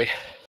Cesare.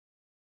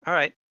 all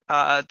right.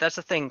 That's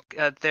the thing.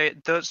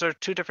 Those are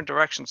two different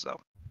directions, though.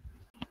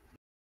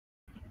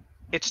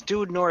 It's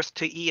due north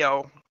to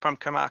Io from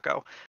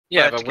Kamako.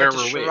 Yeah, but but to where get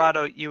to were we?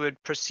 Shirado, you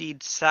would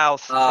proceed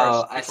south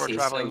Oh, first I before see.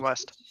 traveling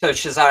west. So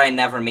Shizari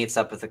never meets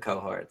up with the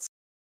cohorts.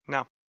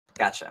 No.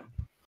 Gotcha.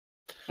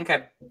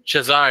 Okay.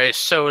 Cesare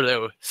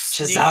solo.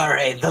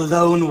 Shizari, the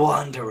lone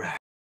wanderer.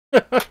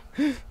 All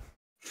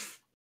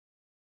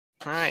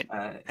right. He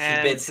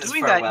And bids his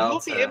doing that, you farewell will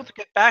be able to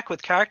get back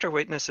with character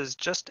witnesses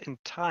just in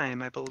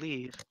time, I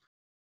believe.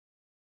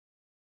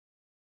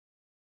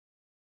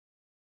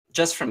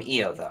 Just from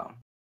Io, though.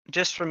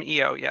 Just from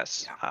EO,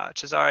 yes. Yeah.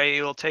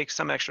 Cesare will take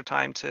some extra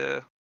time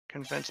to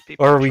convince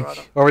people Or in we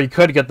Shirado.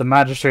 could get the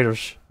magistrate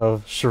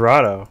of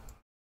Shirado.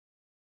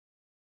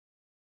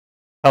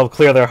 Help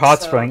clear their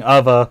hot So, spring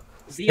of a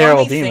The feral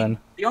only thing- demon.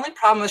 The only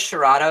problem with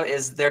Shirado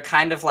is they're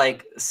kind of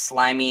like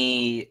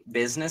slimy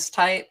business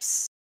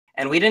types.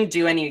 And we didn't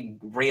do any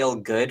real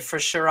good for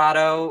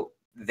Shirado.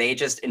 They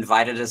just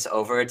invited us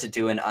over to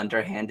do an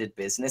underhanded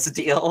business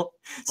deal.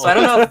 So I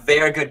don't know if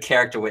they're good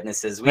character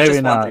witnesses. We Maybe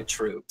just want not. their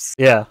troops.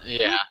 Yeah.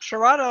 Yeah.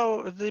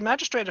 Shirado, the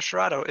magistrate of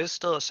Shirado is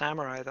still a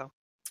samurai, though.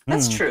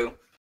 That's Hmm. true.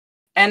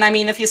 And I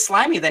mean, if you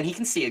slimy, then he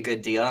can see a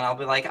good deal, and I'll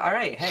be like, all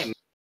right, hey.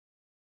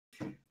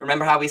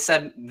 Remember how we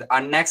said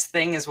our next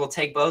thing is we'll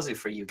take Bozu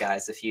for you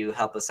guys if you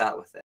help us out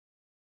with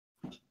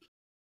it.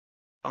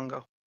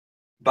 Bungo.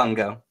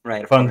 Bungo,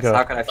 right? Of Bungo. course.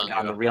 How could I forget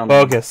Bungo. the real name?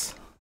 Bogus.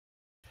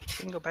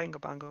 Bingo, bango,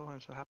 bongo. I'm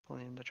so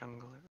happily in the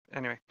jungle.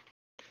 Anyway.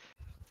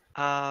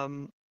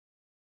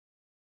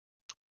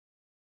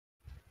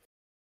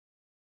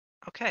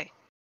 Okay.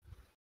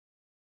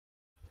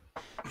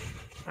 All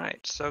right.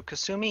 So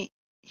Kasumi,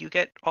 you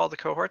get all the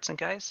cohorts and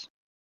guys.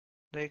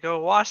 They go,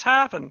 "What's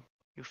happened?"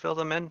 You fill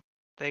them in.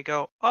 They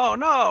go, "Oh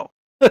no!"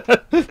 They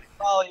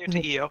follow you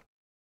to Io,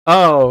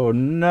 Oh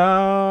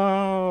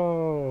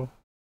no.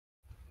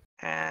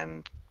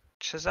 and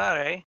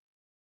Cesare,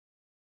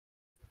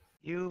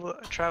 you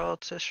travel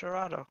to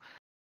Shirado.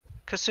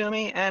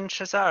 Kasumi and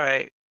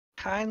Cesare,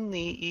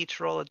 kindly each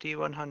roll a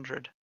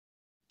d100.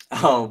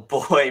 Oh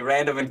boy,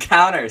 random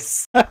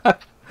encounters.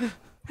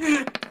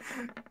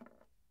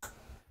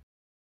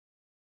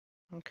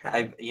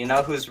 Okay. You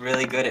know who's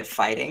really good at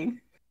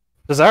fighting?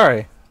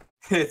 Cesare.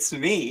 It's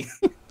me.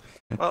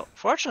 Well,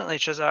 fortunately,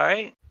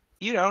 Cesare,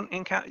 you don't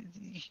encounter.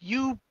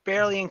 You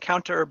barely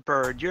encounter a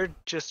bird. You're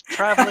just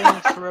traveling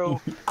through.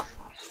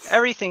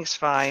 Everything's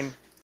fine.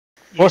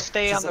 You What?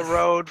 stay on the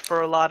road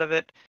for a lot of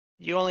it.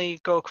 You only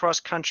go across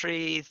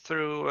country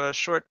through a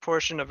short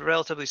portion of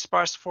relatively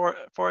sparse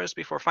forest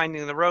before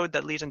finding the road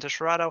that leads into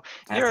Shirado.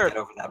 I have to get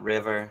over that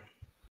river.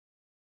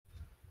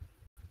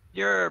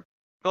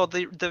 Well,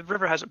 the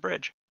river has a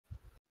bridge.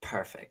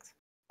 Perfect.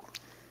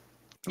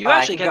 You I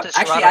actually can get go- to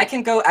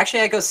Shirado.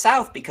 Actually, I go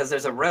south because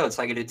there's a road,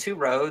 so I can do 2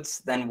 roads,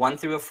 then 1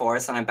 through a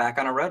forest, and I'm back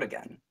on a road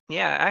again.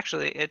 Yeah,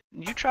 actually,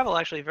 you travel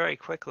actually very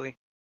quickly.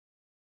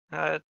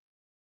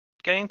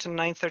 Getting to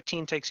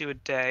 913 takes you a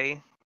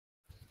day.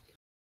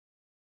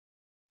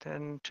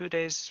 Then 2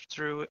 days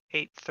through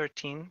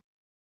 813.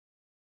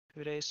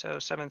 2 days, so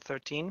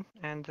 713,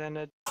 and then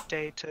a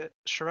day to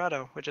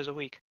Shirado, which is a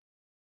week.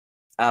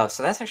 Oh,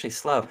 so that's actually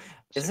slow.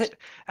 Is 6 it?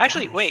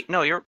 Actually, Gosh. wait,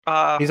 no, you're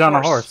He's on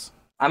a horse.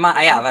 I'm on.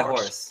 Yeah, On a that horse.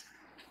 horse.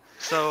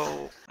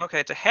 So okay,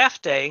 it's a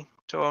half day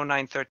to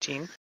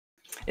 0913.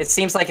 It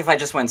seems like if I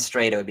just went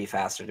straight, it would be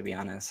faster. To be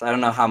honest, I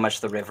don't know how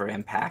much the river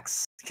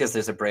impacts because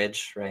there's a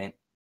bridge, right?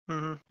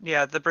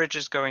 Yeah, the bridge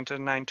is going to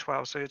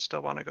 912, so you'd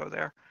still want to go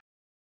there.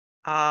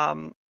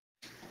 I'm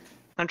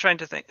trying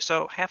to think.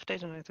 So half a day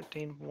to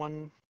 9:15,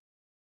 1,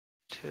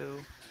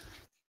 2,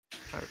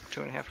 or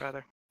 2.5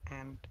 rather,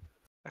 and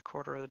a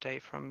quarter of the day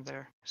from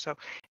there. So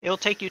it'll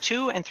take you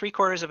 2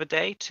 3/4 of a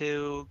day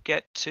to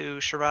get to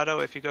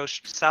Shirado if you go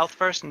south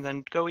first and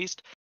then go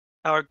east,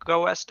 or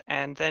go west,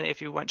 and then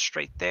if you went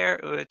straight there,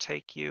 it would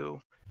take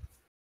you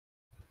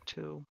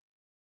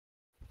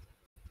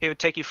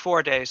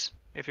 4 days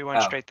if you went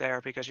Oh. straight there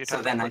because you'd So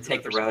have then to I put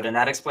take the rivers. road, and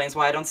that explains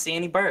why I don't see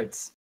any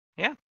birds.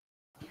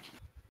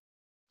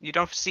 You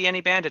don't see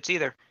any bandits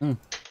either. Hmm.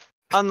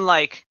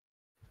 Unlike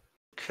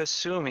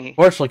Kasumi.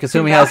 Fortunately,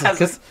 Kasumi Now has.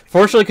 has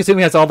Fortunately,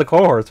 Kasumi has all the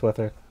cohorts with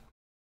her.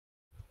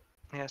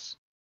 Yes.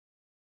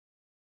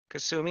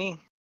 Kasumi,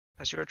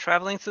 as you were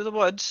traveling through the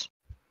woods,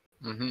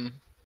 Mm-hmm.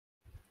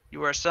 you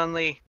were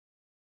suddenly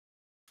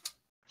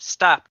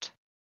stopped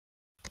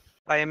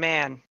by a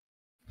man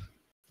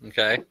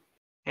Okay.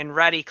 in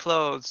ratty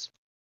clothes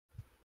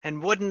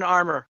and wooden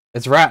armor.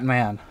 It's Rat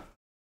Man.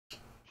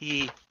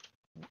 He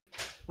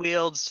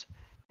wields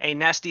a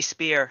nasty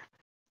spear,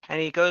 and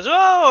he goes,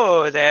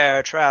 "Oh,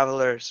 there,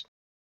 travelers.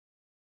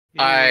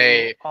 You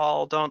I-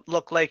 all don't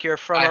look like you're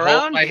from I hold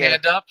around my here."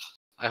 hand up.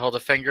 I hold a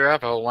finger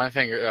up. I hold one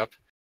finger up,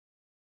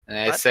 and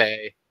I What?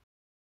 say,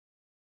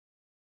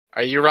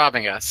 "Are you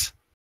robbing us?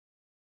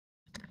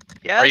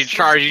 Yes. Are you yes,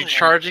 I am.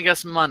 charging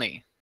us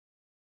money?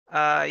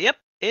 Yep.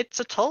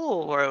 It's a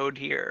toll road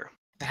here.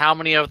 How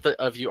many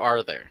of you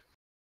are there?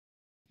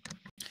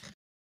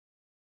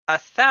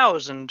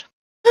 1,000.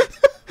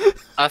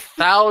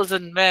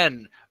 1,000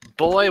 men.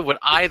 Boy, would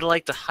I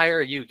like to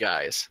hire you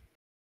guys.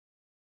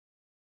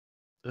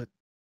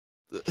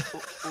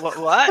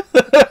 What?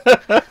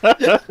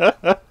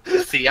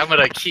 See, I'm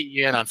gonna key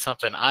you in on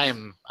something.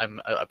 I'm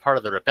a part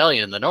of the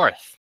rebellion in the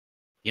north.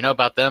 You know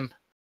about them?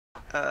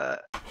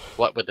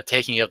 What with the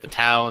taking of the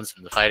towns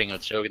and the fighting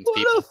of Shogun's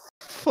people? What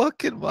a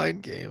fucking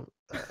mind game.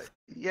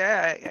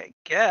 Yeah, I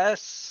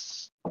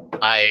guess.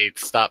 I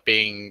stopped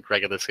being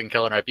regular skin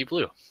color and I'd be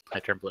blue. I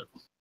turn blue,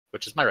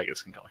 which is my regular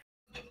skin color.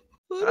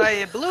 Are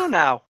you blue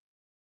now?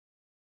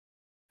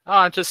 Oh,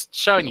 I'm just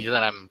showing you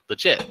that I'm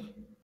legit.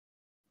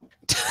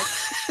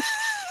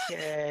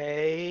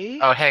 Okay.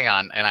 Oh, hang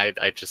on, and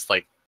I just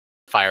like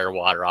fire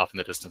water off in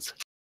the distance.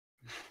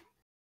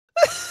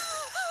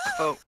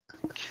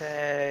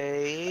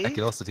 Okay. I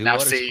can also do Now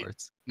water see-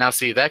 sports. Now,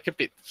 see, that could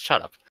be.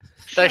 Shut up.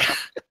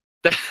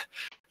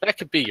 That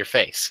could be your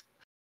face.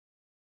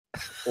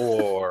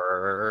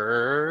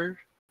 Or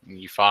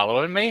you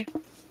following me?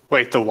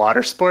 Wait, the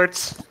water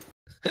sports?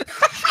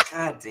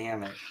 God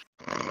damn it.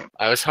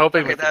 I was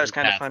hoping. Okay, we could that was do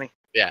kind of that. funny.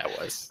 Yeah, it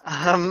was.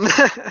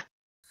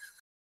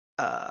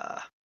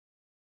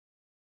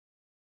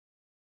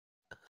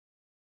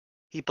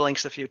 He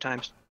blinks a few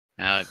times.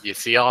 Now, you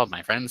see all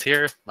my friends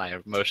here? My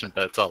emotion,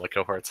 but it's all the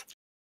cohorts.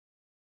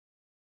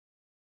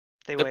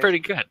 They They're wave. pretty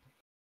good.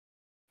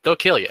 They'll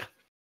kill you.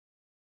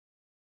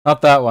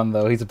 Not that one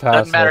though. He's a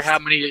pacifist. Doesn't matter how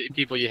many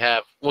people you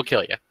have. We'll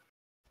kill you.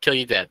 Kill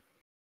you dead.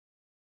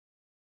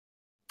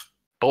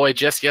 Boy,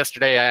 just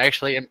yesterday I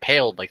actually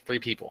impaled like 3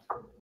 people.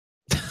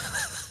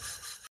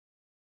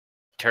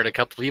 Turned a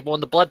couple people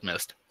into blood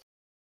mist.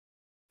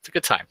 It's a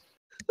good time.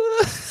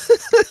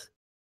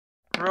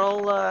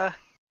 Roll,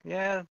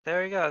 yeah,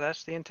 there you go.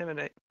 That's the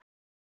intimidate.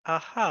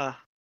 Aha.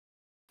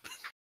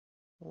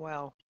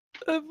 Well,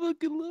 I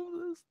fucking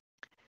love this.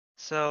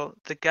 so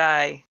the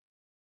guy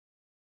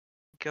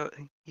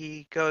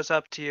he goes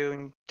up to you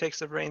and takes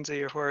the reins of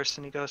your horse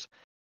and he goes,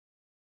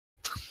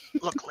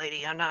 "Look,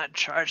 lady, I'm not in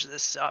charge of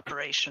this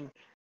operation,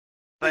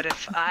 but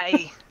if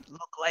I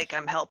look like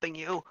I'm helping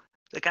you,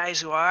 the guys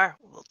who are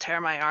will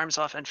tear my arms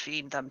off and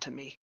feed them to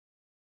me.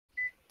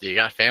 Do you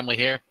got family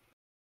here?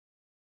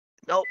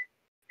 Nope,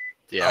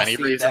 Do you have I'll any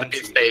feed reason them to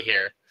to stay you.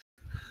 here?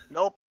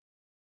 nope,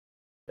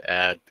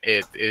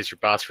 Is your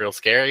boss real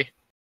scary?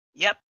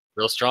 yep,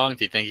 Real strong?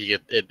 Do you think he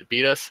could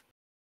beat us?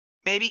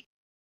 maybe."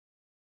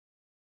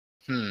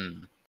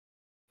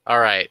 All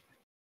right.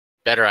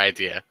 Better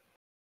idea.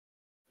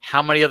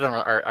 How many of them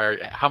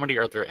how many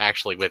are there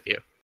actually with you?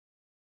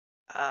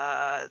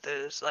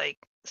 There's like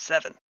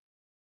 7.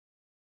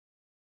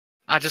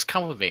 Just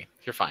come with me.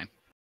 You're fine.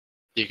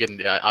 You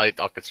can. I'll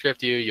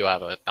conscript you. You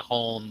have a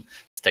home,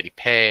 steady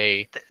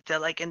pay. They're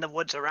like in the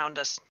woods around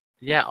us.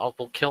 Yeah,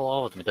 we'll kill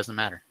all of them. It doesn't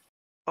matter.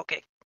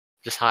 Okay,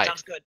 Just hide.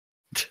 sounds good.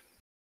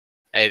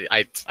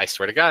 I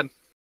swear to God, if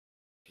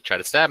you try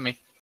to stab me,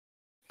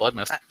 blood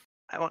mist.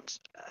 I won't.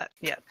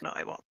 Yeah, no,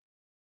 I won't.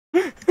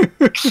 What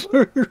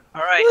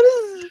All right.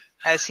 What is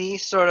As he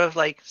sort of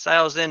like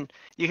siles in,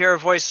 you hear a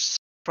voice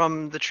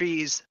from the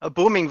trees, a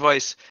booming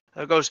voice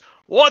that goes,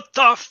 "What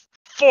the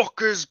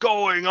fuck is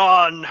going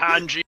on,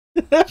 Hanji?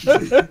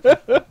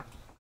 What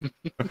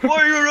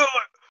are you doing?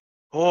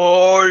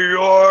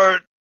 Oh,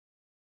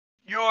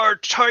 you're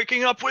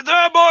taking up with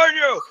them, aren't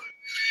you?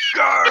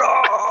 Get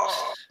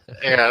off!"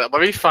 Yeah,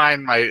 let me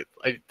find my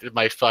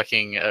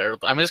fucking.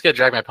 I'm just gonna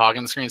drag my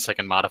pocket screen so I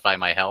can modify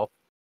my health.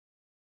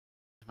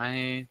 Am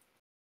I?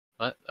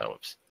 What? Oh,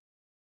 whoops.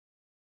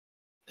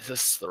 Is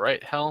this the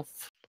right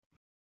health?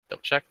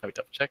 double check. Let me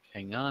double check.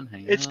 Hang on.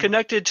 It's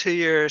connected to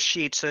your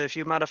sheet, so if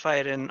you modify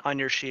it on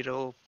your sheet,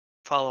 it'll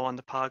follow on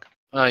the pog.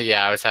 Oh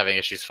yeah, I was having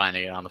issues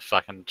finding it on the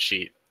fucking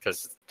sheet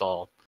because it's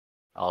all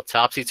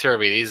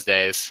topsy-turvy these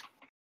days.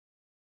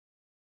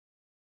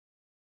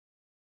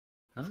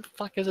 How the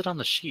fuck is it on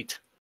the sheet?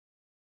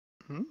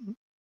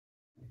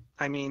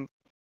 I mean,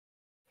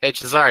 Hey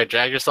Cesare,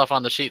 drag yourself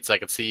on the sheet so I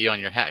can see you on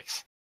your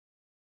hex.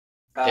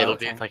 Oh, It'll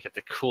okay. be like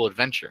a cool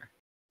adventure.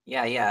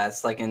 Yeah,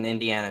 it's like in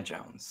Indiana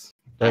Jones.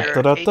 your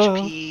Da-da-da-da.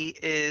 HP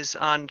is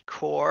on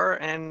core,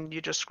 and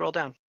you just scroll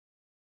down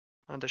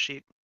on the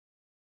sheet.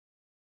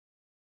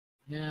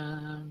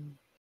 Yeah,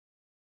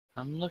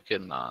 I'm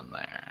looking on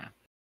there.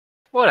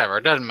 Whatever,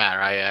 it doesn't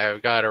matter.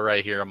 I've got it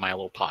right here on my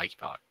little Poggy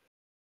Pog.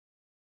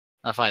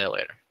 I'll find it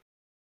later.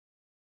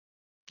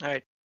 All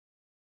right.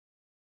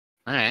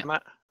 Alright.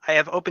 I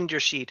have opened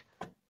your sheet.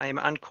 I am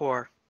on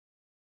core.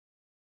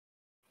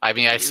 I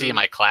mean, I see You-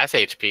 my class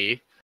HP.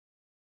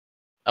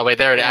 Oh, wait,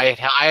 there it is.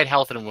 Yeah. I had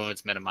health and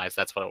wounds minimized.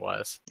 That's what it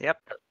was. Yep.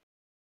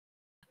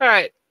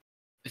 Alright.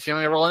 If you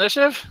want me to roll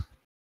initiative?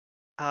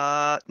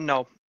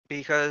 No,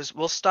 because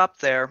we'll stop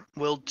there.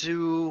 We'll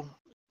do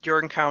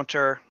your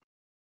encounter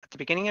at the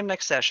beginning of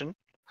next session.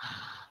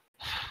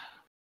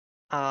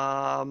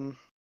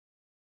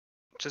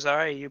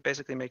 Cesare, you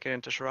basically make it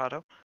into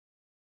Shirado.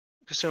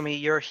 Kasumi,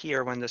 you're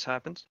here when this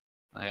happens.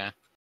 Okay.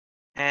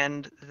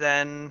 And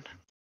then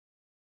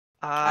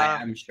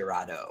I am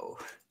Shirado.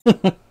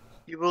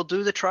 you will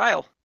do the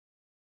trial.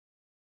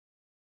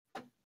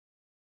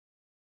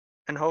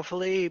 And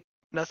hopefully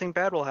nothing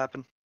bad will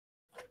happen.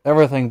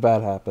 Everything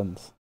bad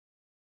happens.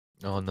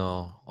 Oh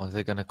no, are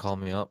they gonna call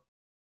me up?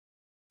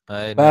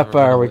 I ain't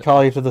Batfire, we never,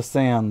 call you to the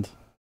stand.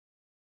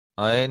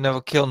 I ain't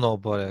never kill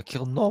nobody. I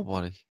kill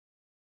nobody.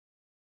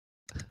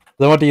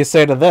 Then what do you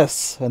say to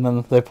this? And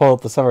then they pull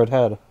out the severed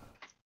head.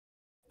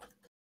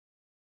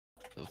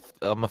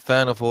 I'm a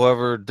fan of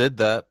whoever did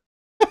that.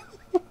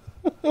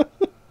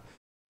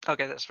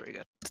 Okay, that's very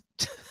good.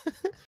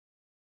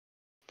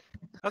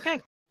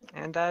 Okay,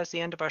 and that is the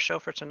end of our show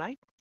for tonight.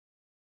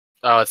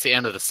 Oh, it's the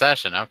end of the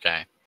session.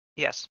 Okay.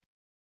 Yes.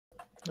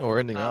 Oh, we're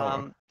ending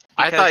hour.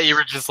 I thought you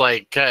because- were just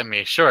like cutting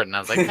me short, and I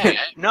was like, hey,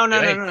 No.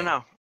 anything.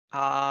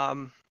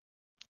 I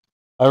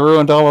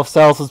ruined all of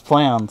Sal's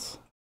plans.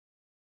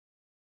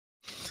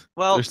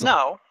 Well, There's some-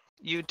 no,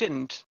 you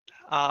didn't.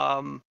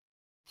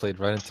 Played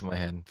right into my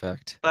hand, in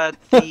fact. But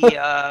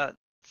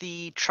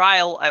the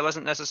trial I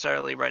wasn't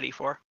necessarily ready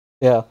for.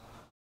 Yeah.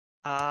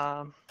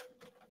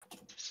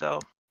 So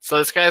So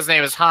this guy's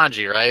name is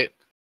Hanji, right?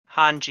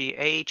 Hanji,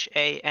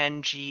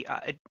 Hangi.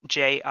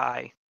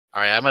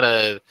 All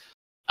right,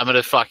 I'm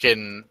gonna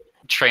fucking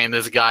train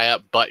this guy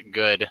up, but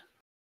good.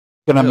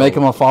 Gonna make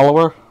him a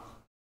follower?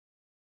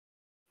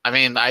 I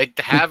mean, I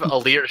have a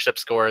leadership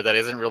score that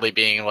isn't really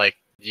being like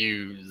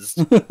used.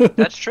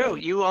 That's true.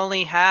 You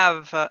only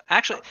have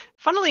actually.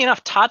 Funnily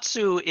enough,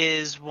 Tatsu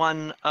is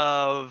one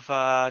of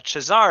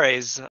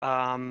Cesare's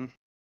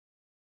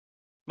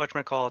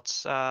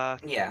whatchamacallits,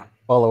 Yeah,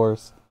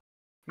 Followers.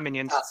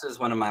 minions. Tatsu's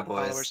one of my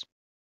boys. Followers.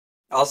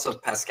 Also,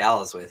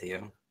 Pascal is with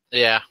you.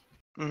 Yeah.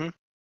 Mhm.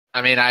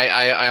 I mean,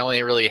 I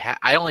only really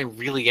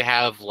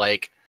have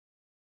like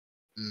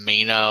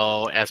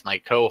Mino as my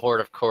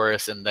cohort, of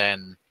course, and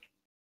then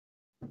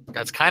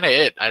that's kind of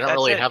it. I don't That's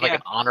really it, have like yeah.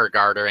 an honor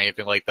guard or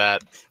anything like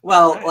that.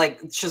 Well, Right.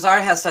 like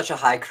Shazar has such a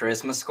high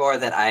charisma score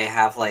that I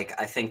have like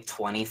I think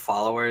 20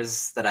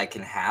 followers that I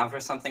can have or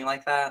something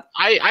like that.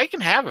 I can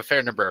have a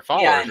fair number of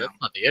followers. Yeah, I know.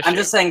 That's not the issue. I'm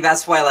just saying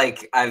that's why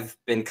like I've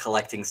been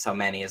collecting so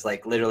many. Is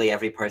like literally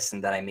every person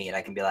that I meet,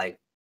 I can be like,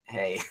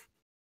 hey.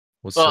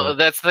 What's Well, up?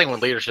 that's the thing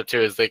with leadership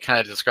too, is they kind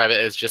of describe it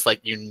as just like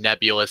you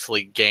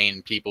nebulously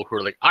gain people who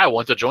are like, I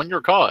want to join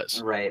your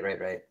cause. Right.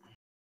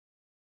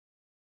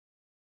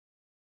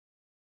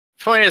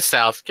 Point is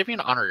south. Give me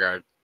an honor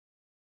guard.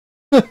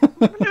 What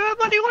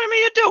do you want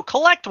me to do?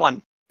 Collect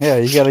one. Yeah,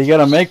 you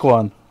gotta make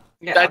one.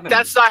 Yeah, I've been-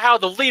 That's not how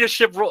the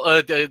leadership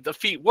the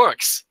feat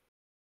works.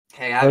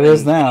 Hey, It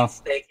is now.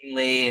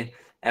 Painstakingly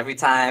every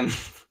time.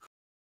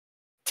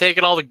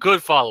 Taking all the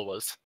good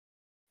followers.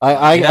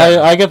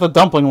 I get the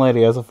dumpling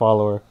lady as a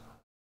follower.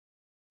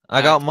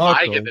 I got Marco.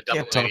 I get the double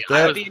Can't top lady. That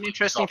that. would be an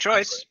interesting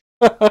choice.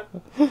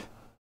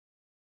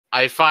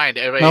 I find.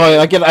 No,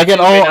 I get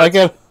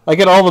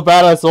all the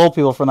badass old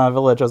people from that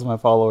village as my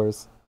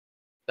followers.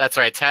 That's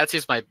right.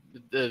 Tatsu's my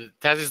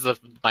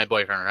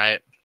boyfriend, right?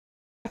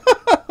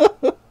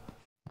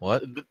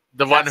 What?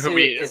 The one who Tatsu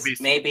we is,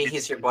 maybe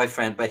he's your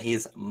boyfriend, but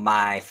he's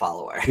my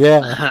follower.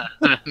 Yeah.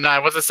 No, I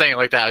wasn't saying it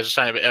like that. I was just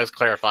trying to. I was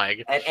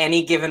clarifying. At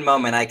any given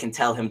moment, I can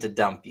tell him to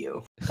dump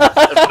you.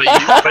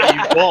 but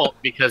you won't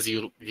because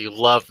you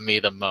love me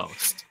the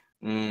most.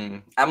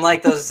 I'm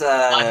like those.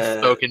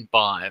 Unspoken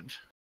bond.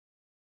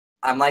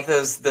 I'm like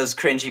those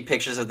cringy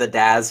pictures of the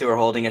dads who are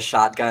holding a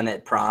shotgun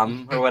at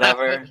prom or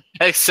whatever.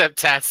 Except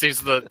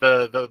Tatsu's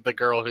the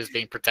girl who's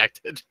being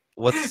protected.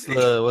 What's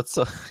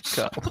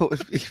God, what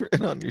would be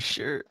written on your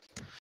shirt?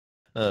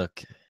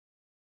 Okay.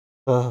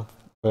 Oh,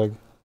 big.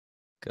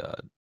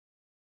 God.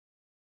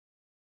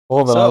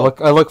 Well then, So-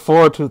 I look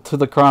forward to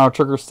the Chrono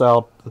Trigger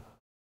style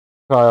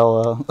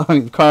trial.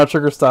 Chrono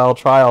Trigger style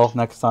trial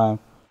next time.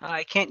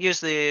 I can't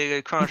use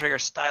the Chrono Trigger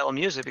style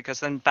music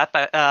because then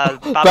Baba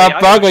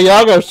Baba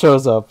Yaga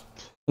shows up.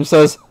 He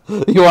says,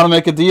 "You want to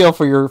make a deal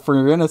for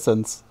your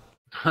innocence."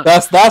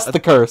 That's the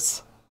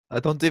curse. I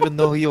don't even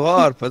know who you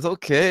are, but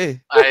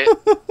okay.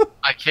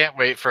 I can't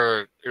wait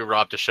for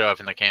Rob to show up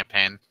in the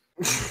campaign.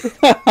 He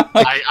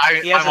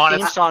has I'm a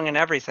theme song and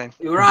everything.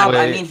 Rob,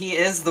 I Wait. mean, he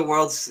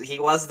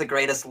was the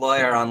greatest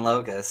lawyer on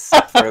Logos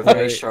for a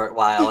very short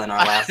while in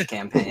our last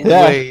campaign.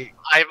 Yeah. Wait,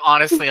 I'm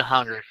honestly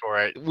hungry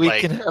for it. we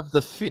like, can have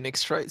the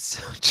Phoenix Wright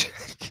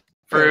soundtrack.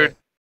 Brood,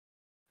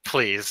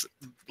 please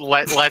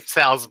let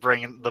Sal's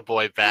bring the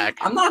boy back.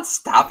 I'm not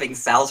stopping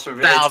Sal's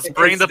from Sal's,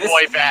 bring the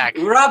boy back.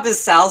 Rob is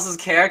Sal's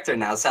character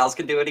now. Sal's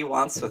can do what he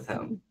wants with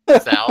him.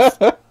 Sal's.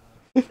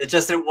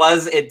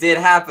 It did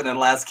happen in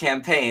last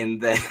campaign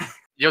that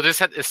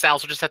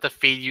Sal's will just have to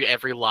feed you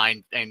every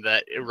line thing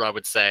that Rob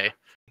would say.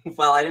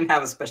 well, I didn't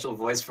have a special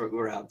voice for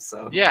Urab,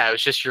 so Yeah, it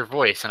was just your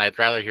voice, and I'd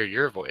rather hear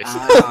your voice.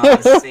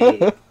 I see.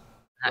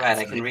 Right,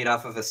 I can read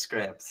off of a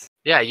script.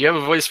 Yeah, you have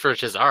a voice for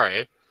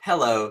Cesare.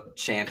 Hello,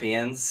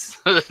 champions.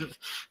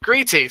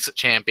 Greetings,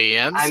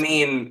 champions. I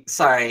mean,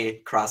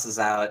 sorry, crosses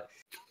out.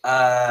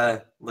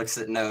 Looks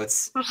at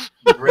notes.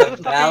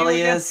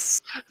 Rebellious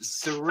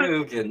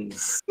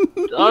Sarugans.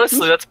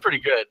 Honestly, that's pretty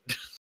good.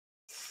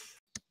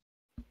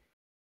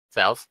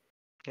 Sal's?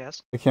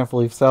 Yes. I can't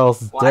believe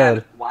Sal's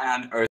dead. Why on earth